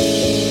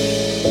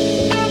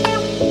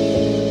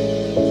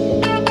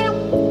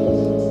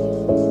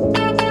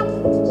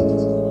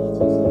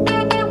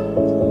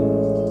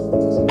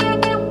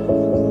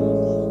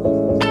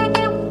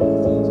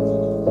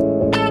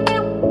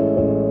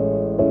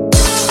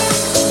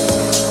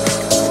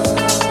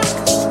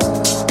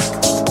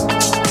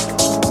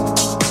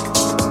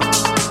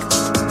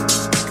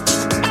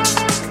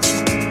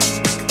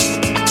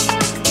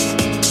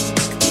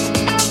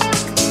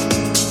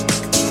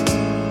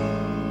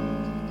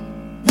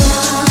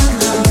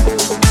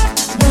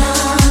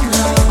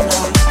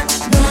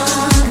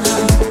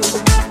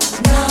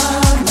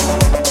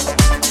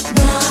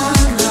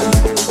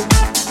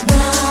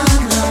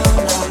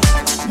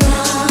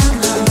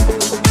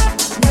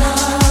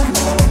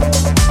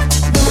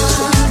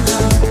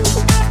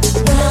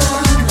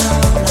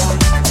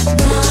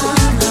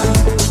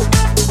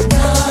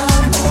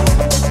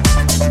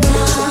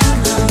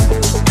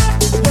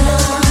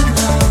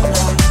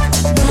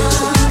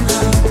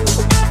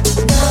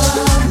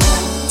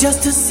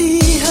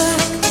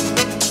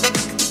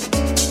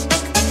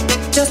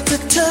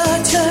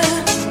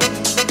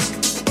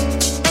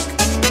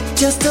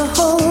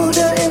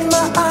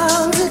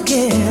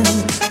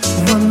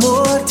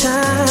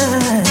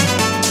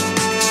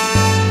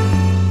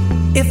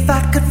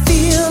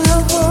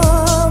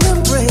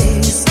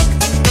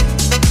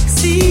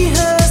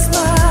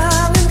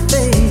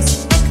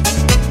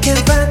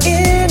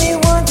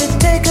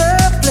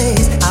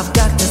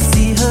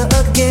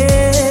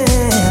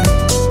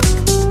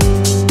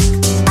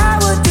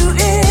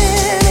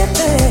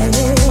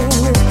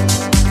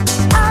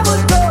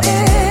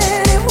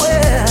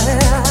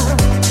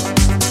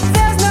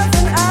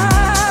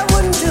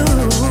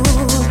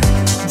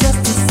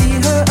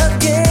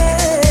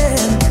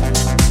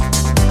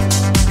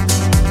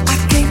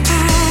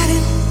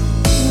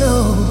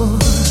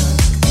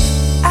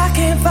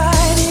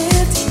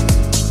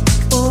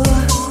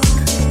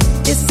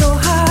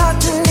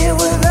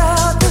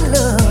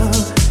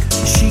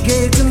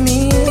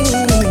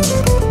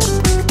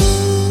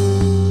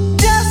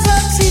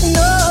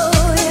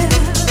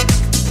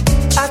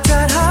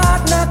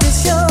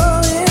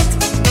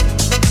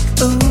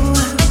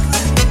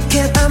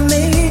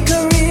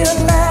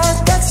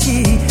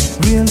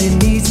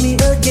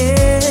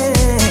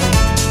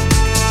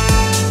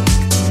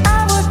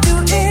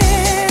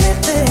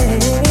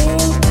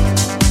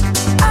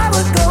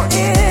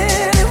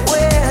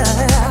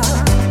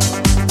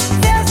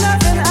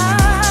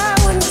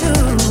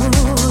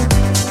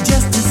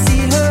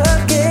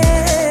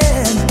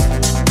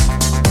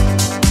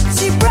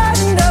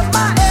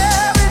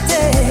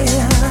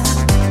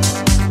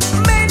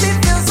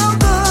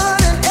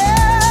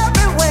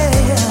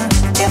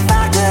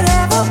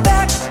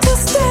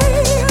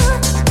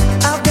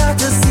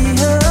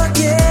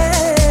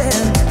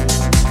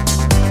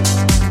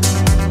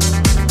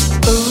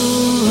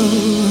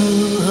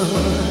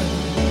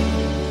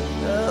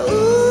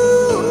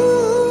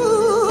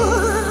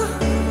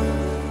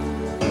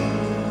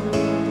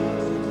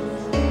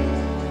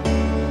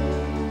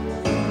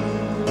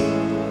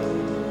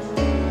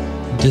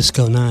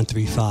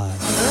 Disco935.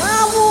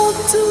 I want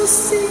to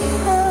see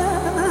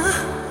her.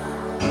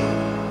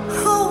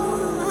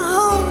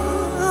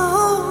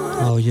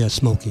 Oh yeah,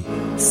 Smokey.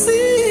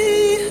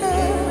 See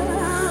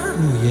her.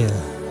 Oh yeah.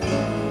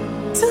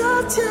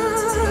 Touch her.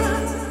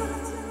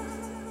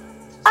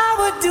 I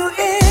would do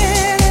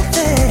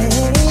anything.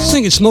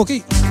 Sing it,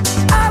 Smokey.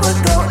 I would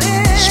go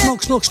in.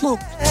 Smoke, smoke, smoke.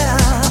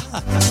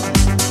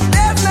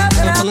 There's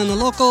nothing I Local in the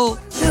local.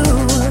 do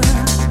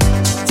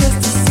just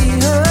to see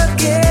her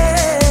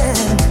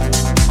again.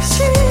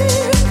 She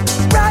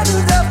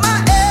brightens up my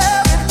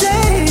every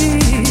day.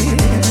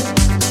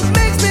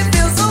 Makes me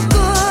feel so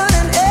good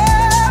and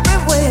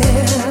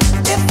everywhere.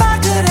 If I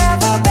could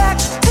have her back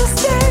to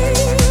stay,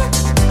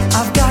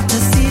 I've got to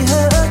see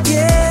her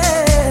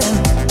again.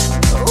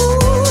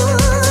 Ooh.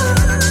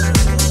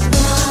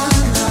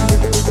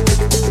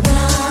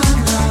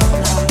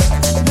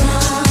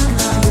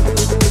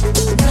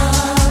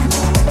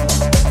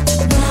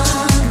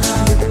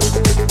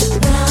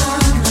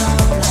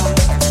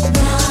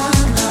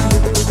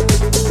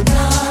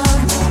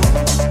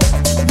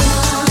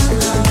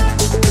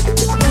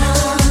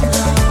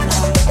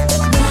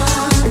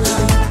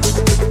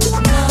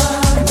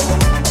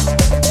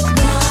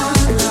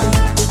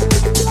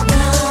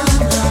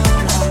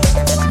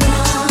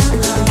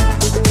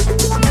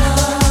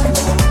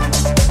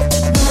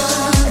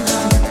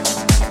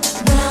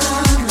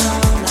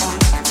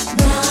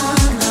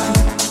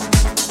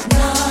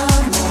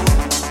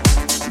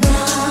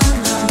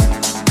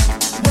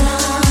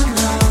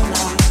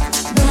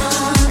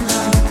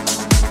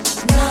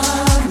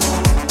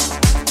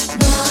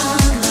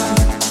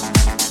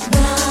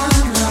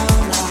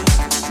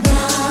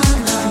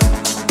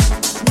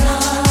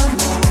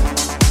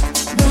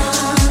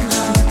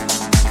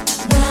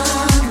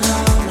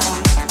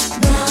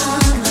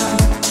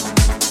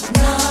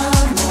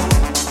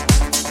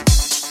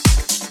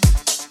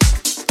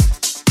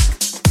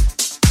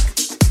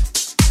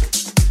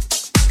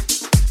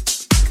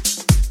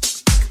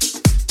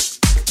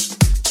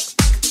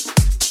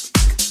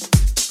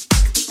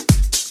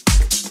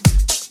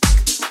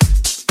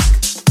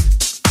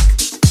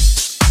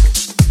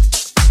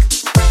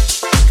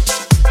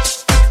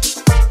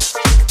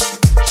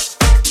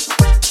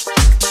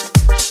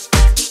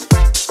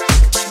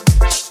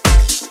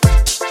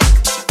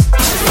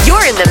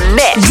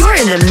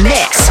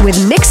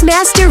 with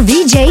Mixmaster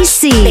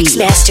VJC.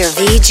 Mixmaster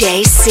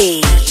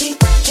VJC.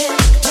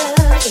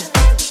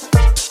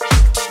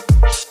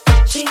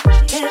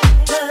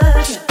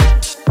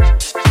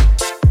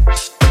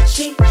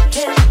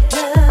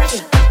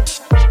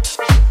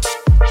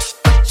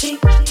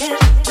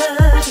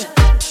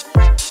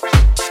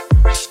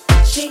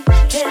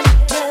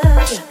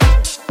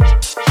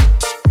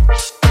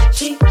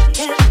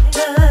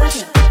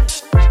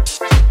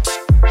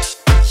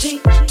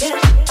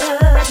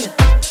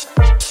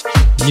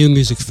 New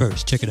music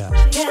first. Check it out.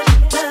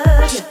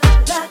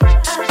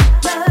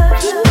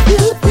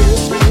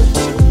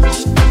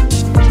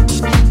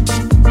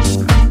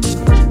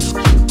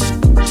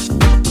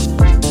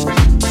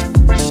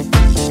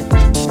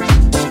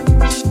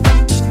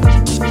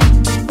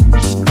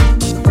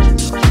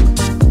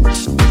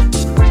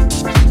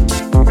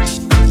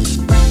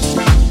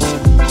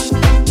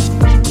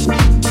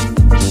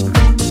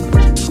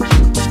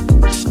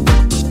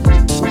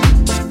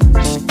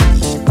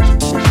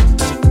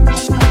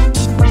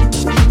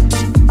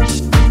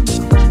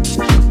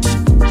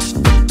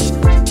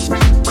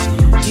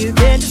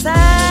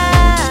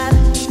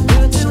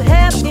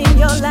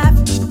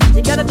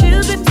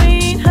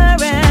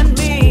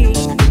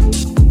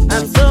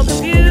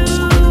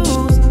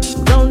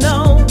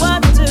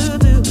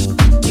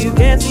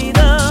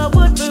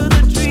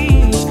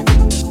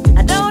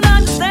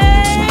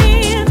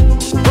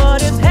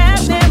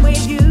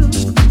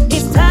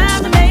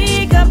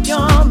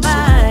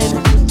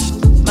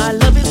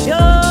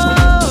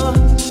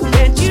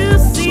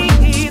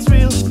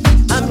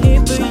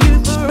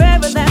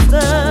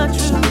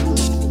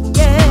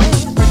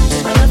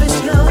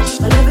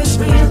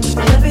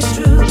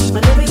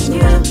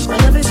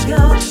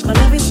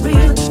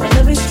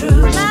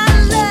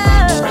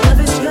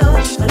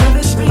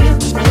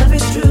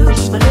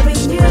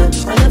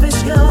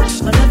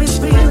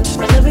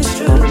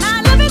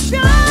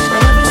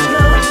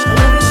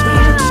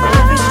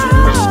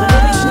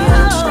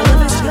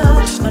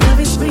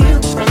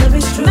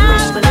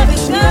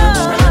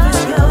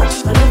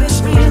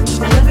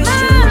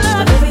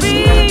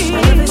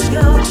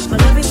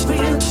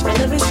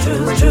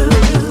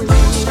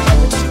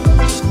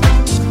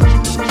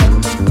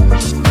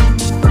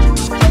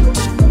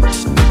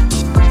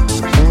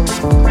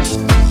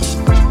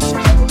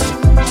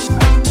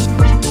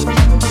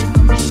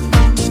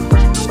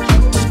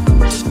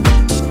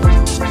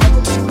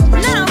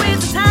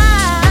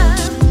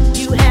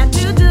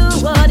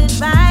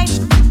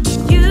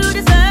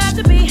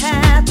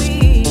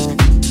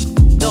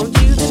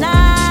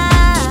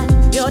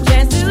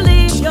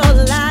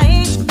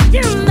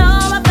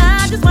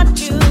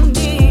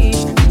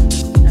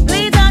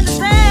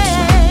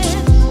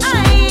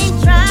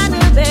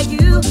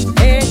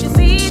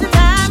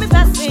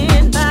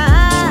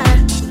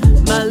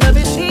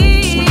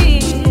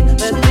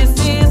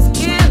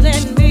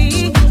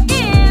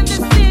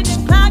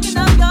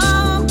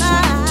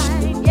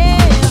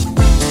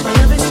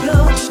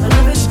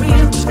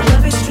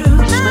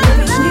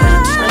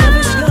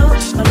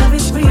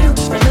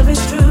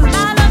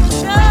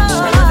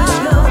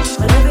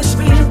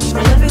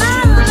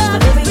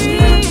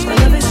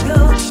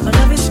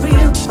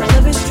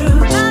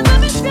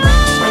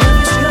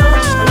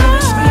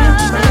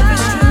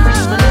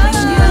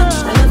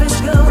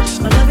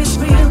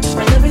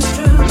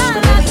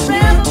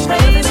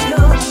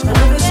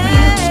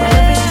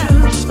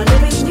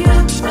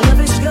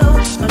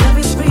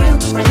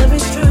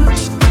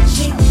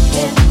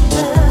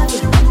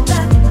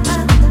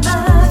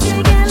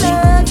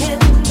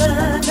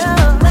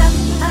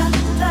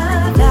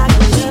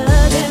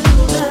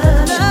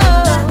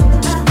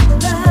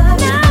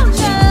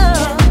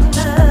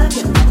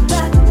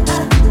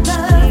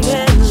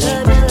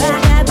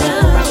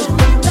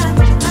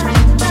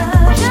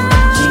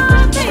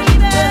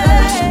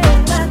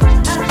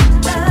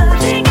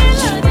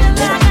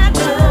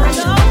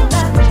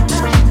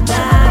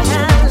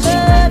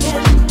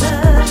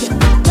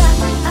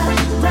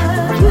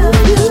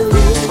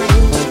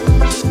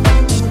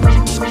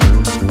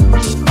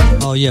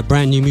 Yeah,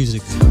 brand new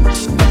music.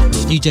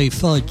 DJ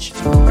Fudge.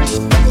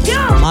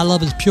 My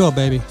love is pure,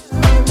 baby.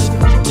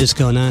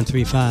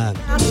 Disco935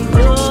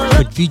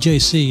 with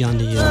VJC on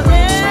the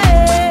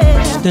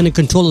then the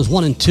controllers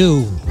 1 and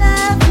 2.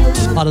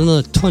 About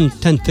another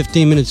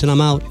 10-15 minutes and I'm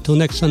out till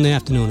next Sunday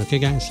afternoon. Okay,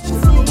 guys.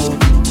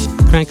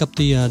 Crank up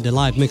the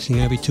live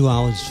mixing every 2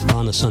 hours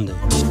on a Sunday.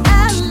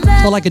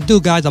 That's all I can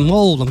do, guys. I'm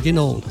old. I'm getting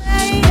old.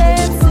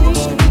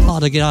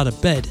 Hard to get out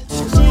of bed.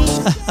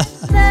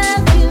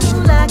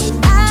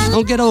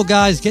 Don't get old,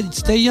 guys.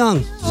 Stay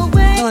young. I'm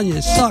telling you,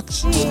 it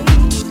sucks.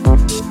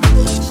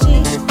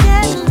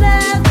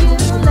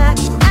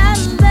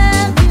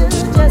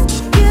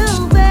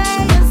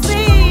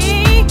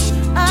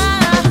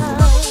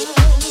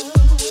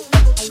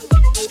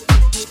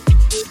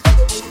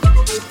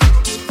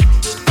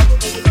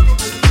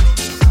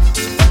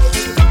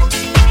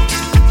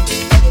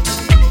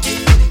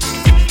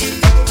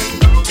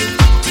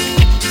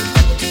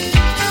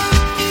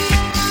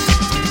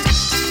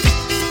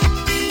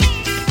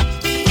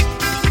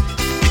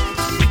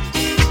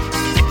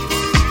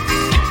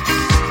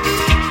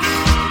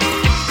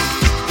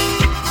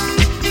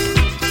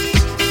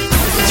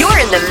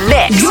 the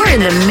mix. You're in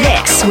the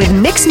mix with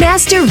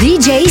Mixmaster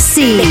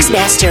VJC.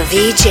 Mixmaster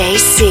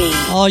VJC.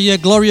 Oh yeah,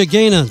 Gloria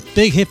Gaynor,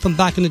 big hit from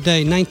back in the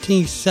day,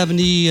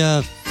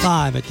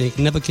 1975, I think.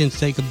 Never Can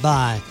Say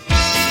Goodbye.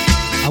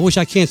 I wish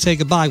I can't say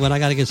goodbye, but I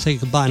gotta say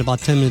goodbye in about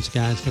 10 minutes,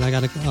 guys. But I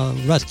gotta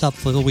rest up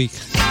for the week.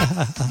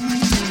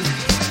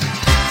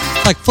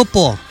 Like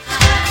football.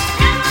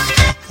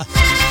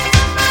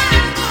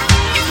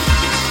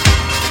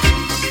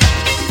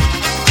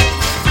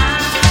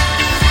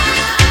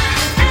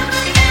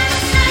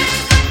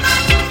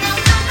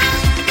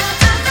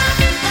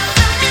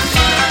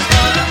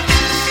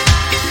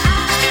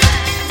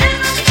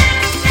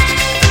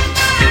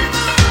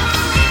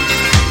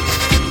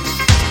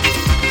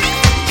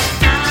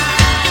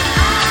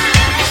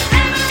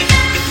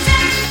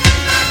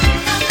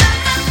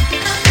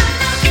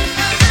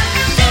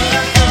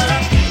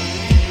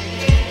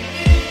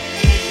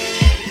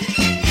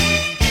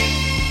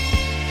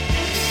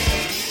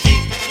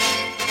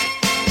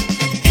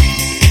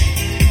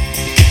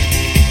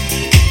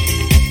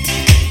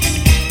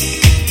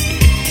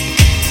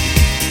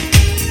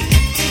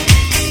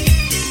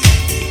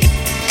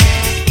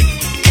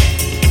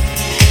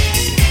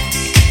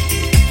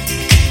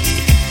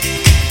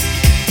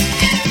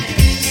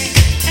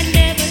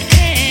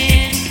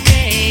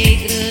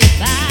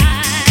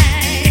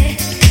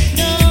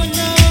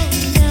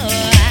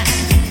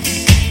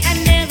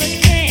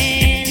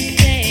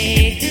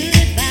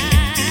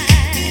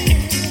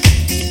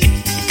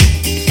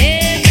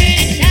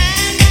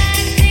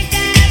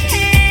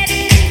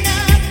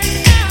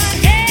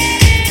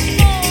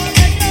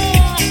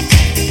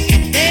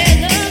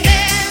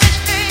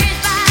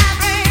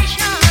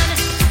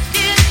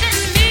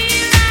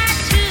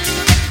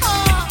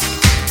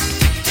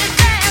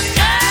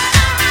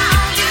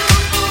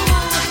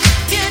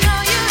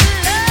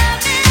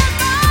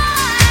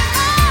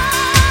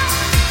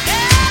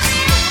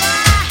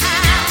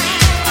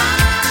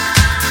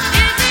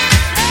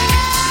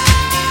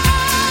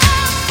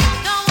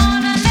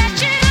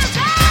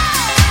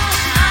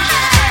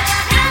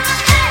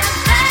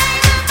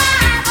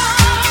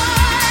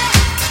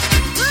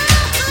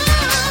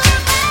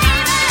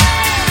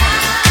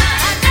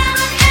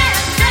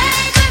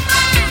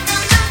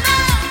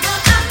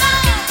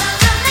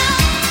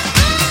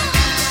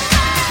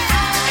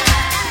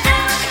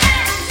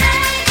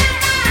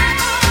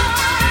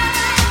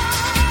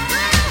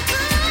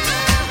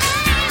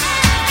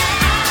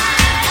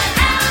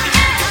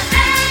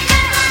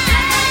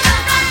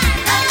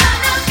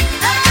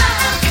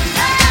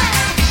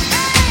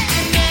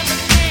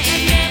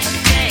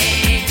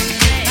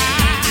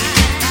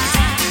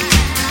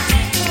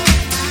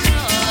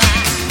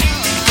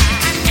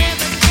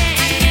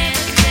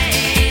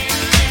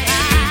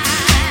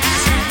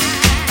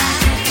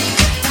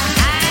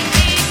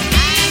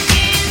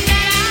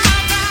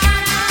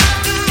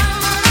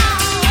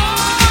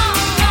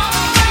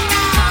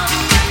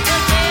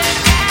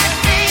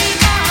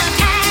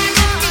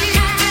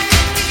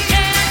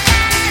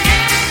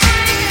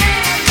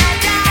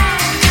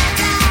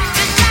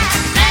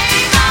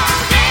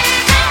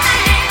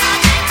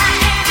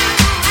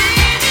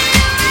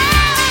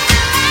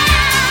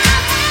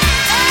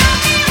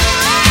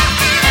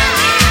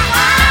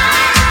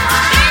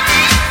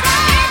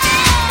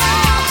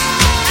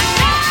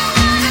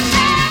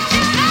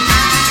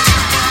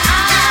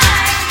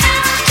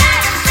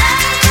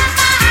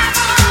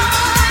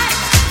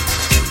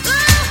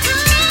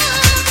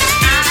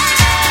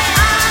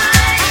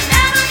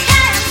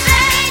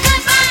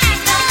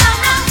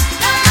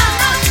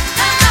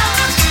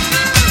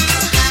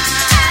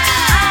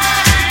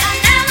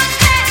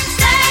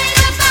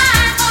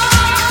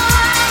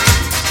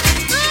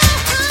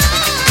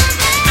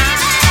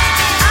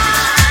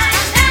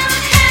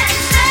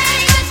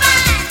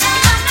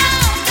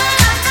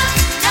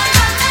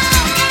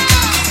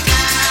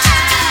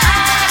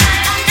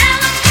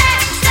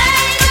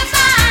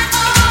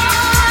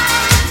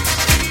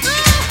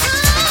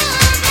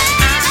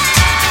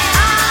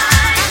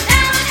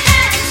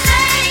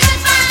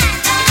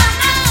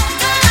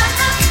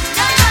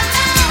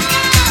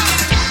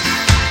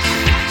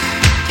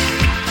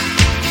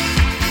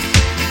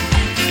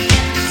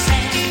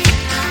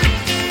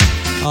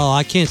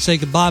 I can't say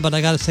goodbye, but I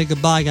gotta say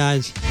goodbye,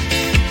 guys.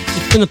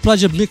 It's been a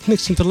pleasure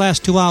mixing for the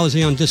last 2 hours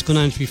here on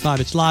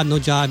Disco935. It's live, no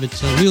jive.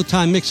 It's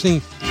real-time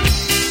mixing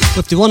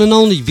with the one and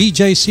only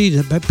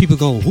VJC. People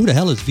go, who the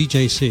hell is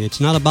VJC? It's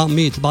not about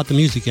me, it's about the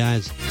music,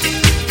 guys.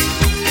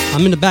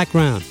 I'm in the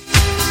background.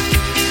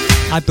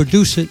 I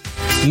produce it,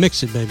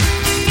 mix it, baby.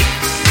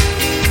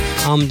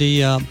 I'm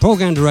the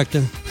program director,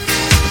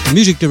 the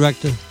music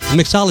director, the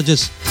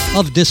mixologist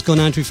of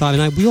Disco935.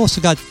 And we also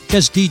got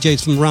guest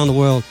DJs from around the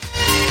world,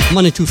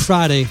 Monday through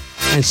Friday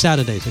and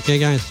Saturdays. Okay,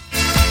 guys?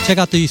 Check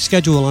out the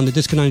schedule on the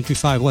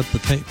Disco935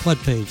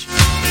 webpage.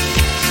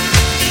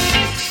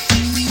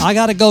 I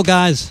gotta go,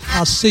 guys.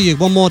 I'll see you.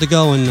 One more to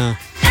go, and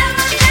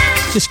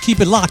just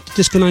keep it locked.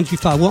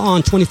 Disco935. We're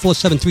on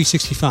 24/7,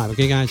 365.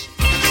 Okay, guys?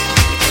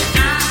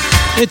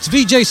 It's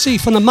VJC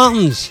from the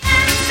mountains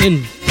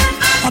in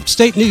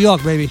upstate New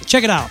York, baby.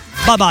 Check it out.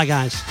 Bye-bye,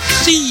 guys.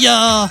 See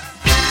ya.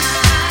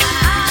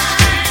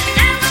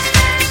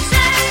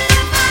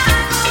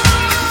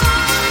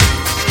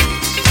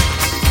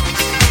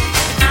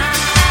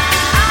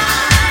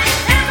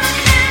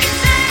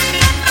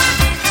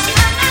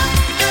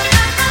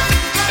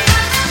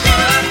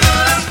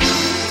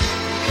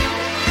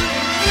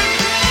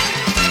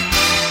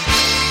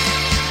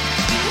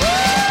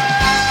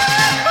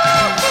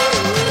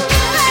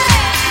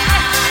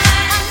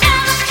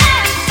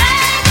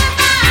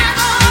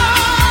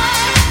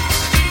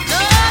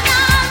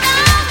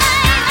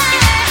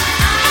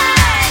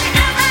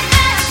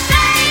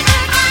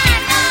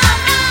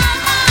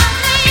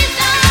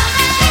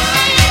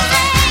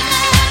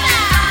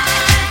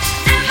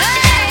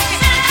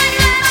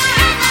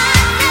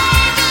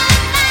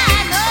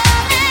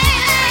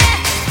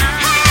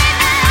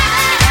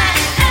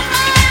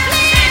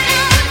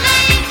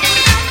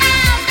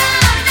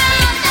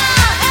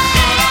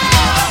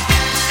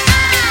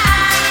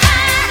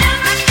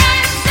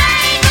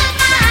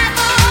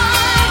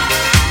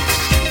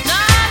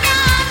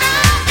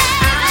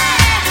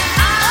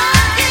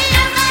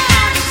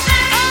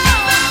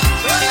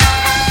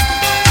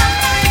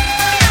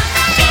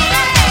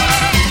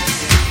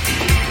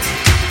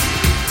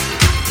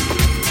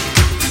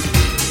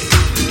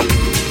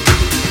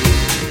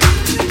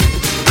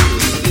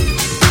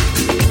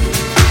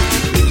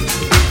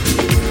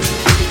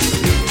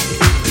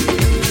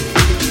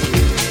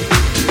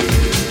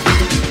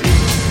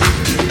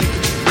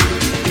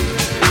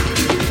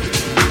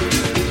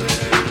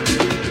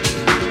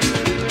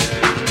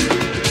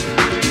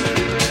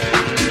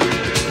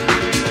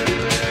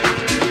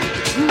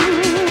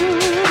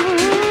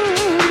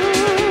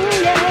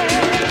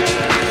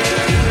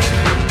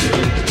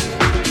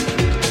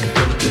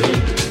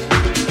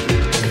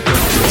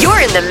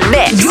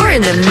 You're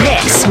in the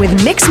mix with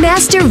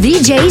Mixmaster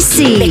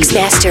VJC.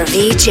 Mixmaster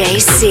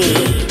VJC.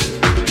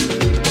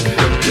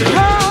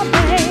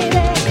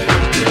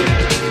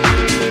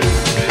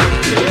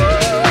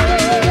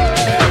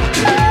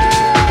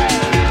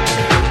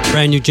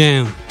 Brand new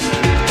jam.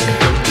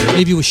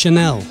 Leave you with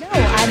Chanel.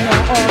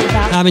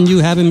 Having you,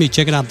 having me.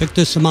 Check it out.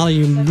 Victor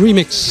Somali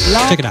remix.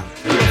 Check it out.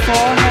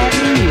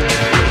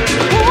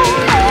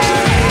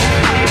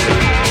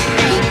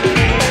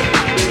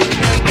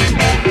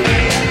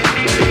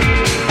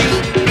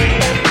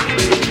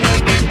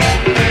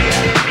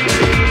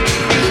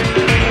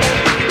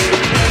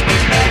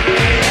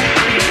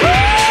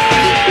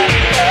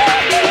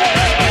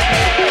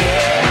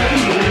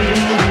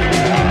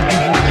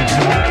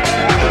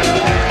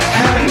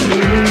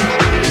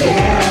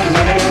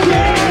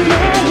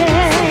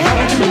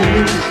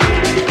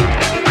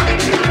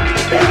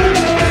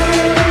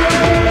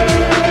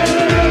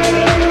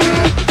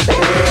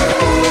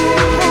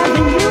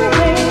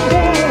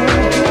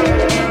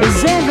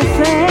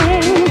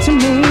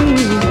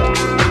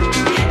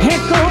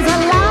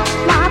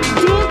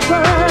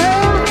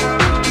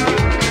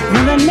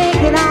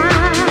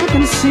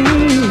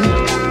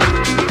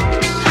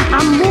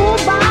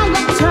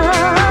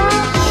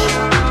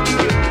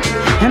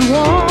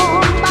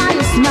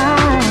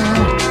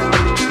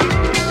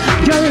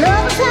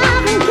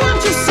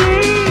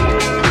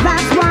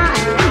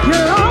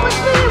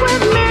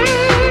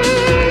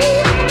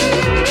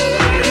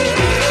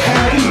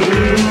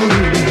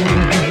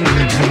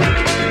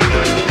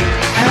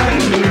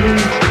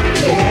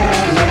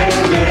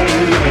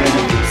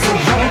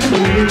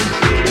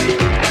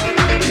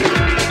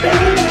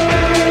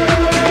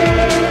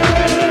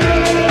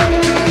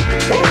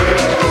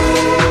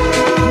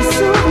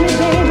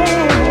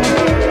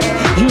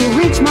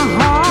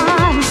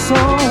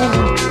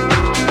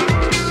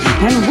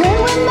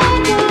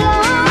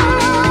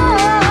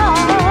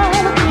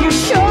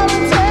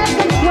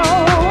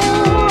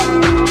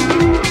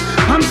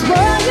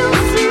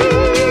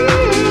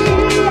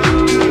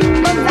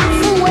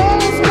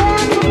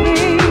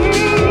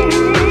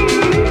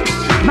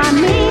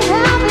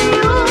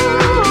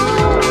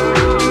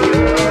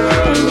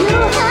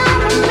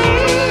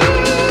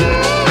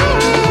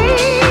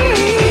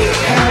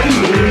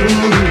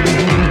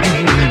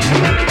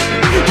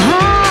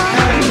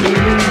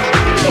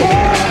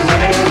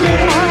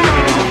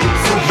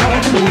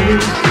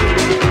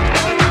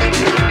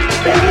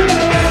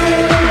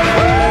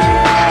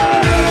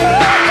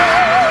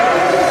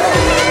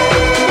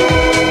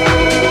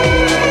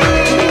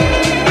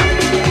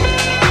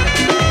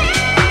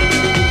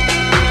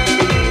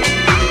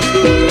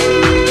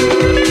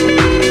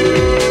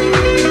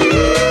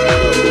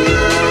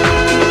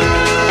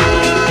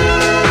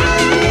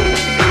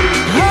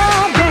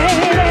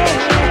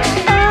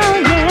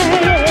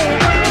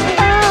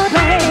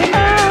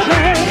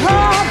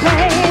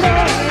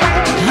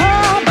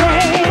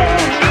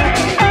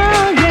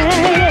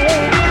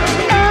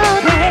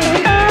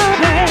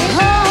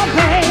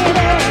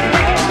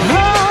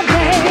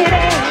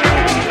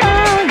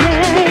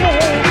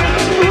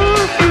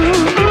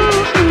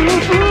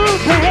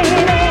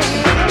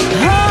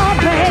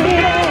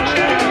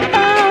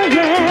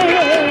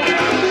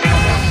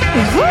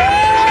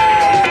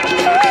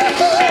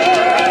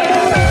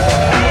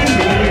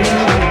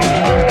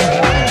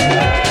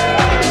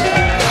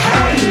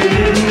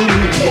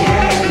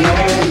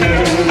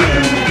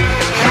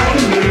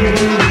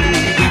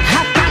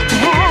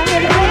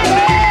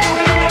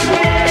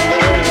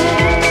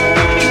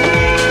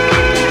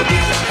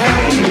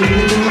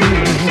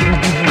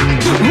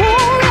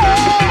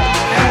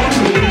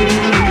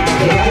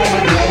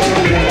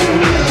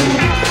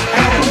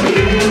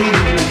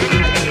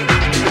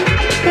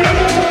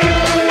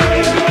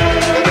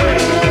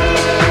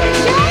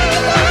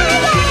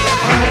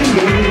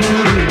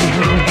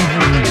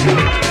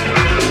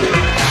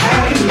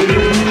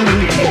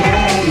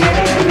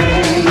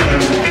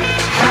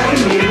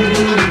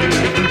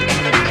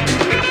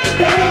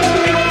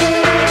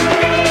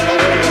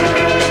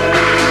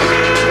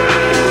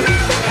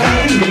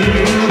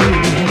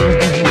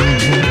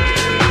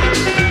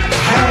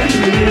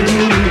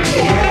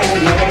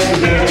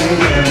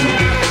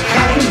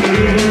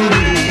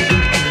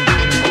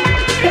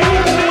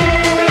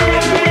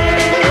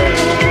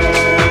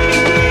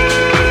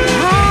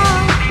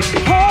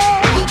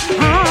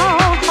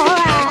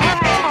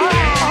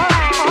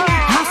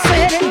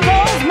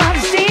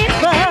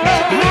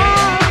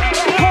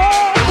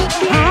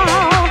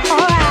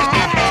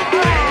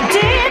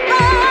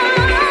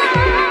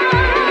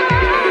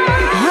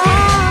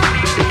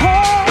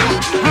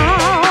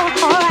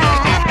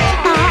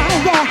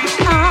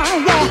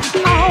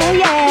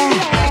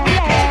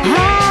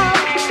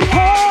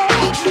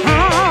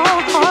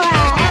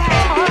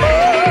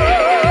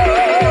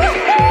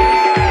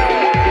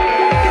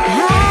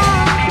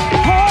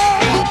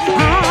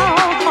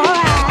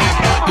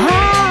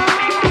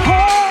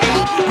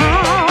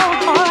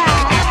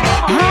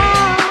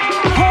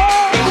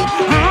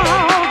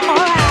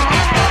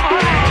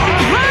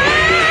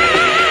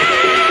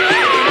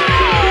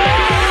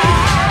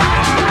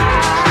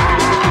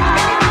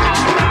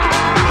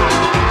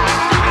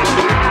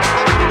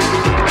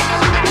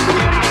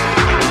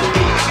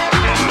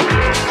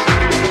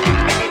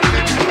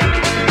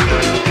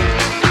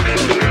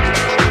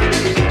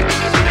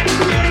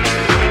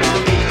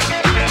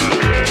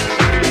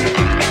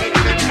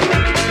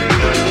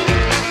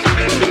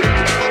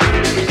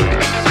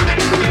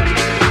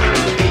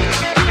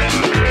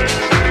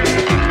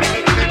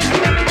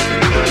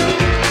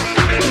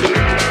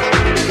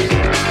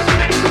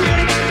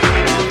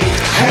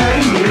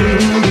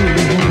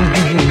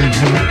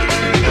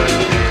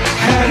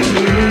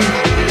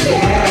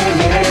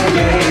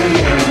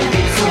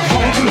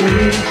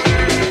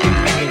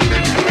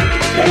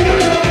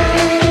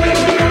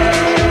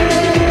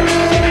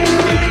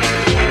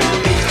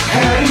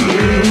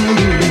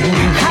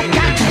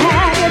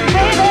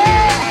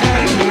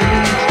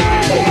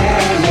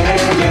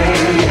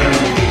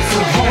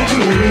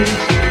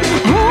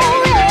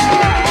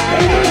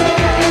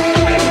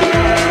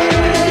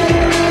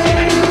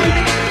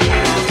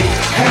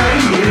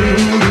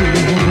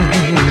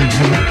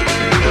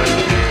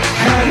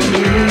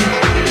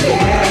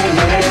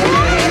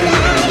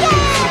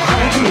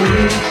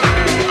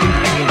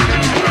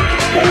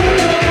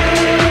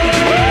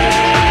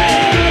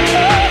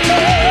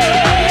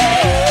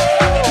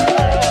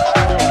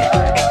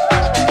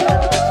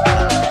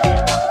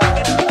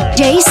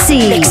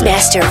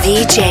 Mixmaster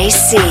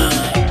VJC.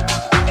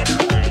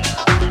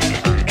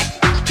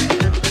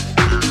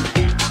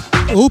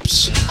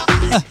 Oops.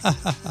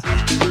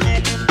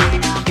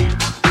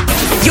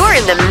 You're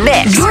in the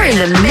mix. You're in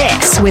the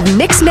mix with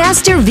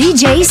Mixmaster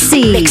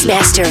VJC.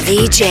 Mixmaster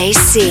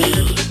VJC.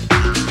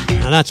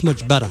 Now that's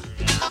much better.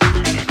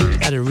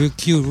 Had a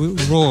cue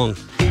wrong.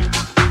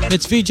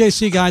 It's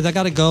VJC, guys. I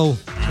gotta go.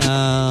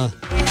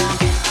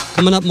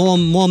 Coming up,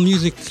 more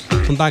music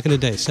from back in the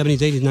day. 70s,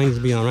 80s, 90s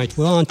and beyond, right?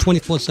 We're on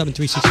 24/7,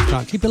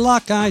 365. Keep it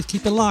locked, guys.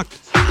 Keep it locked.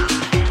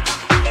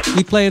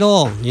 We play it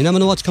all. You never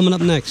know what's coming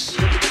up next.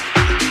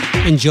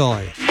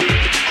 Enjoy.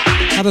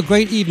 Have a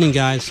great evening,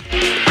 guys.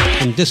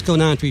 From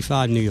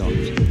Disco935, New York.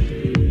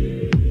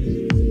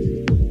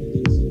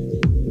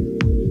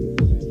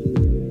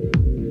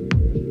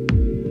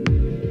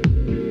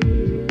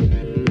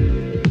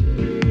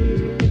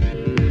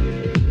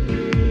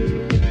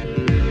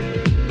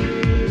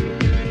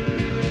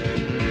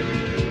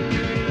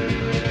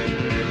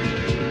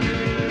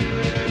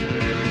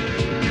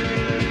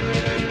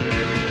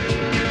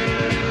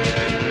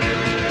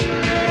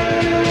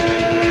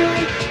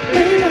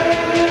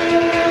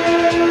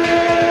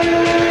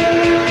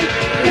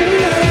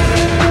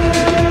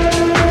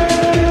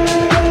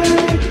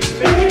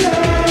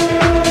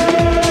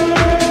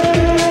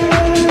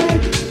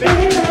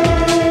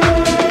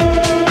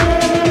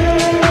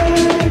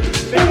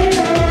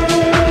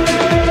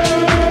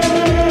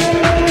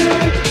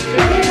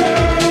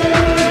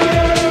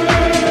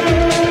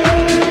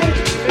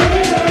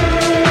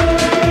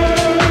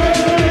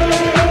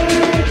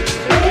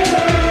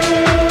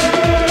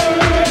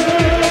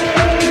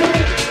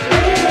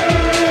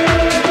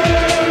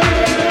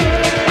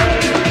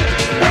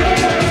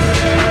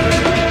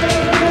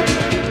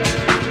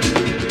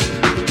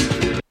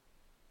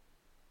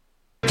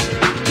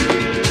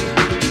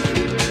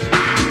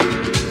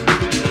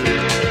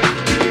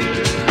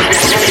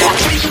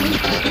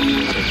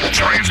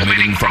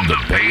 Transmitting from the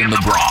Bay and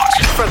the Bronx.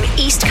 From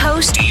East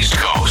Coast,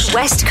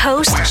 West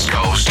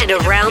Coast, and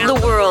around the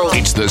world.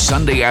 It's the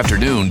Sunday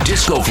afternoon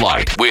Disco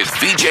Flight with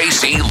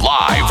VJC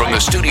live from the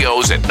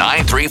studios at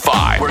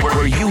 935,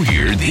 where you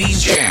hear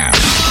these jams.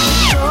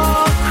 You're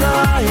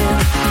crying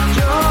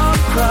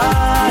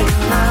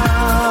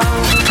now.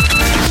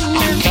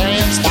 I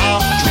can't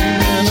stop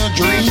dreaming a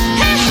dream.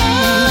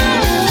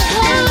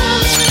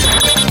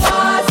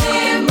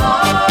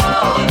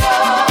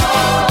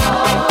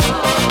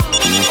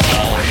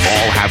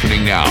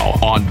 Happening now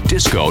on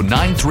Disco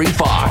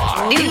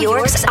 935. New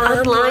York's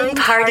online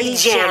party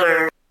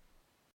jammer.